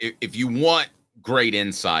 if you want great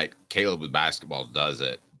insight, Caleb with basketball does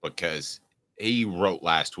it, because he wrote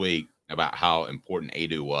last week about how important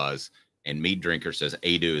Adu was, and Mead Drinker says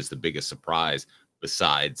Adu is the biggest surprise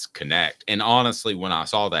besides Connect. And honestly, when I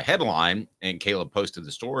saw the headline and Caleb posted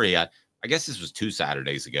the story, I guess this was 2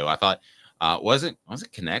 Saturdays ago, I thought, wasn't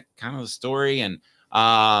Connect kind of the story? And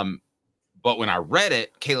but when I read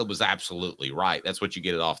it, Caleb was absolutely right. That's what you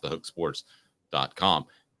get at offthehooksports.com.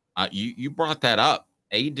 You brought that up.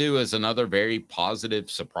 Adu is another very positive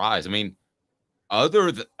surprise.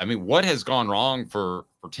 What has gone wrong for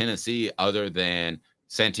Tennessee other than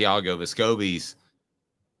Santiago Vescovi's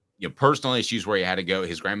personal issues where he had to go,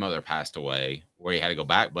 his grandmother passed away, where he had to go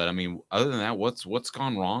back. But other than that, what's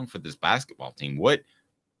gone wrong for this basketball team? What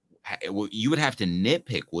you would have to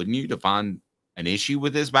nitpick, wouldn't you, to find an issue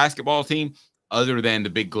with this basketball team other than the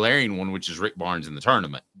big glaring one, which is Rick Barnes in the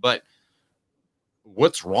tournament? But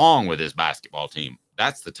what's wrong with this basketball team?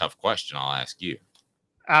 That's the tough question I'll ask you.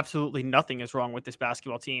 Absolutely nothing is wrong with this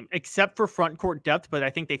basketball team except for front court depth. But I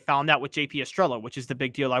think they found that with JP Estrella, which is the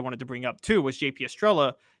big deal I wanted to bring up too, was JP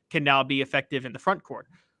Estrella can now be effective in the front court.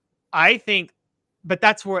 I think, but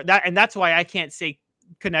that's why I can't say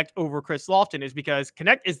Connect over Chris Lofton, is because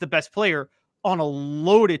Connect is the best player on a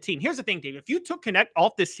loaded team. Here's the thing, Dave. If you took Connect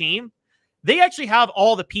off this team, they actually have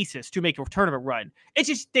all the pieces to make a tournament run. It's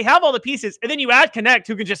just they have all the pieces, and then you add Connect,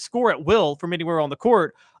 who can just score at will from anywhere on the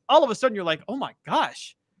court. All of a sudden, you're like, oh my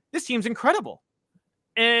gosh, this team's incredible.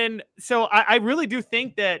 And so I really do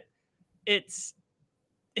think that it's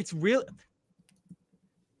real.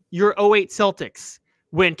 Your 08 Celtics,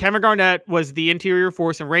 when Kevin Garnett was the interior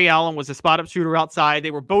force and Ray Allen was a spot-up shooter outside,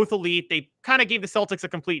 they were both elite. They kind of gave the Celtics a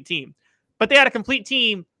complete team. But they had a complete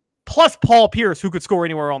team plus Paul Pierce, who could score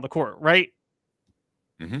anywhere on the court, right?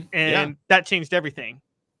 Mm-hmm. And that changed everything.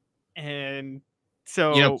 And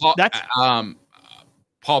so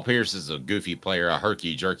Paul Pierce is a goofy player, a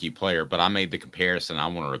herky-jerky player, but I made the comparison. I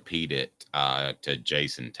want to repeat it to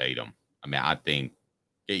Jason Tatum. I mean, I think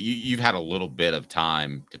you've had a little bit of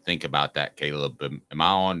time to think about that, Caleb. But am I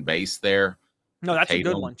on base there? No, that's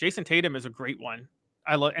Tatum? A good one. Jason Tatum is a great one.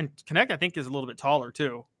 And Connect, I think, is a little bit taller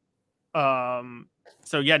too.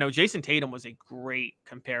 So yeah, no, Jason Tatum was a great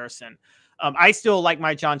comparison. I still like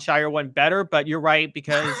my John Shire one better, but you're right,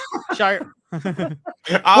 because Shire. I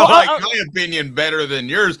like my opinion better than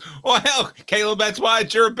yours. Well, hell, Caleb, that's why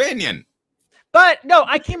it's your opinion. But no,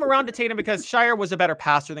 I came around to Tatum because Shire was a better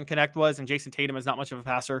passer than Connect was, and Jason Tatum is not much of a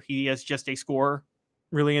passer. He is just a scorer,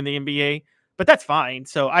 really, in the NBA. But that's fine.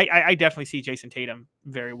 So I definitely see Jason Tatum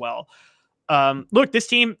very well. Look, this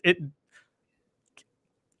team,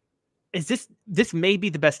 this may be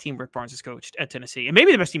the best team Rick Barnes has coached at Tennessee, and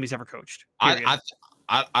maybe the best team he's ever coached. I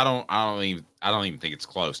don't even think it's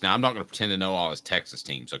close. Now, I'm not going to pretend to know all his Texas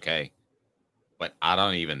teams, okay? But I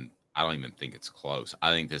don't even think it's close.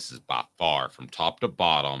 I think this is by far, from top to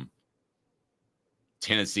bottom,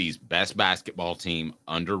 Tennessee's best basketball team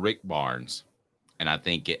under Rick Barnes, and I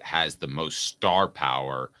think it has the most star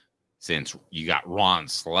power since you got Ron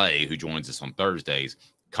Slay, who joins us on Thursdays,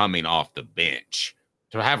 coming off the bench.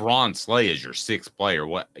 To have Ron Slay as your sixth player,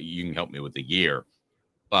 what you can help me with the year,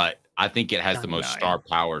 but I think it has the most star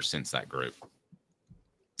power since that group.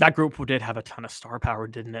 That group did have a ton of star power,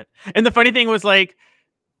 didn't it? And the funny thing was, like,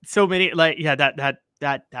 so many, like, yeah, that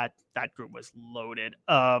group was loaded.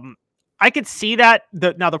 I could see that.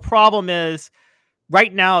 Now the problem is,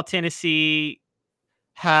 right now Tennessee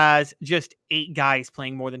has just 8 guys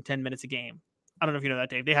playing more than 10 minutes a game. I don't know if you know that,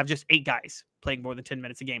 Dave. They have just 8 guys playing more than 10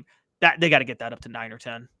 minutes a game. That they got to get that up to 9 or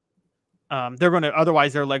 10. They're going to,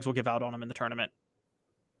 otherwise their legs will give out on them in the tournament.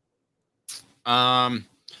 Yeah,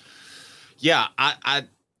 I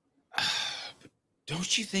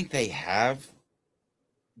don't you think they have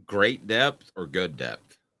great depth or good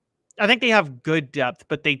depth? I think they have good depth,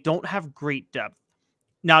 but they don't have great depth.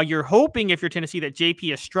 Now, you're hoping, if you're Tennessee, that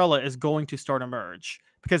JP Estrella is going to start emerge,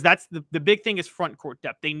 because that's the big thing is front court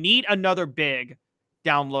depth. They need another big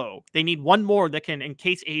down low. They need one more that can, in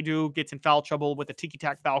case Adu gets in foul trouble with a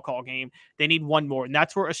ticky-tack foul call game, they need one more, and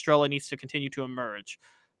that's where Estrella needs to continue to emerge.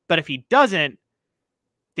 But if he doesn't,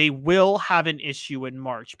 they will have an issue in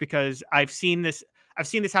March, because I've seen this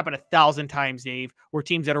happen 1,000 times, Dave, where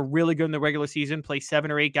teams that are really good in the regular season play 7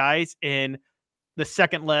 or 8 guys in the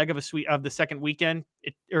second leg of the second weekend,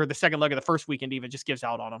 or the second leg of the first weekend, even just gives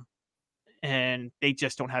out on them, and they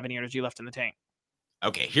just don't have any energy left in the tank.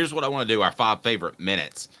 Okay, here's what I want to do. Our 5 favorite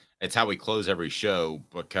minutes. It's how we close every show,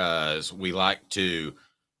 because we like to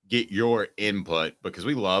get your input, because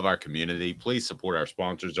we love our community. Please support our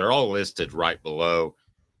sponsors. They're all listed right below.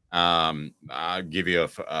 I'll give you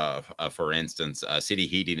a for instance, City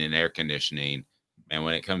Heating and Air Conditioning. And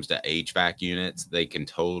when it comes to HVAC units, they can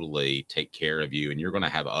totally take care of you. And you're going to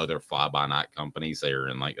have other fly-by-night companies that are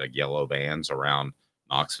in like yellow vans around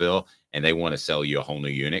Knoxville, and they want to sell you a whole new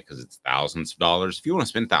unit because it's thousands of dollars. If you want to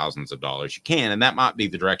spend thousands of dollars, you can, and that might be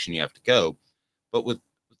the direction you have to go. But with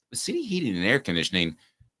City Heating and Air Conditioning,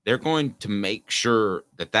 they're going to make sure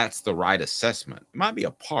that that's the right assessment. It might be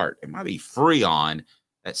a part. It might be free on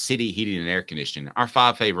that City Heating and Air Conditioning. Our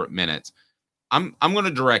 5 favorite minutes. I'm going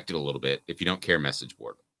to direct it a little bit. If you don't care, message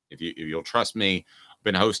board. If you'll trust me, I've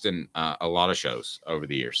been hosting a lot of shows over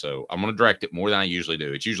the years, so I'm going to direct it more than I usually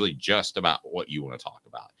do. It's usually just about what you want to talk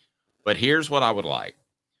about. But here's what I would like.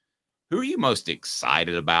 Who are you most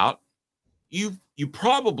excited about? You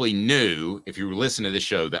probably knew, if you were listening to the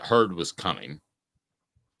show, that Hurd was coming.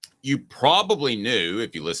 You probably knew,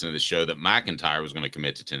 if you listen to the show, that MacIntyre was going to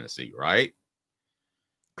commit to Tennessee, right?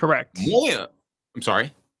 Correct. Moya, I'm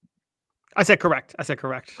sorry. I said correct.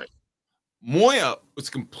 Right. Moya was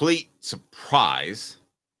a complete surprise.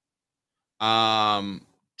 Travis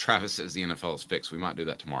says the NFL is fixed. We might do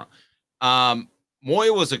that tomorrow.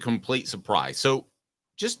 Moya was a complete surprise. So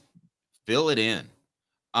just fill it in.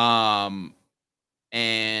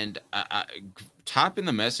 And type in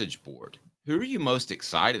the message board. Who are you most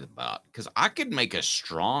excited about? Because I could make a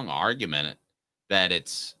strong argument that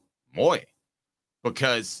it's Moi,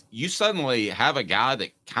 because you suddenly have a guy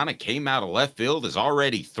that kind of came out of left field, is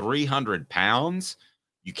already 300 pounds.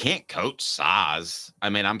 You can't coach size. I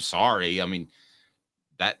mean, I'm sorry. I mean,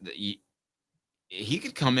 he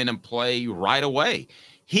could come in and play right away.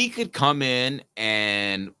 He could come in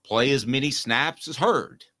and play as many snaps as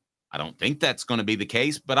Hurd. I don't think that's going to be the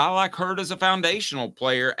case, but I like Hurd as a foundational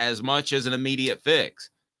player as much as an immediate fix.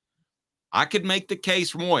 I could make the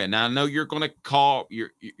case for Moi. Now I know you're going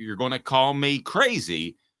to call me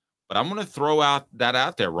crazy, but I'm going to throw that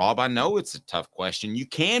out there, Rob. I know it's a tough question. You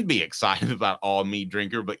can be excited about all meat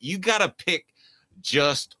drinker, but you got to pick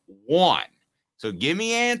just one. So give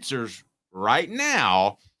me answers right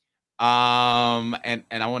now. And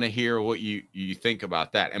I want to hear what you think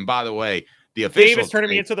about that. And by the way, the official Dave is turning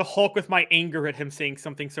me into the Hulk with my anger at him saying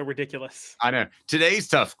something so ridiculous. I know. Today's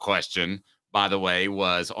tough question, by the way,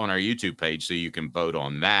 was on our YouTube page, so you can vote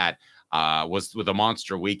on that. Was with a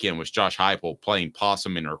monster weekend. Was Josh Heupel playing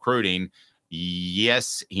possum in recruiting?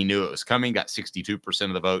 Yes, he knew it was coming. Got 62%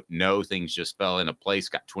 of the vote. No, things just fell into place.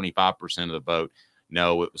 Got 25% of the vote.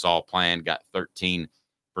 No, it was all planned. Got 13%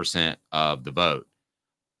 of the vote.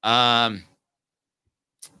 Well,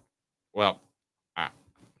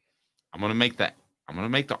 I'm going to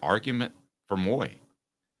make the argument for Moi.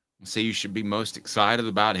 Say you should be most excited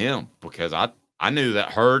about him because I knew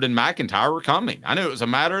that Hurd and MacIntyre were coming. I knew it was a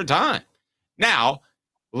matter of time. Now,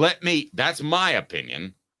 that's my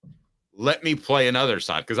opinion. Let me play another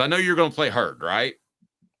side because I know you're going to play Hurd, right?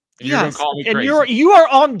 And you're going to call me crazy. And you are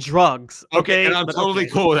on drugs. Okay. And I'm totally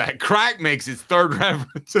cool with that. Crack makes its third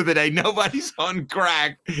reference of the day. Nobody's on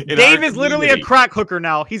crack. Dave is literally a crack hooker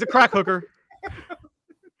now. He's a crack hooker.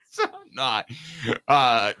 Not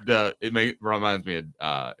it reminds me of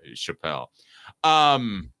Chappelle.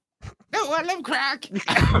 No, I love crack.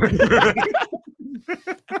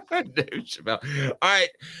 Dave Chappelle. All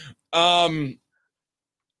right.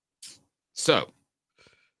 So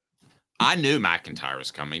I knew MacIntyre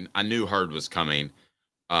was coming. I knew Hurd was coming.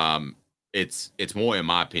 It's Moi, in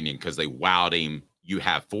my opinion, because they wowed him. You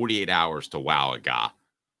have 48 hours to wow a guy,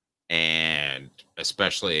 and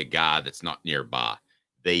especially a guy that's not nearby.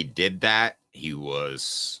 They did that. He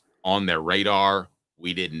was on their radar.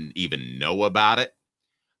 We didn't even know about it.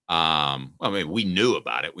 I mean, we knew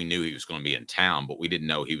about it. We knew he was going to be in town, but we didn't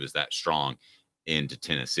know he was that strong into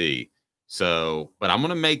Tennessee. So, but I'm going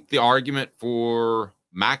to make the argument for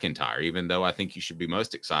MacIntyre, even though I think you should be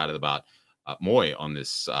most excited about Moi on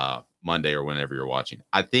this Monday or whenever you're watching.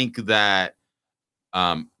 I think that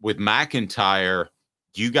with MacIntyre,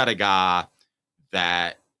 you got a guy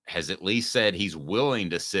that has at least said he's willing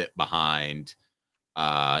to sit behind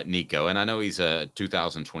Nico. And I know he's a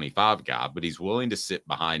 2025 guy, but he's willing to sit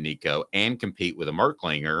behind Nico and compete with a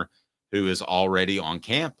Merklinger who is already on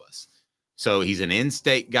campus. So he's an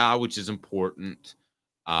in-state guy, which is important.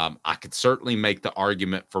 I could certainly make the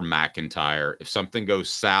argument for MacIntyre. If something goes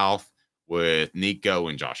south with Nico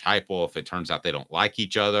and Josh Heupel, if it turns out they don't like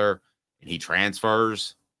each other and he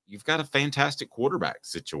transfers, you've got a fantastic quarterback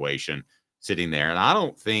situation sitting there. And I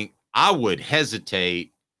don't think I won't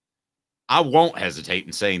hesitate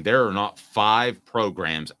in saying there are not 5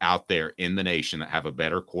 programs out there in the nation that have a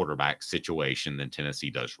better quarterback situation than Tennessee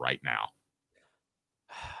does right now.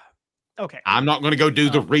 Okay. I'm not going to go do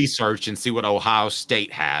the research and see what Ohio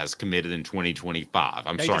State has committed in 2025.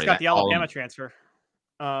 They just got the Alabama transfer.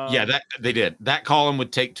 Yeah, that they did. That column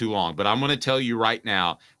would take too long, but I'm going to tell you right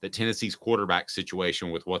now that Tennessee's quarterback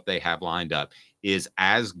situation with what they have lined up is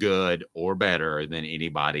as good or better than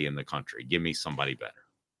anybody in the country. Give me somebody better.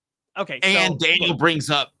 Okay. And Daniel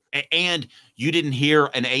brings up, and you didn't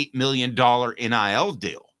hear an $8 million NIL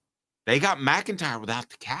deal. They got MacIntyre without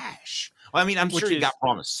the cash. Well, I mean, I'm sure he got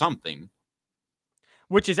promised something.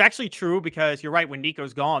 Which is actually true because you're right. When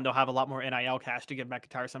Nico's gone, they'll have a lot more NIL cash to give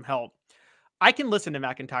MacIntyre some help. I can listen to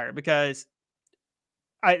MacIntyre because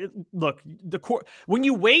when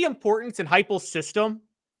you weigh importance in Heupel's system,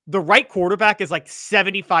 the right quarterback is like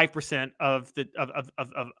 75% of the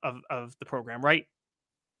program, right?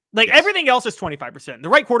 Like everything else is 25%. The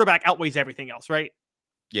right quarterback outweighs everything else, right?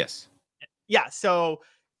 Yes. Yeah. So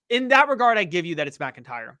in that regard, I give you that it's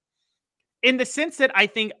MacIntyre. In the sense that I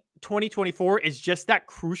think 2024 is just that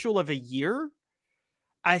crucial of a year,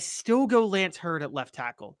 I still go Lance Hurd at left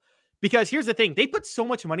tackle. Because here's the thing. They put so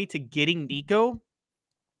much money to getting Nico.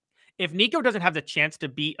 If Nico doesn't have the chance to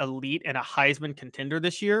be elite and a Heisman contender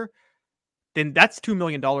this year, then that's $2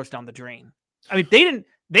 million down the drain. I mean,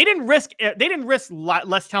 They didn't risk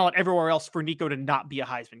less talent everywhere else for Nico to not be a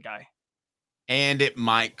Heisman guy. And it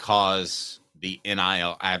might cause the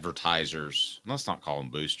NIL advertisers, let's not call them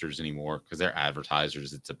boosters anymore because they're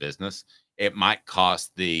advertisers. It's a business. It might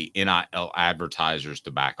cost the NIL advertisers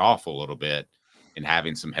to back off a little bit and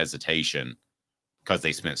having some hesitation because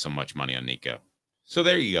they spent so much money on Nico. So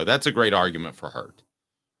there you go. That's a great argument for Hurt.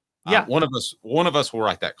 Yeah. One of us will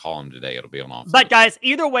write that column today. It'll be on off. But guys,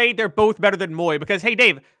 either way, they're both better than Moi because, hey,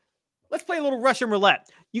 Dave, let's play a little Russian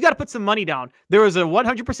roulette. You got to put some money down. There is a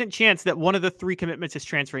 100% chance that one of the 3 commitments is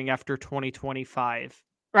transferring after 2025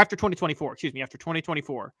 or after 2024. Excuse me, after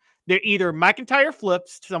 2024. They're either MacIntyre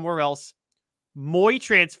flips somewhere else, Moi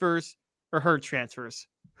transfers, or Hurd transfers.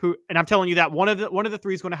 And I'm telling you that one of the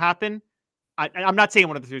 3 is going to happen. I'm not saying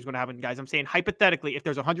one of the 3 is going to happen, guys. I'm saying hypothetically, if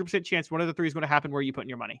there's a 100% chance one of the 3 is going to happen, where are you putting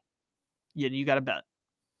your money? Yeah, you got to bet.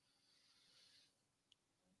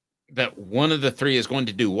 That one of the 3 is going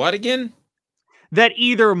to do what again? That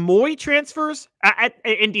either Moi transfers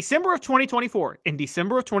in December of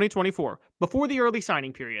 2024, before the early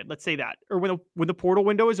signing period, let's say that, or when the portal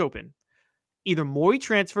window is open, either Moi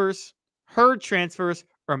transfers, Hurd transfers,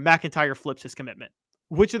 or MacIntyre flips his commitment.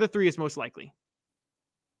 Which of the 3 is most likely?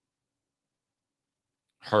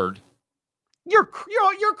 Hurd. You're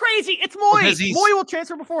crazy. It's Moi. Moi will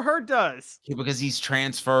transfer before Hurd does. Yeah, because he's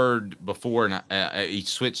transferred before. He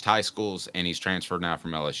switched high schools, and he's transferred now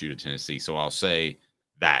from LSU to Tennessee. So I'll say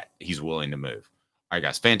that he's willing to move. All right,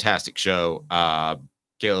 guys. Fantastic show.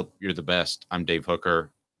 Caleb, you're the best. I'm Dave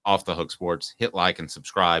Hooker, Off the Hook Sports. Hit like and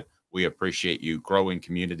subscribe. We appreciate you. Growing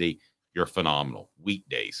community. You're phenomenal.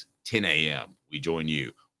 Weekdays, 10 a.m. We join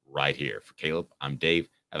you right here. For Caleb, I'm Dave.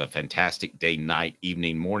 Have a fantastic day, night,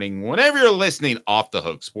 evening, morning, whenever you're listening. Off the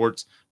Hook Sports.